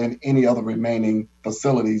elementary, and then any other remaining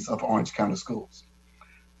facilities of Orange County Schools.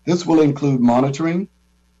 This will include monitoring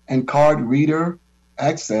and card reader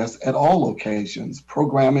access at all locations.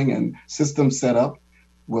 Programming and system setup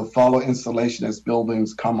will follow installation as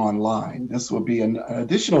buildings come online. This will be an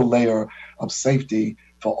additional layer of safety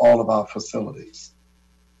for all of our facilities.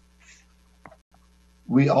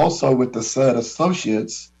 We also, with the SUD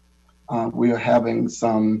associates, we are having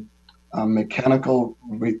some mechanical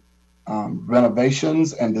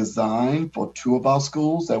renovations and design for 2 of our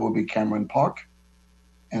schools. That will be Cameron Park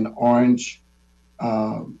and Orange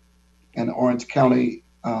County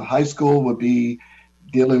High School will be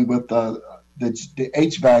dealing with the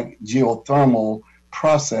HVAC geothermal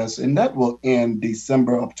process, and that will end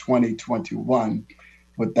December of 2021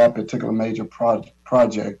 with that particular major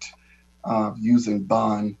project using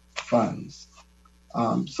bond funds.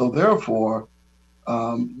 So therefore,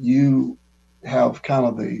 you have kind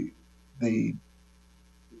of the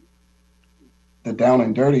down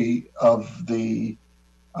and dirty of the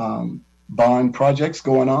bond projects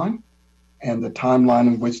going on and the timeline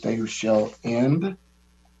in which they shall end.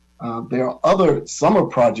 There are other summer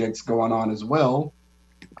projects going on as well,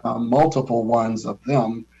 multiple ones of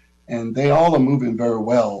them, and they all are moving very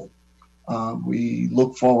well. We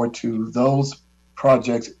look forward to those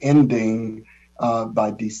projects ending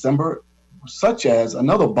by December, such as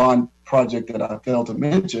another bond project that I failed to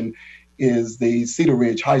mention is the Cedar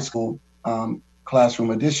Ridge High School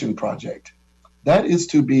Classroom Addition project. That is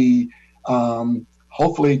to be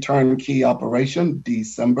hopefully turnkey operation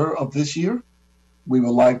December of this year. We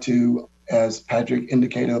would like to, as Patrick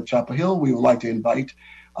indicated of Chapel Hill, we would like to invite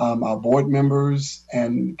our board members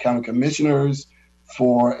and county commissioners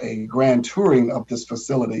for a grand touring of this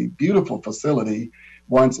facility, beautiful facility,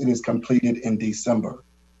 once it is completed in December.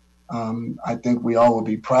 I think we all will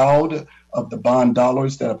be proud of the bond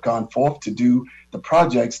dollars that have gone forth to do the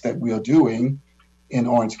projects that we are doing in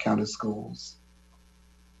Orange County Schools.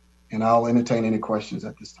 And I'll entertain any questions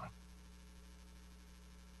at this time.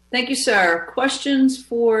 Thank you, sir. Questions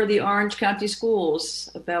for the Orange County Schools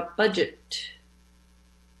about budget?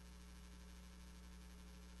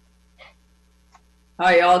 Oh,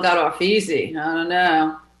 you all got off easy. I don't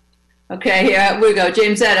know. Okay, here we go.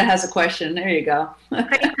 Jamesetta has a question. There you go.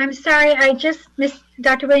 I'm sorry, I just missed,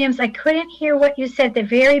 Dr. Williams, I couldn't hear what you said at the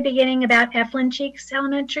very beginning about Eflin Cheeks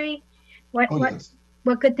Elementary. What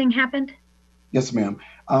good thing happened? Yes, ma'am.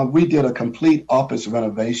 We did a complete office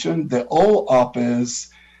renovation. The old office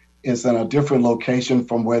is in a different location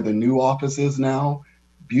from where the new office is now.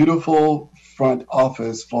 Beautiful front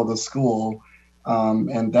office for the school,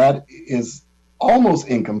 and that is almost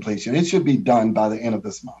in completion. It should be done by the end of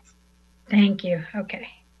this month. Thank you. Okay.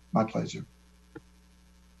 My pleasure.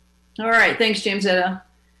 All right. Thanks, James Etta.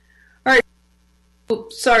 All right.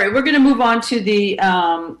 Oops, sorry. We're going to move on to the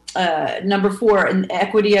number 4 in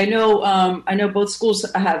equity. I know both schools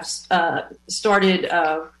have started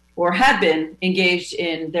or have been engaged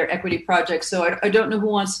in their equity projects. So I don't know who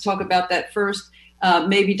wants to talk about that first.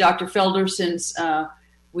 Maybe Dr. Felder, since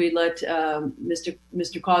we let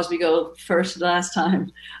Mr. Cosby go first last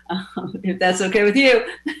time, if that's okay with you.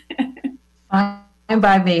 Fine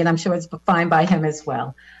by me, and I'm sure it's fine by him as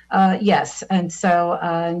well. Yes, and so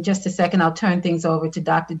in just a second, I'll turn things over to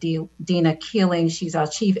Dr. Dina Keeling. She's our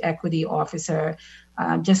Chief Equity Officer.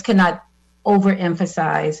 Just cannot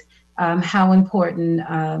overemphasize how important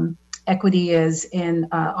equity is in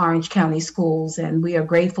Orange County schools, and we are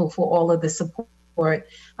grateful for all of the support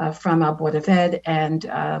from our Board of Ed and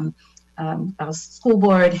our school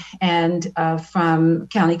board and from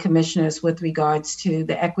county commissioners with regards to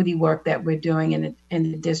the equity work that we're doing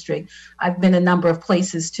in the district. I've been a number of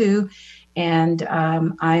places too, and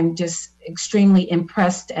I'm just extremely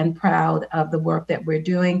impressed and proud of the work that we're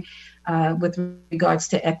doing with regards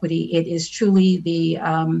to equity. It is truly the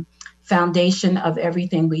foundation of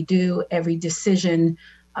everything we do, every decision.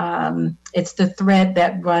 It's the thread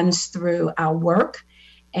that runs through our work.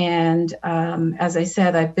 And as I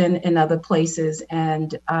said, I've been in other places,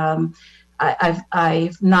 and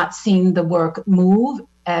I've not seen the work move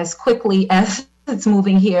as quickly as it's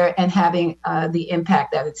moving here and having the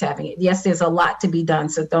impact that it's having. Yes, there's a lot to be done,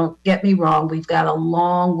 so don't get me wrong. We've got a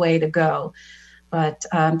long way to go, but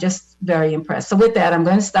I'm just very impressed. So with that, I'm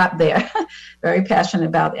going to stop there. Very passionate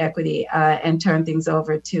about equity, and turn things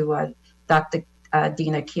over to Dr.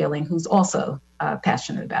 Dina Keeling, who's also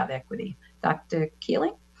passionate about equity. Dr.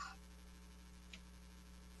 Keeling?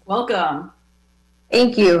 Welcome.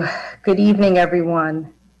 Thank you. Good evening,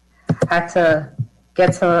 everyone. I had to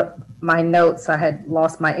get to my notes. I had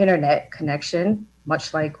lost my internet connection,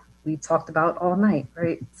 much like we talked about all night,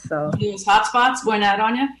 right? So these hotspots went out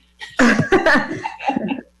on you?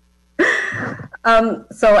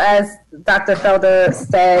 So as Dr. Felder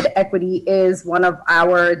said, equity is one of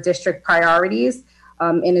our district priorities.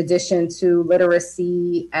 In addition to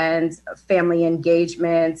literacy and family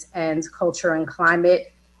engagement and culture and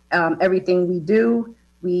climate, everything we do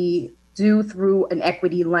through an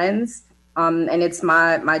equity lens. And it's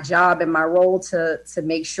my job and my role to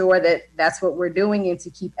make sure that that's what we're doing and to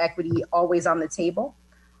keep equity always on the table.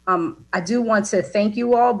 I do want to thank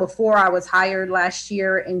you all. Before I was hired last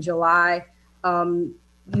year in July,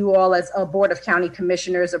 you all as a Board of County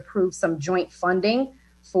Commissioners approved some joint funding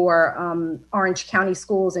for Orange County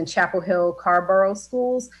schools and Chapel Hill Carborough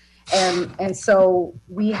schools. And so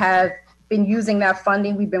we have been using that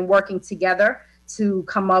funding. We've been working together to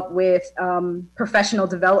come up with professional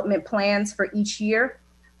development plans for each year.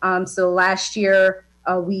 So last year,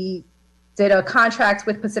 we did a contract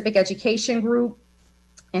with Pacific Education Group.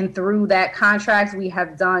 And through that contract, we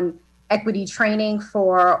have done equity training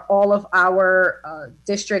for all of our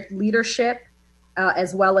district leadership,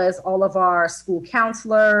 as well as all of our school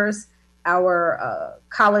counselors, our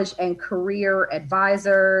college and career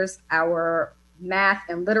advisors, our math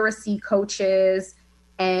and literacy coaches,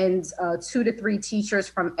 and 2 to 3 teachers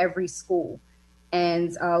from every school.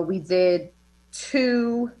 And we did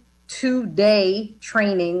two-day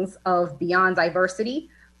trainings of Beyond Diversity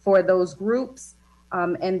for those groups.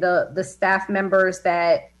 And the staff members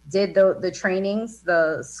that did the trainings,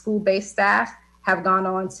 the school-based staff, have gone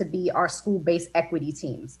on to be our school-based equity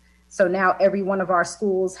teams. So now every one of our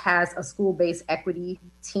schools has a school-based equity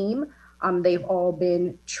team. They've all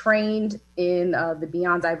been trained in the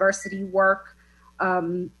Beyond Diversity work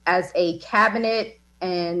as a cabinet,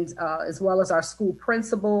 and as well as our school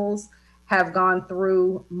principals have gone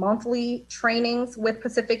through monthly trainings with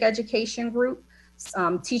Pacific Education Group,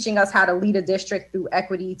 teaching us how to lead a district through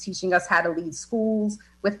equity, teaching us how to lead schools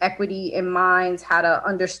with equity in mind, how to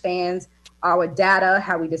understand our data,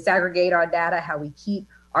 how we disaggregate our data, how we keep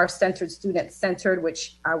our students centered,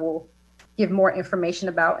 which I will give more information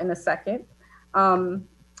about in a second. And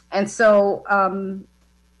so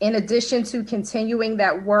in addition to continuing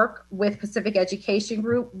that work with Pacific Education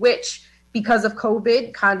Group, which because of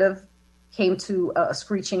COVID kind of came to a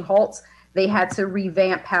screeching halt, they had to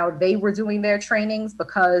revamp how they were doing their trainings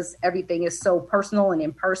because everything is so personal and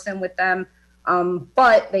in person with them.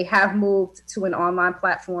 But they have moved to an online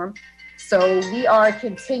platform. So we are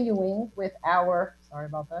continuing with our,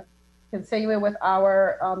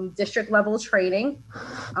 district level training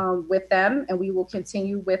with them. And we will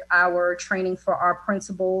continue with our training for our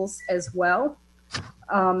principals as well.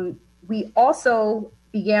 We also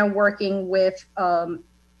began working with an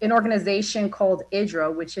organization called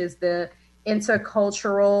IDRA, which is the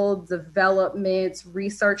Intercultural Development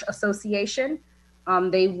Research Association.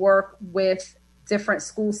 They work with different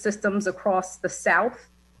school systems across the South.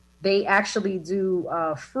 They actually do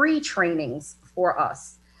free trainings for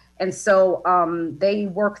us. And so they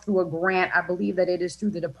work through a grant. I believe that it is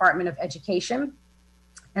through the Department of Education.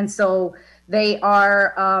 And so they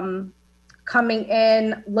are coming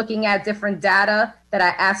in, looking at different data that I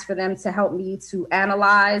asked for them to help me to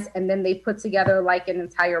analyze. And then they put together like an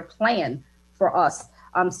entire plan for us.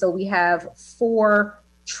 So we have 4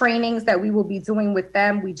 trainings that we will be doing with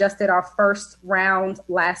them. We just did our first round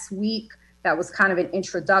last week. That was kind of an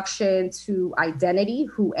introduction to identity.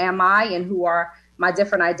 Who am I and who are my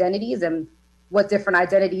different identities, and what different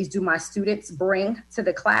identities do my students bring to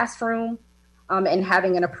the classroom, and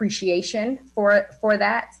having an appreciation for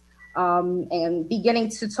that, and beginning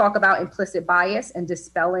to talk about implicit bias and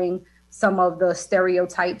dispelling some of the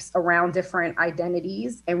stereotypes around different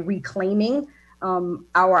identities and reclaiming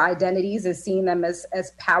our identities and seeing them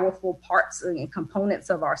as powerful parts and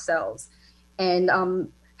components of ourselves, and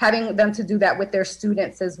having them to do that with their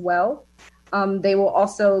students as well. They will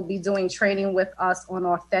also be doing training with us on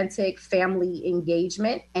authentic family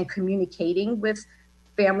engagement and communicating with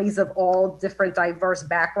families of all different diverse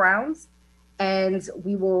backgrounds. And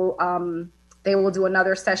we will, they will do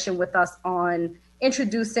another session with us on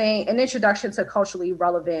introducing an introduction to culturally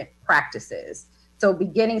relevant practices. So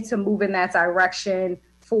beginning to move in that direction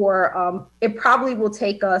for, it probably will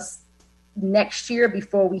take us next year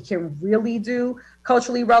before we can really do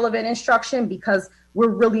culturally relevant instruction, because we're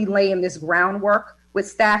really laying this groundwork with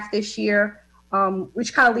staff this year,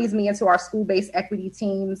 which kind of leads me into our school-based equity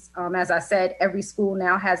teams. As I said, every school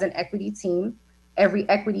now has an equity team. Every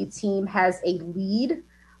equity team has a lead.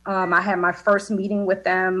 I had my first meeting with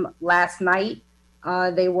them last night.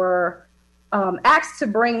 They were asked to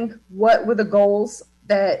bring what were the goals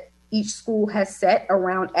that each school has set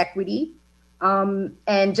around equity.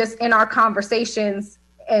 And just in our conversations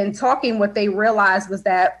and talking, what they realized was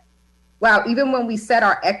that, wow, even when we set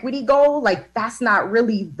our equity goal, like that's not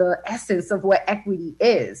really the essence of what equity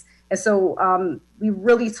is. And so we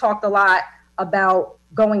really talked a lot about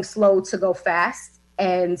going slow to go fast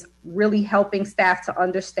and really helping staff to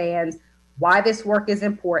understand why this work is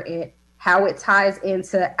important, how it ties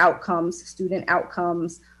into outcomes, student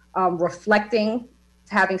outcomes, reflecting,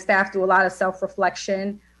 having staff do a lot of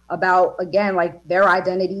self-reflection about, again, like their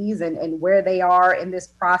identities and where they are in this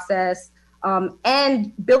process.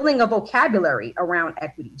 And building a vocabulary around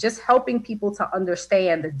equity, just helping people to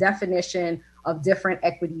understand the definition of different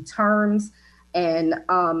equity terms and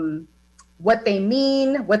what they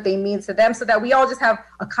mean to them, so that we all just have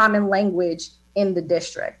a common language in the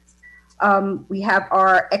district. We have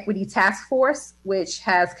our equity task force, which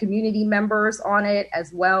has community members on it,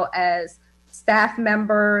 as well as staff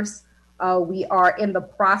members. We are in the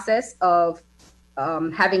process of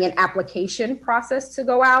having an application process to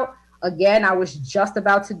go out. Again, I was just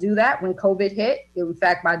about to do that when COVID hit. In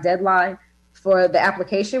fact, my deadline for the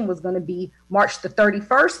application was going to be March the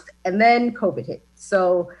 31st, and then COVID hit.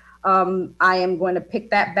 So I am going to pick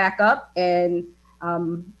that back up and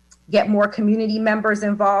get more community members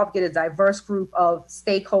involved, get a diverse group of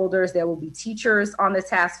stakeholders. There will be teachers on the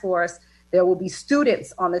task force. There will be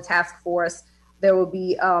students on the task force. There will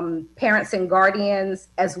be parents and guardians,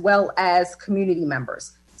 as well as community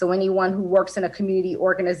members. So anyone who works in a community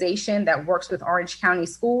organization that works with Orange County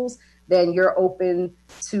Schools, then you're open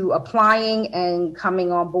to applying and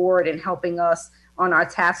coming on board and helping us on our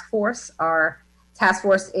task force. Our task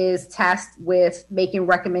force is tasked with making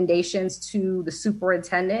recommendations to the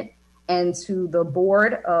superintendent and to the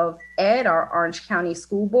Board of Ed, our Orange County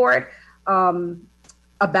School Board,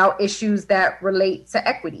 about issues that relate to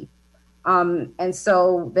equity. And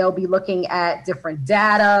so they'll be looking at different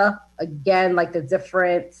data, again, like the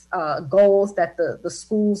different goals that the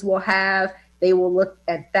schools will have. They will look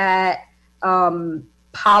at that.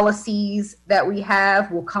 Policies that we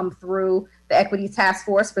have will come through the equity task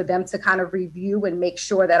force for them to kind of review and make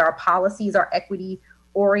sure that our policies are equity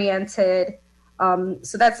oriented.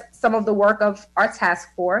 So that's some of the work of our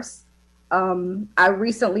task force. I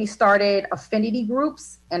recently started affinity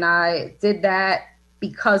groups, and I did that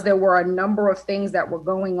because there were a number of things that were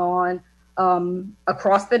going on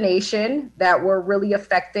across the nation that were really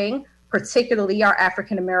affecting, particularly our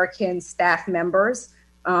African-American staff members.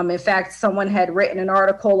 In fact, someone had written an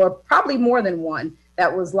article, or probably more than one,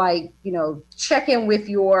 that was like, you know, check in with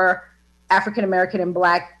your African-American and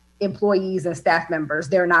Black employees and staff members.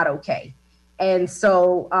 They're not okay. And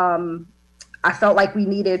so I felt like we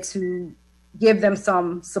needed to give them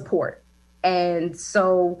some support. And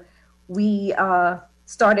so we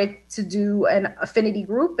started to do an affinity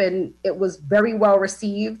group, and it was very well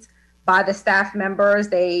received by the staff members.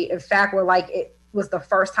 They, in fact, were like, it was the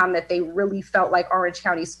first time that they really felt like Orange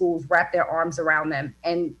County Schools wrapped their arms around them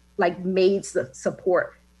and like made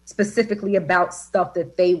support specifically about stuff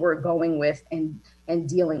that they were going with and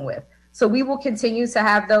dealing with. So we will continue to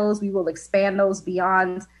have those. We will expand those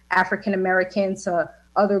beyond African American to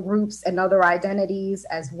other groups and other identities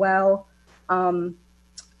as well.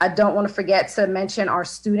 I don't want to forget to mention our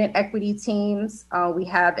student equity teams. We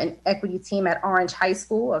have an equity team at Orange High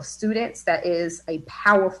School of students that is a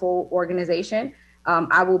powerful organization.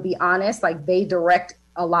 I will be honest, like they direct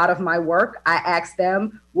a lot of my work. I ask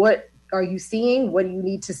them, what are you seeing? What do you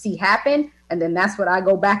need to see happen? And then that's what I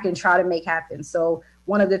go back and try to make happen. So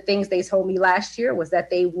one of the things they told me last year was that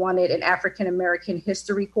they wanted an African American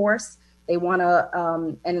history course. They want a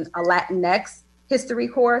Latinx history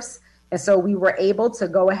course. And so we were able to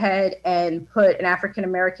go ahead and put an African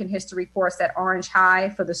American history course at Orange High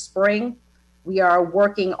for the spring. We are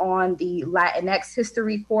working on the Latinx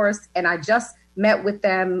history course, and I just met with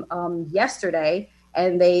them yesterday,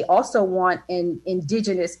 and they also want an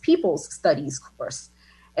Indigenous Peoples Studies course.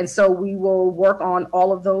 And so we will work on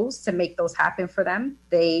all of those to make those happen for them.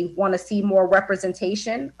 They want to see more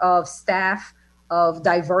representation of staff of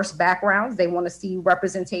diverse backgrounds. They want to see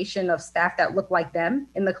representation of staff that look like them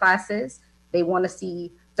in the classes. They want to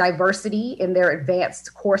see diversity in their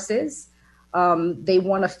advanced courses. They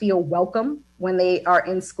want to feel welcome when they are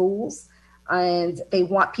in schools, and they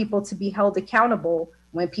want people to be held accountable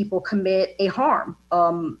when people commit a harm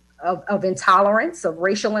of intolerance, of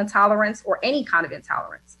racial intolerance, or any kind of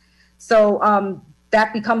intolerance. So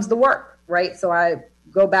that becomes the work, right? So I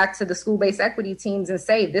go back to the school-based equity teams and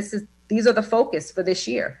say, these are the focus for this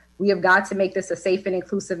year. We have got to make this a safe and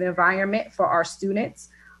inclusive environment for our students.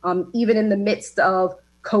 Even in the midst of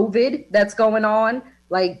COVID that's going on,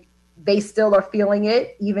 like they still are feeling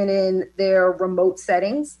it, even in their remote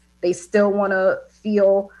settings. They still want to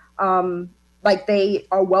feel like they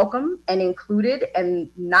are welcome and included,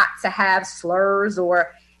 and not to have slurs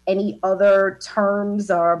or any other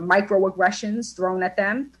terms or microaggressions thrown at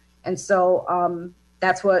them. And so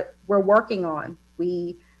that's what we're working on.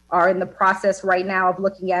 We are in the process right now of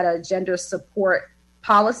looking at a gender support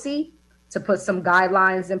policy to put some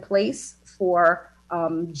guidelines in place for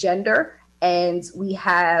gender. And we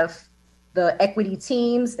have the equity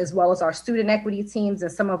teams, as well as our student equity teams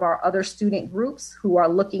and some of our other student groups who are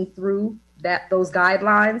looking through those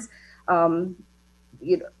guidelines.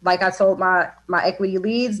 Like I told my equity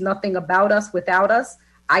leads, nothing about us without us.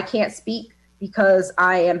 I can't speak because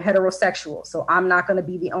I am heterosexual. So I'm not going to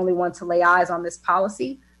be the only one to lay eyes on this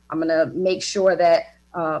policy. I'm going to make sure that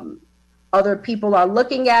other people are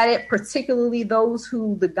looking at it, particularly those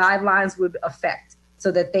who the guidelines would affect,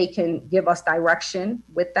 so that they can give us direction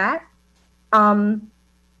with that.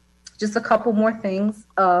 Just a couple more things.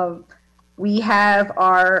 We have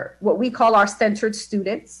what we call our centered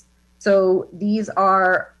students. So these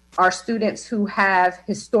are our students who have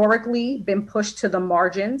historically been pushed to the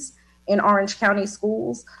margins in Orange County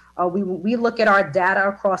schools. We look at our data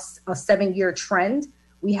across a 7-year trend.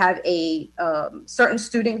 We have certain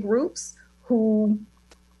student groups who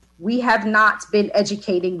we have not been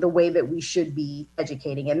educating the way that we should be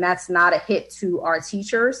educating. And that's not a hit to our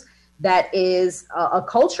teachers. That is a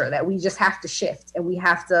culture that we just have to shift, and we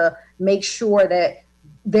have to make sure that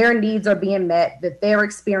their needs are being met, that their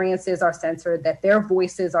experiences are censored, that their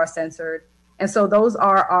voices are censored. And so those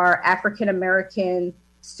are our African American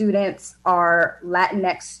students, our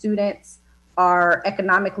Latinx students, our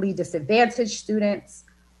economically disadvantaged students,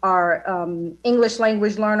 our English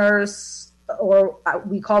language learners, or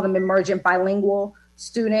we call them emergent bilingual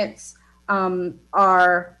students,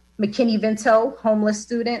 our McKinney-Vento homeless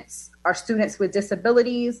students, our students with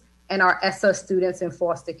disabilities, and our ESSA students in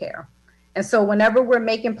foster care. And so whenever we're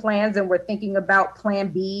making plans and we're thinking about Plan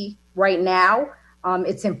B right now,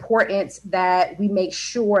 it's important that we make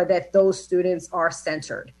sure that those students are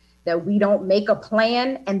centered, that we don't make a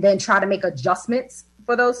plan and then try to make adjustments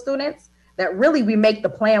for those students, that really we make the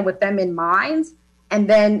plan with them in mind. And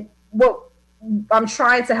then what I'm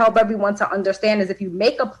trying to help everyone to understand is if you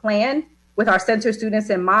make a plan with our center students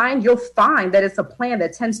in mind, you'll find that it's a plan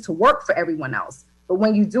that tends to work for everyone else. But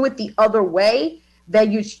when you do it the other way,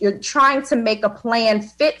 then you're trying to make a plan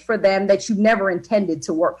fit for them that you never intended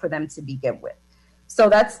to work for them to begin with. So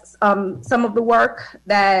that's some of the work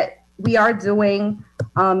that we are doing.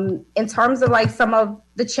 In terms of like some of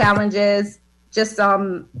the challenges, just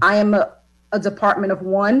I am a department of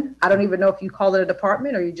one. I don't even know if you call it a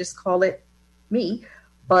department or you just call it me.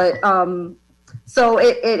 But so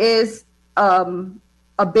it is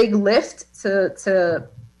a a big lift to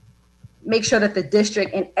make sure that the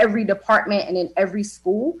district in every department and in every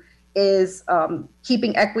school is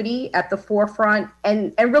keeping equity at the forefront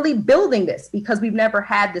and really building this, because we've never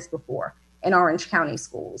had this before in Orange County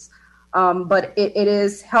schools. But it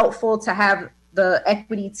is helpful to have the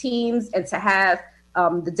equity teams and to have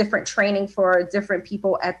the different training for different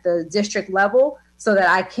people at the district level, so that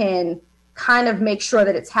I can kind of make sure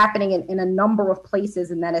that it's happening in a number of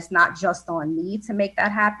places and that it's not just on me to make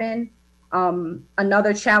that happen.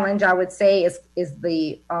 Another challenge I would say is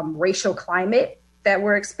the racial climate that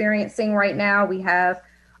we're experiencing right now. We have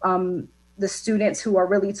the students who are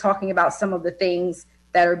really talking about some of the things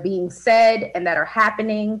that are being said and that are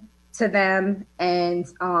happening to them, and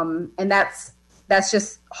that's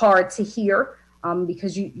just hard to hear,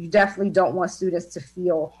 because you definitely don't want students to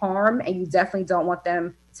feel harm, and you definitely don't want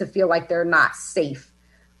them to feel like they're not safe.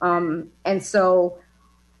 And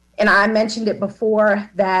I mentioned it before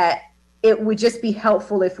that it would just be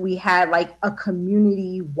helpful if we had like a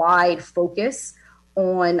community-wide focus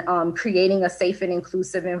on creating a safe and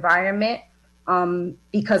inclusive environment,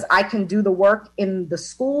 because I can do the work in the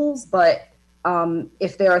schools, but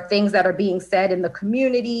if there are things that are being said in the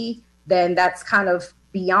community, then that's kind of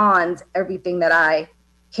beyond everything that I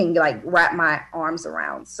can like wrap my arms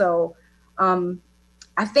around. So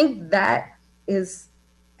I think that is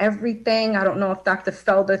everything. I don't know if Dr.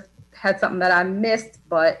 Felder had something that I missed,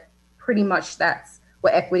 but pretty much that's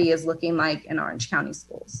what equity is looking like in Orange County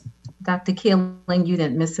schools. Dr. Keeling, you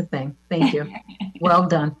didn't miss a thing. Thank you. Well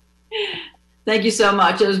done. Thank you so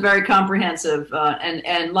much. It was very comprehensive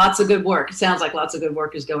and lots of good work. It sounds like lots of good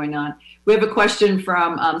work is going on. We have a question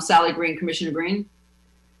from Sally Green, Commissioner Green.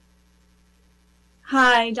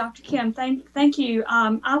 Hi, Dr. Kim. Thank you.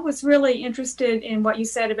 I was really interested in what you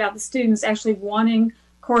said about the students actually wanting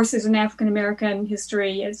courses in African American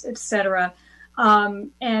history, et cetera.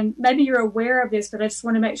 And maybe you're aware of this, but I just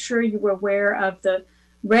want to make sure you were aware of the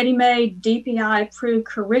ready-made DPI-approved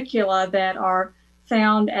curricula that are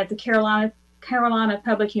found at the Carolina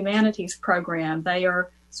Public Humanities Program. They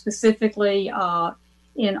are specifically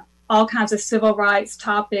in all kinds of civil rights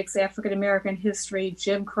topics, African American history,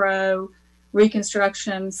 Jim Crow,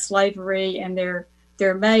 Reconstruction, slavery, and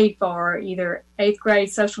they're made for either 8th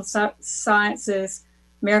grade social sciences,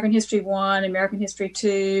 American History 1, American History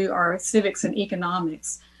 2, or civics and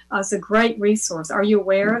economics. It's a great resource. Are you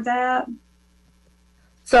aware of that?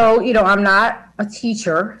 So, I'm not a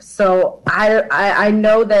teacher, so I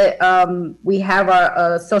know that we have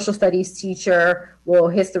a social studies teacher,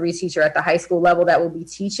 history teacher at the high school level that will be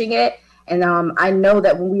teaching it. And I know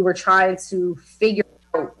that when we were trying to figure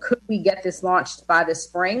out, could we get this launched by the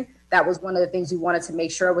spring, that was one of the things we wanted to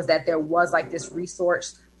make sure was that there was like this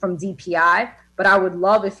resource from DPI. But I would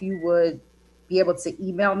love if you would be able to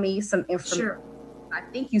email me some information. Sure. I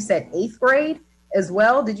think you said 8th grade as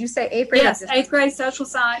well. Did you say 8th grade? Yes, 8th grade social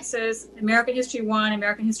sciences, American History 1,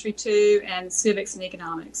 American History 2, and civics and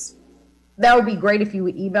economics. That would be great if you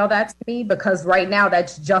would email that to me, because right now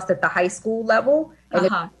that's just at the high school level. And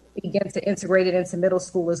if we begin to integrate it into middle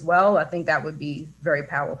school as well, I think that would be very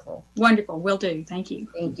powerful. Wonderful. Will do. Thank you.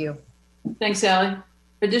 Thank you. Thanks, Sally.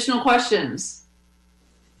 Additional questions?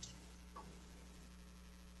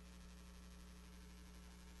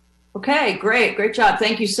 Okay, great job.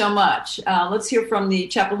 Thank you so much. Let's hear from the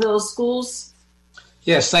Chapel Hill schools.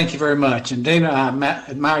 Yes, thank you very much. And Dana, I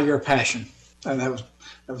admire your passion. That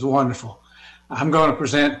was wonderful. I'm going to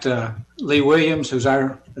present Lee Williams, who's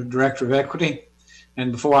our Director of Equity.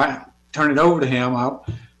 And before I turn it over to him, I'll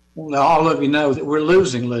let all of you know that we're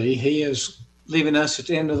losing Lee. He is leaving us at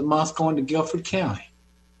the end of the month, going to Guilford County.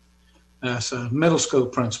 As a middle school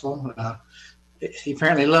principal. He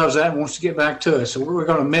apparently loves that and wants to get back to us. So we're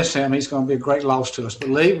going to miss him. He's going to be a great loss to us. But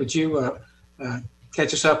Lee, would you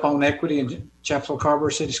catch us up on equity in Chapel Hill Carrboro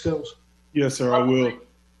City Schools? Yes, sir, I will.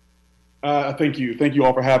 Thank you. Thank you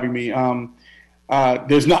all for having me.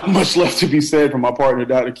 There's not much left to be said from my partner,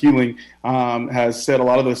 Dr. Keeling has said a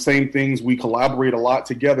lot of the same things. We collaborate a lot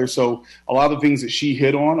together. So a lot of the things that she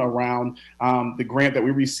hit on around the grant that we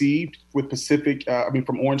received with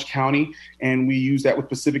from Orange County, and we use that with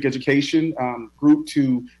Pacific Education Group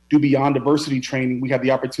to do Beyond Diversity training. We had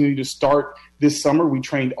the opportunity to start this summer. We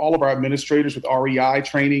trained all of our administrators with REI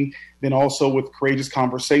training, then also with Courageous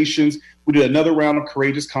Conversations. We did another round of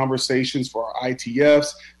Courageous Conversations for our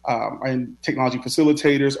ITFs, and technology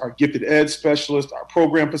facilitators, our gifted ed specialists, our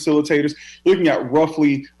program facilitators, looking at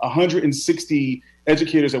roughly 160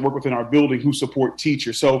 educators that work within our building who support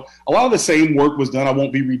teachers. So a lot of the same work was done. I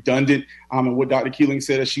won't be redundant in what Dr. Keeling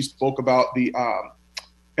said as she spoke about the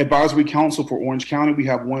Advisory Council for Orange County. We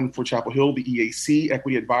have one for Chapel Hill, the EAC,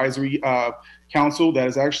 Equity Advisory Council, that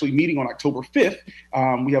is actually meeting on October 5th.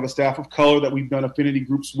 We have a staff of color that we've done affinity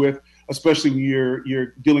groups with, especially when you're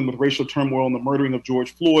dealing with racial turmoil and the murdering of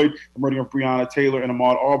George Floyd, the murdering of Breonna Taylor and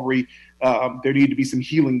Ahmaud Arbery. There needed to be some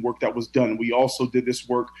healing work that was done. We also did this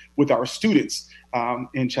work with our students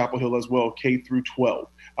in Chapel Hill as well, K through 12.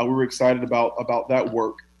 We were excited about that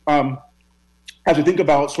work. As we think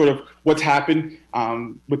about sort of what's happened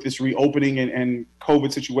with this reopening and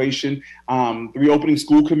COVID situation, the reopening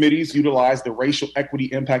school committees utilize the racial equity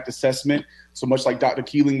impact assessment. So much like Dr.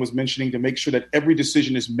 Keeling was mentioning, to make sure that every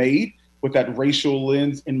decision is made with that racial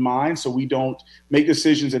lens in mind, so we don't make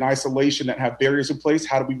decisions in isolation that have barriers in place.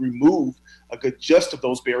 How do we remove a good just of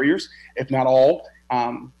those barriers, if not all?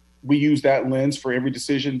 We use that lens for every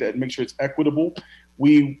decision that make sure it's equitable.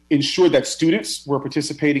 We ensure that students were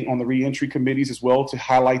participating on the reentry committees as well to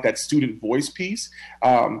highlight that student voice piece.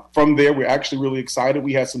 From there, we're actually really excited.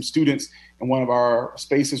 We had some students in one of our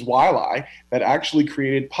spaces, Wiley, that actually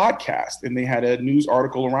created podcasts, and they had a news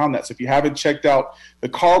article around that. So if you haven't checked out the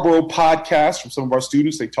Carborough podcast from some of our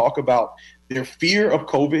students, they talk about their fear of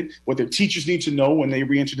COVID, what their teachers need to know when they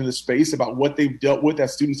re-enter into the space about what they've dealt with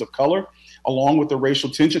as students of color, along with the racial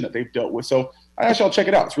tension that they've dealt with. So I ask y'all to check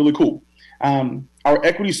it out. It's really cool. Our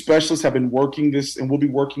equity specialists have been working this and will be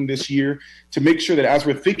working this year to make sure that as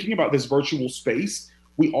we're thinking about this virtual space,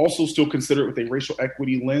 we also still consider it with a racial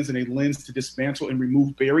equity lens and a lens to dismantle and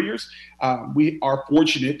remove barriers. We are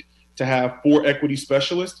fortunate to have 4 equity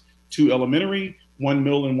specialists, 2 elementary, 1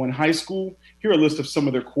 middle, and 1 high school. Here are a list of some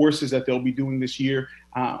of their courses that they'll be doing this year.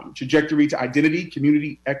 Trajectory to Identity,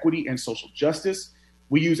 Community, Equity, and Social Justice.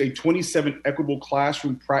 We use a 27 equitable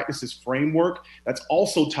classroom practices framework that's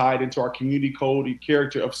also tied into our community code and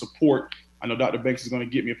character of support. I know Dr. Banks is going to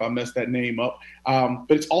get me if I mess that name up.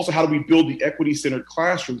 But it's also how do we build the equity-centered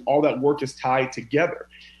classroom? All that work is tied together.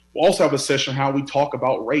 We'll also have a session on how we talk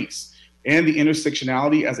about race and the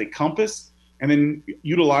intersectionality as a compass, and then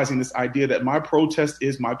utilizing this idea that my protest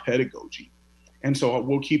is my pedagogy. And so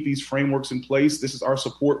we'll keep these frameworks in place. This is our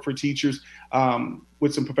support for teachers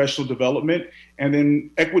with some professional development. And then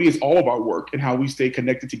equity is all of our work and how we stay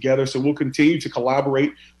connected together. So we'll continue to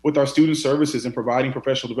collaborate with our student services in providing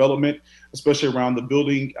professional development, especially around the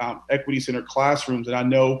building equity-centered classrooms. And I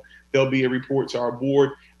know there'll be a report to our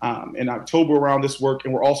board in October around this work.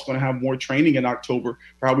 And we're also going to have more training in October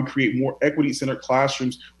for how we create more equity-centered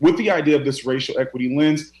classrooms with the idea of this racial equity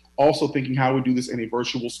lens, also thinking how we do this in a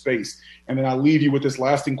virtual space. And then I'll leave you with this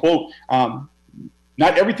lasting quote.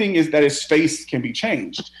 Not everything that is faced can be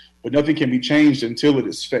changed, but nothing can be changed until it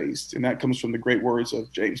is faced. And that comes from the great words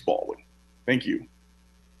of James Baldwin. Thank you.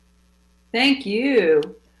 Thank you.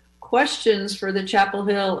 Questions for the Chapel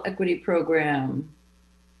Hill Equity Program?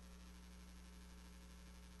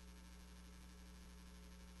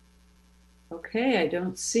 Okay, I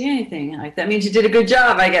don't see anything. That means you did a good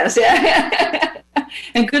job, I guess. Yeah.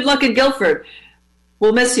 And good luck in Guilford.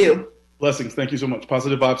 We'll miss you. Blessings. Thank you so much.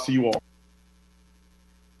 Positive vibes to you all.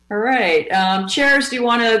 All right. Chairs, do you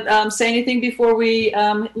want to say anything before we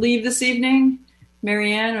leave this evening?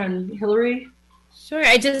 Marianne and Hillary? Sure.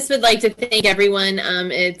 I just would like to thank everyone.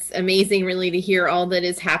 It's amazing really to hear all that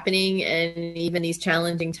is happening, and even these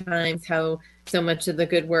challenging times, how so much of the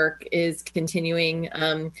good work is continuing.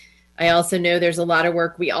 I also know there's a lot of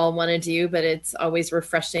work we all want to do, but it's always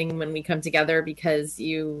refreshing when we come together because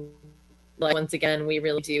once again, we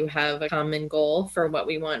really do have a common goal for what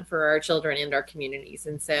we want for our children and our communities.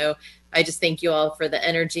 And so I just thank you all for the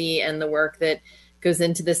energy and the work that goes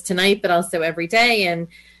into this tonight, but also every day. And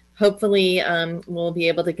hopefully we'll be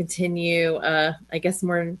able to continue, I guess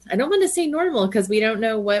more, I don't want to say normal because we don't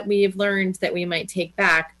know what we've learned that we might take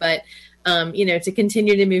back, but to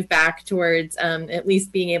continue to move back towards at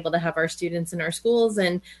least being able to have our students in our schools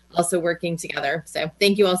and also working together. So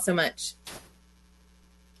thank you all so much.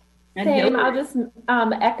 Same. I'll just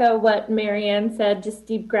echo what Marianne said, just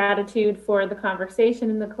deep gratitude for the conversation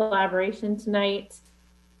and the collaboration tonight.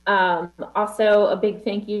 Also, a big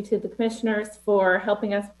thank you to the commissioners for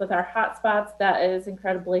helping us with our hotspots. That is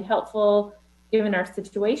incredibly helpful given our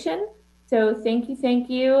situation. So thank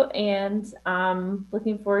you, and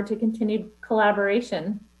looking forward to continued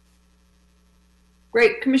collaboration.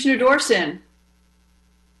 Great. Commissioner Dorson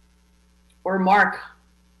or Mark?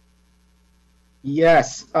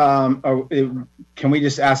 Yes. Can we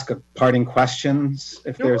just ask a parting questions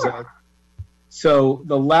if there's a? So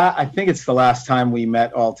I think it's the last time we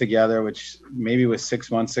met all together, which maybe was 6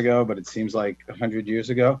 months ago, but it seems like 100 years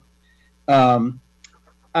ago. That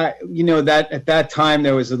at that time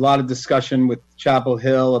there was a lot of discussion with Chapel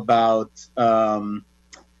Hill about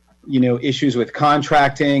issues with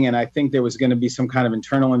contracting, and I think there was going to be some kind of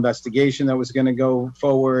internal investigation that was going to go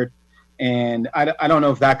forward. And I don't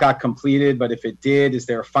know if that got completed, but if it did, is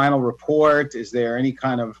there a final report? Is there any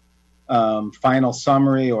kind of final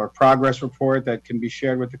summary or progress report that can be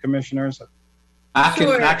shared with the commissioners? I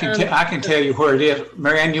can tell you where it is.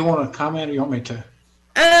 Marianne, you want to comment or you want me to?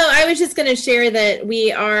 Oh, I was just going to share that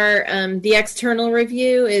we are, the external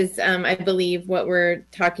review is, I believe what we're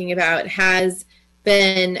talking about has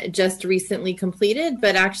been just recently completed,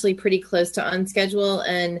 but actually pretty close to on schedule.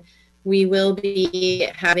 And we will be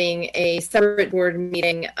having a separate board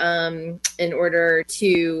meeting in order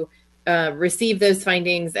to receive those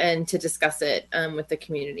findings and to discuss it with the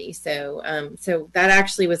community. So that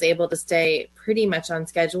actually was able to stay pretty much on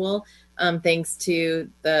schedule thanks to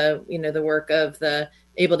the work of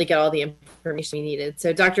able to get all the information we needed.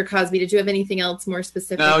 So Dr. Cosby, did you have anything else more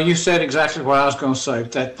specific? No, you said exactly what I was going to say.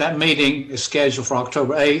 That meeting is scheduled for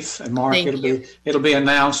October 8th, and Mark, it'll be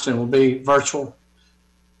announced and will be virtual,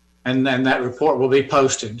 and then that report will be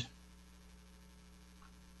posted.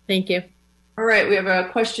 Thank you. All right, we have a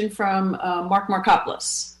question from Mark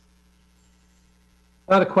Markopoulos.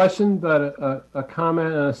 Not a question, but a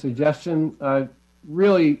comment and a suggestion. I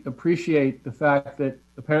really appreciate the fact that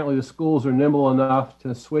apparently the schools are nimble enough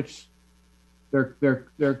to switch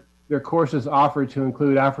their courses offered to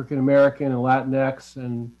include African American and Latinx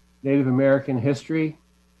and Native American history.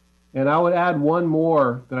 And I would add one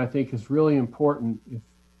more that I think is really important if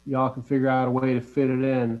y'all can figure out a way to fit it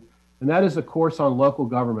in, and that is a course on local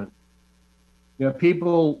government.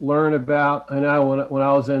 People learn about, I know when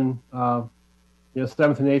I was in 7th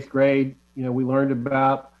and 8th grade, we learned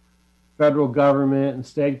about federal government and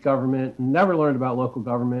state government and never learned about local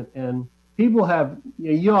government. And people have,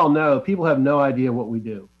 you all know, people have no idea what we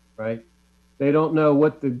do, right? They don't know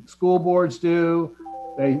what the school boards do.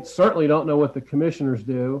 They certainly don't know what the commissioners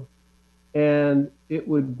do. And it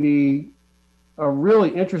would be a really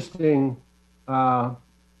interesting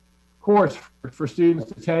course for students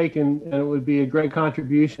to take, and it would be a great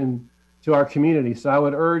contribution to our community. So I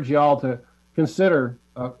would urge y'all to consider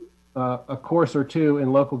a course or two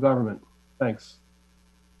in local government. Thanks.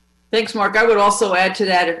 Thanks, Mark. I would also add to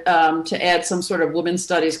that to add some sort of women's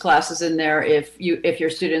studies classes in there if your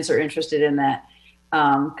students are interested in that,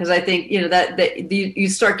 because I think that you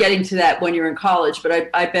start getting to that when you're in college. But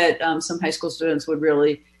I bet some high school students would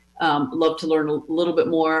really love to learn a little bit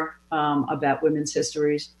more about women's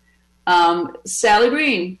histories. Sally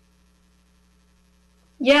Green.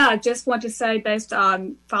 Yeah, I just want to say, based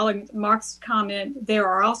on following Mark's comment, there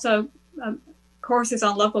are also courses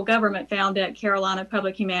on local government found at Carolina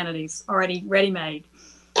Public Humanities, already ready-made.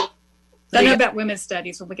 Don't know about women's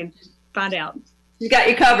studies, but we can find out. You got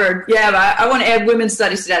you covered. Yeah, but I want to add women's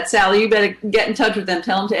studies to that. Sally, you better get in touch with them.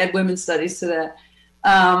 Tell them to add women's studies to that.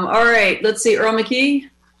 All right, let's see. Earl McKee.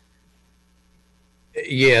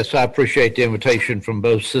 Yes, I appreciate the invitation from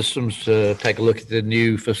both systems to take a look at the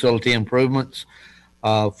new facility improvements.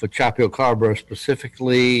 For Chapel Carborough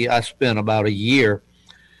specifically, I spent about a year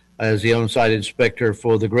as the on-site inspector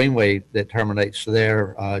for the greenway that terminates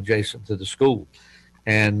there adjacent to the school.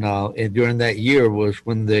 And during that year was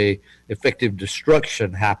when the effective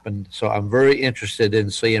destruction happened. So I'm very interested in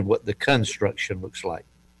seeing what the construction looks like.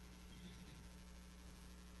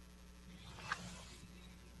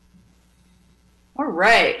 All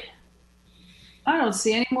right. I don't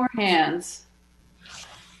see any more hands.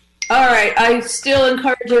 All right. I still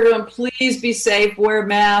encourage everyone, please be safe, wear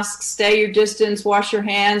masks, stay your distance, wash your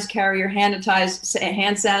hands, carry your hand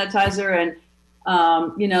sanitizer, and,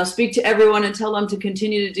 speak to everyone and tell them to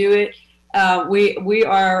continue to do it. We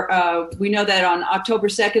know that on October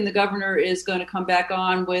 2nd, the governor is going to come back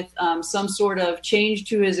on with some sort of change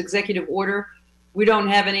to his executive order. We don't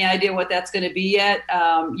have any idea what that's going to be yet.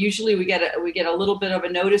 Usually we get a little bit of a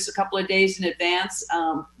notice a couple of days in advance.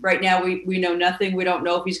 Right now we know nothing. We don't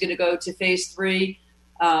know if he's going to go to phase 3.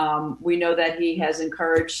 We know that he has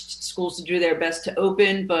encouraged schools to do their best to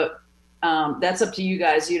open, but that's up to you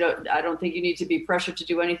guys. I don't think you need to be pressured to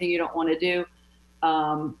do anything you don't want to do.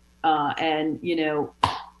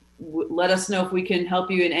 Let us know if we can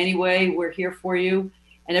help you in any way. We're here for you.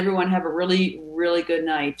 And everyone have a really, really good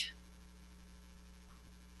night.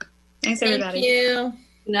 Thanks, everybody. Thank you.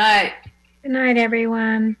 Good night. Good night,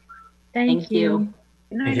 everyone. Thank you.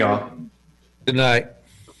 Good night, y'all. Good night.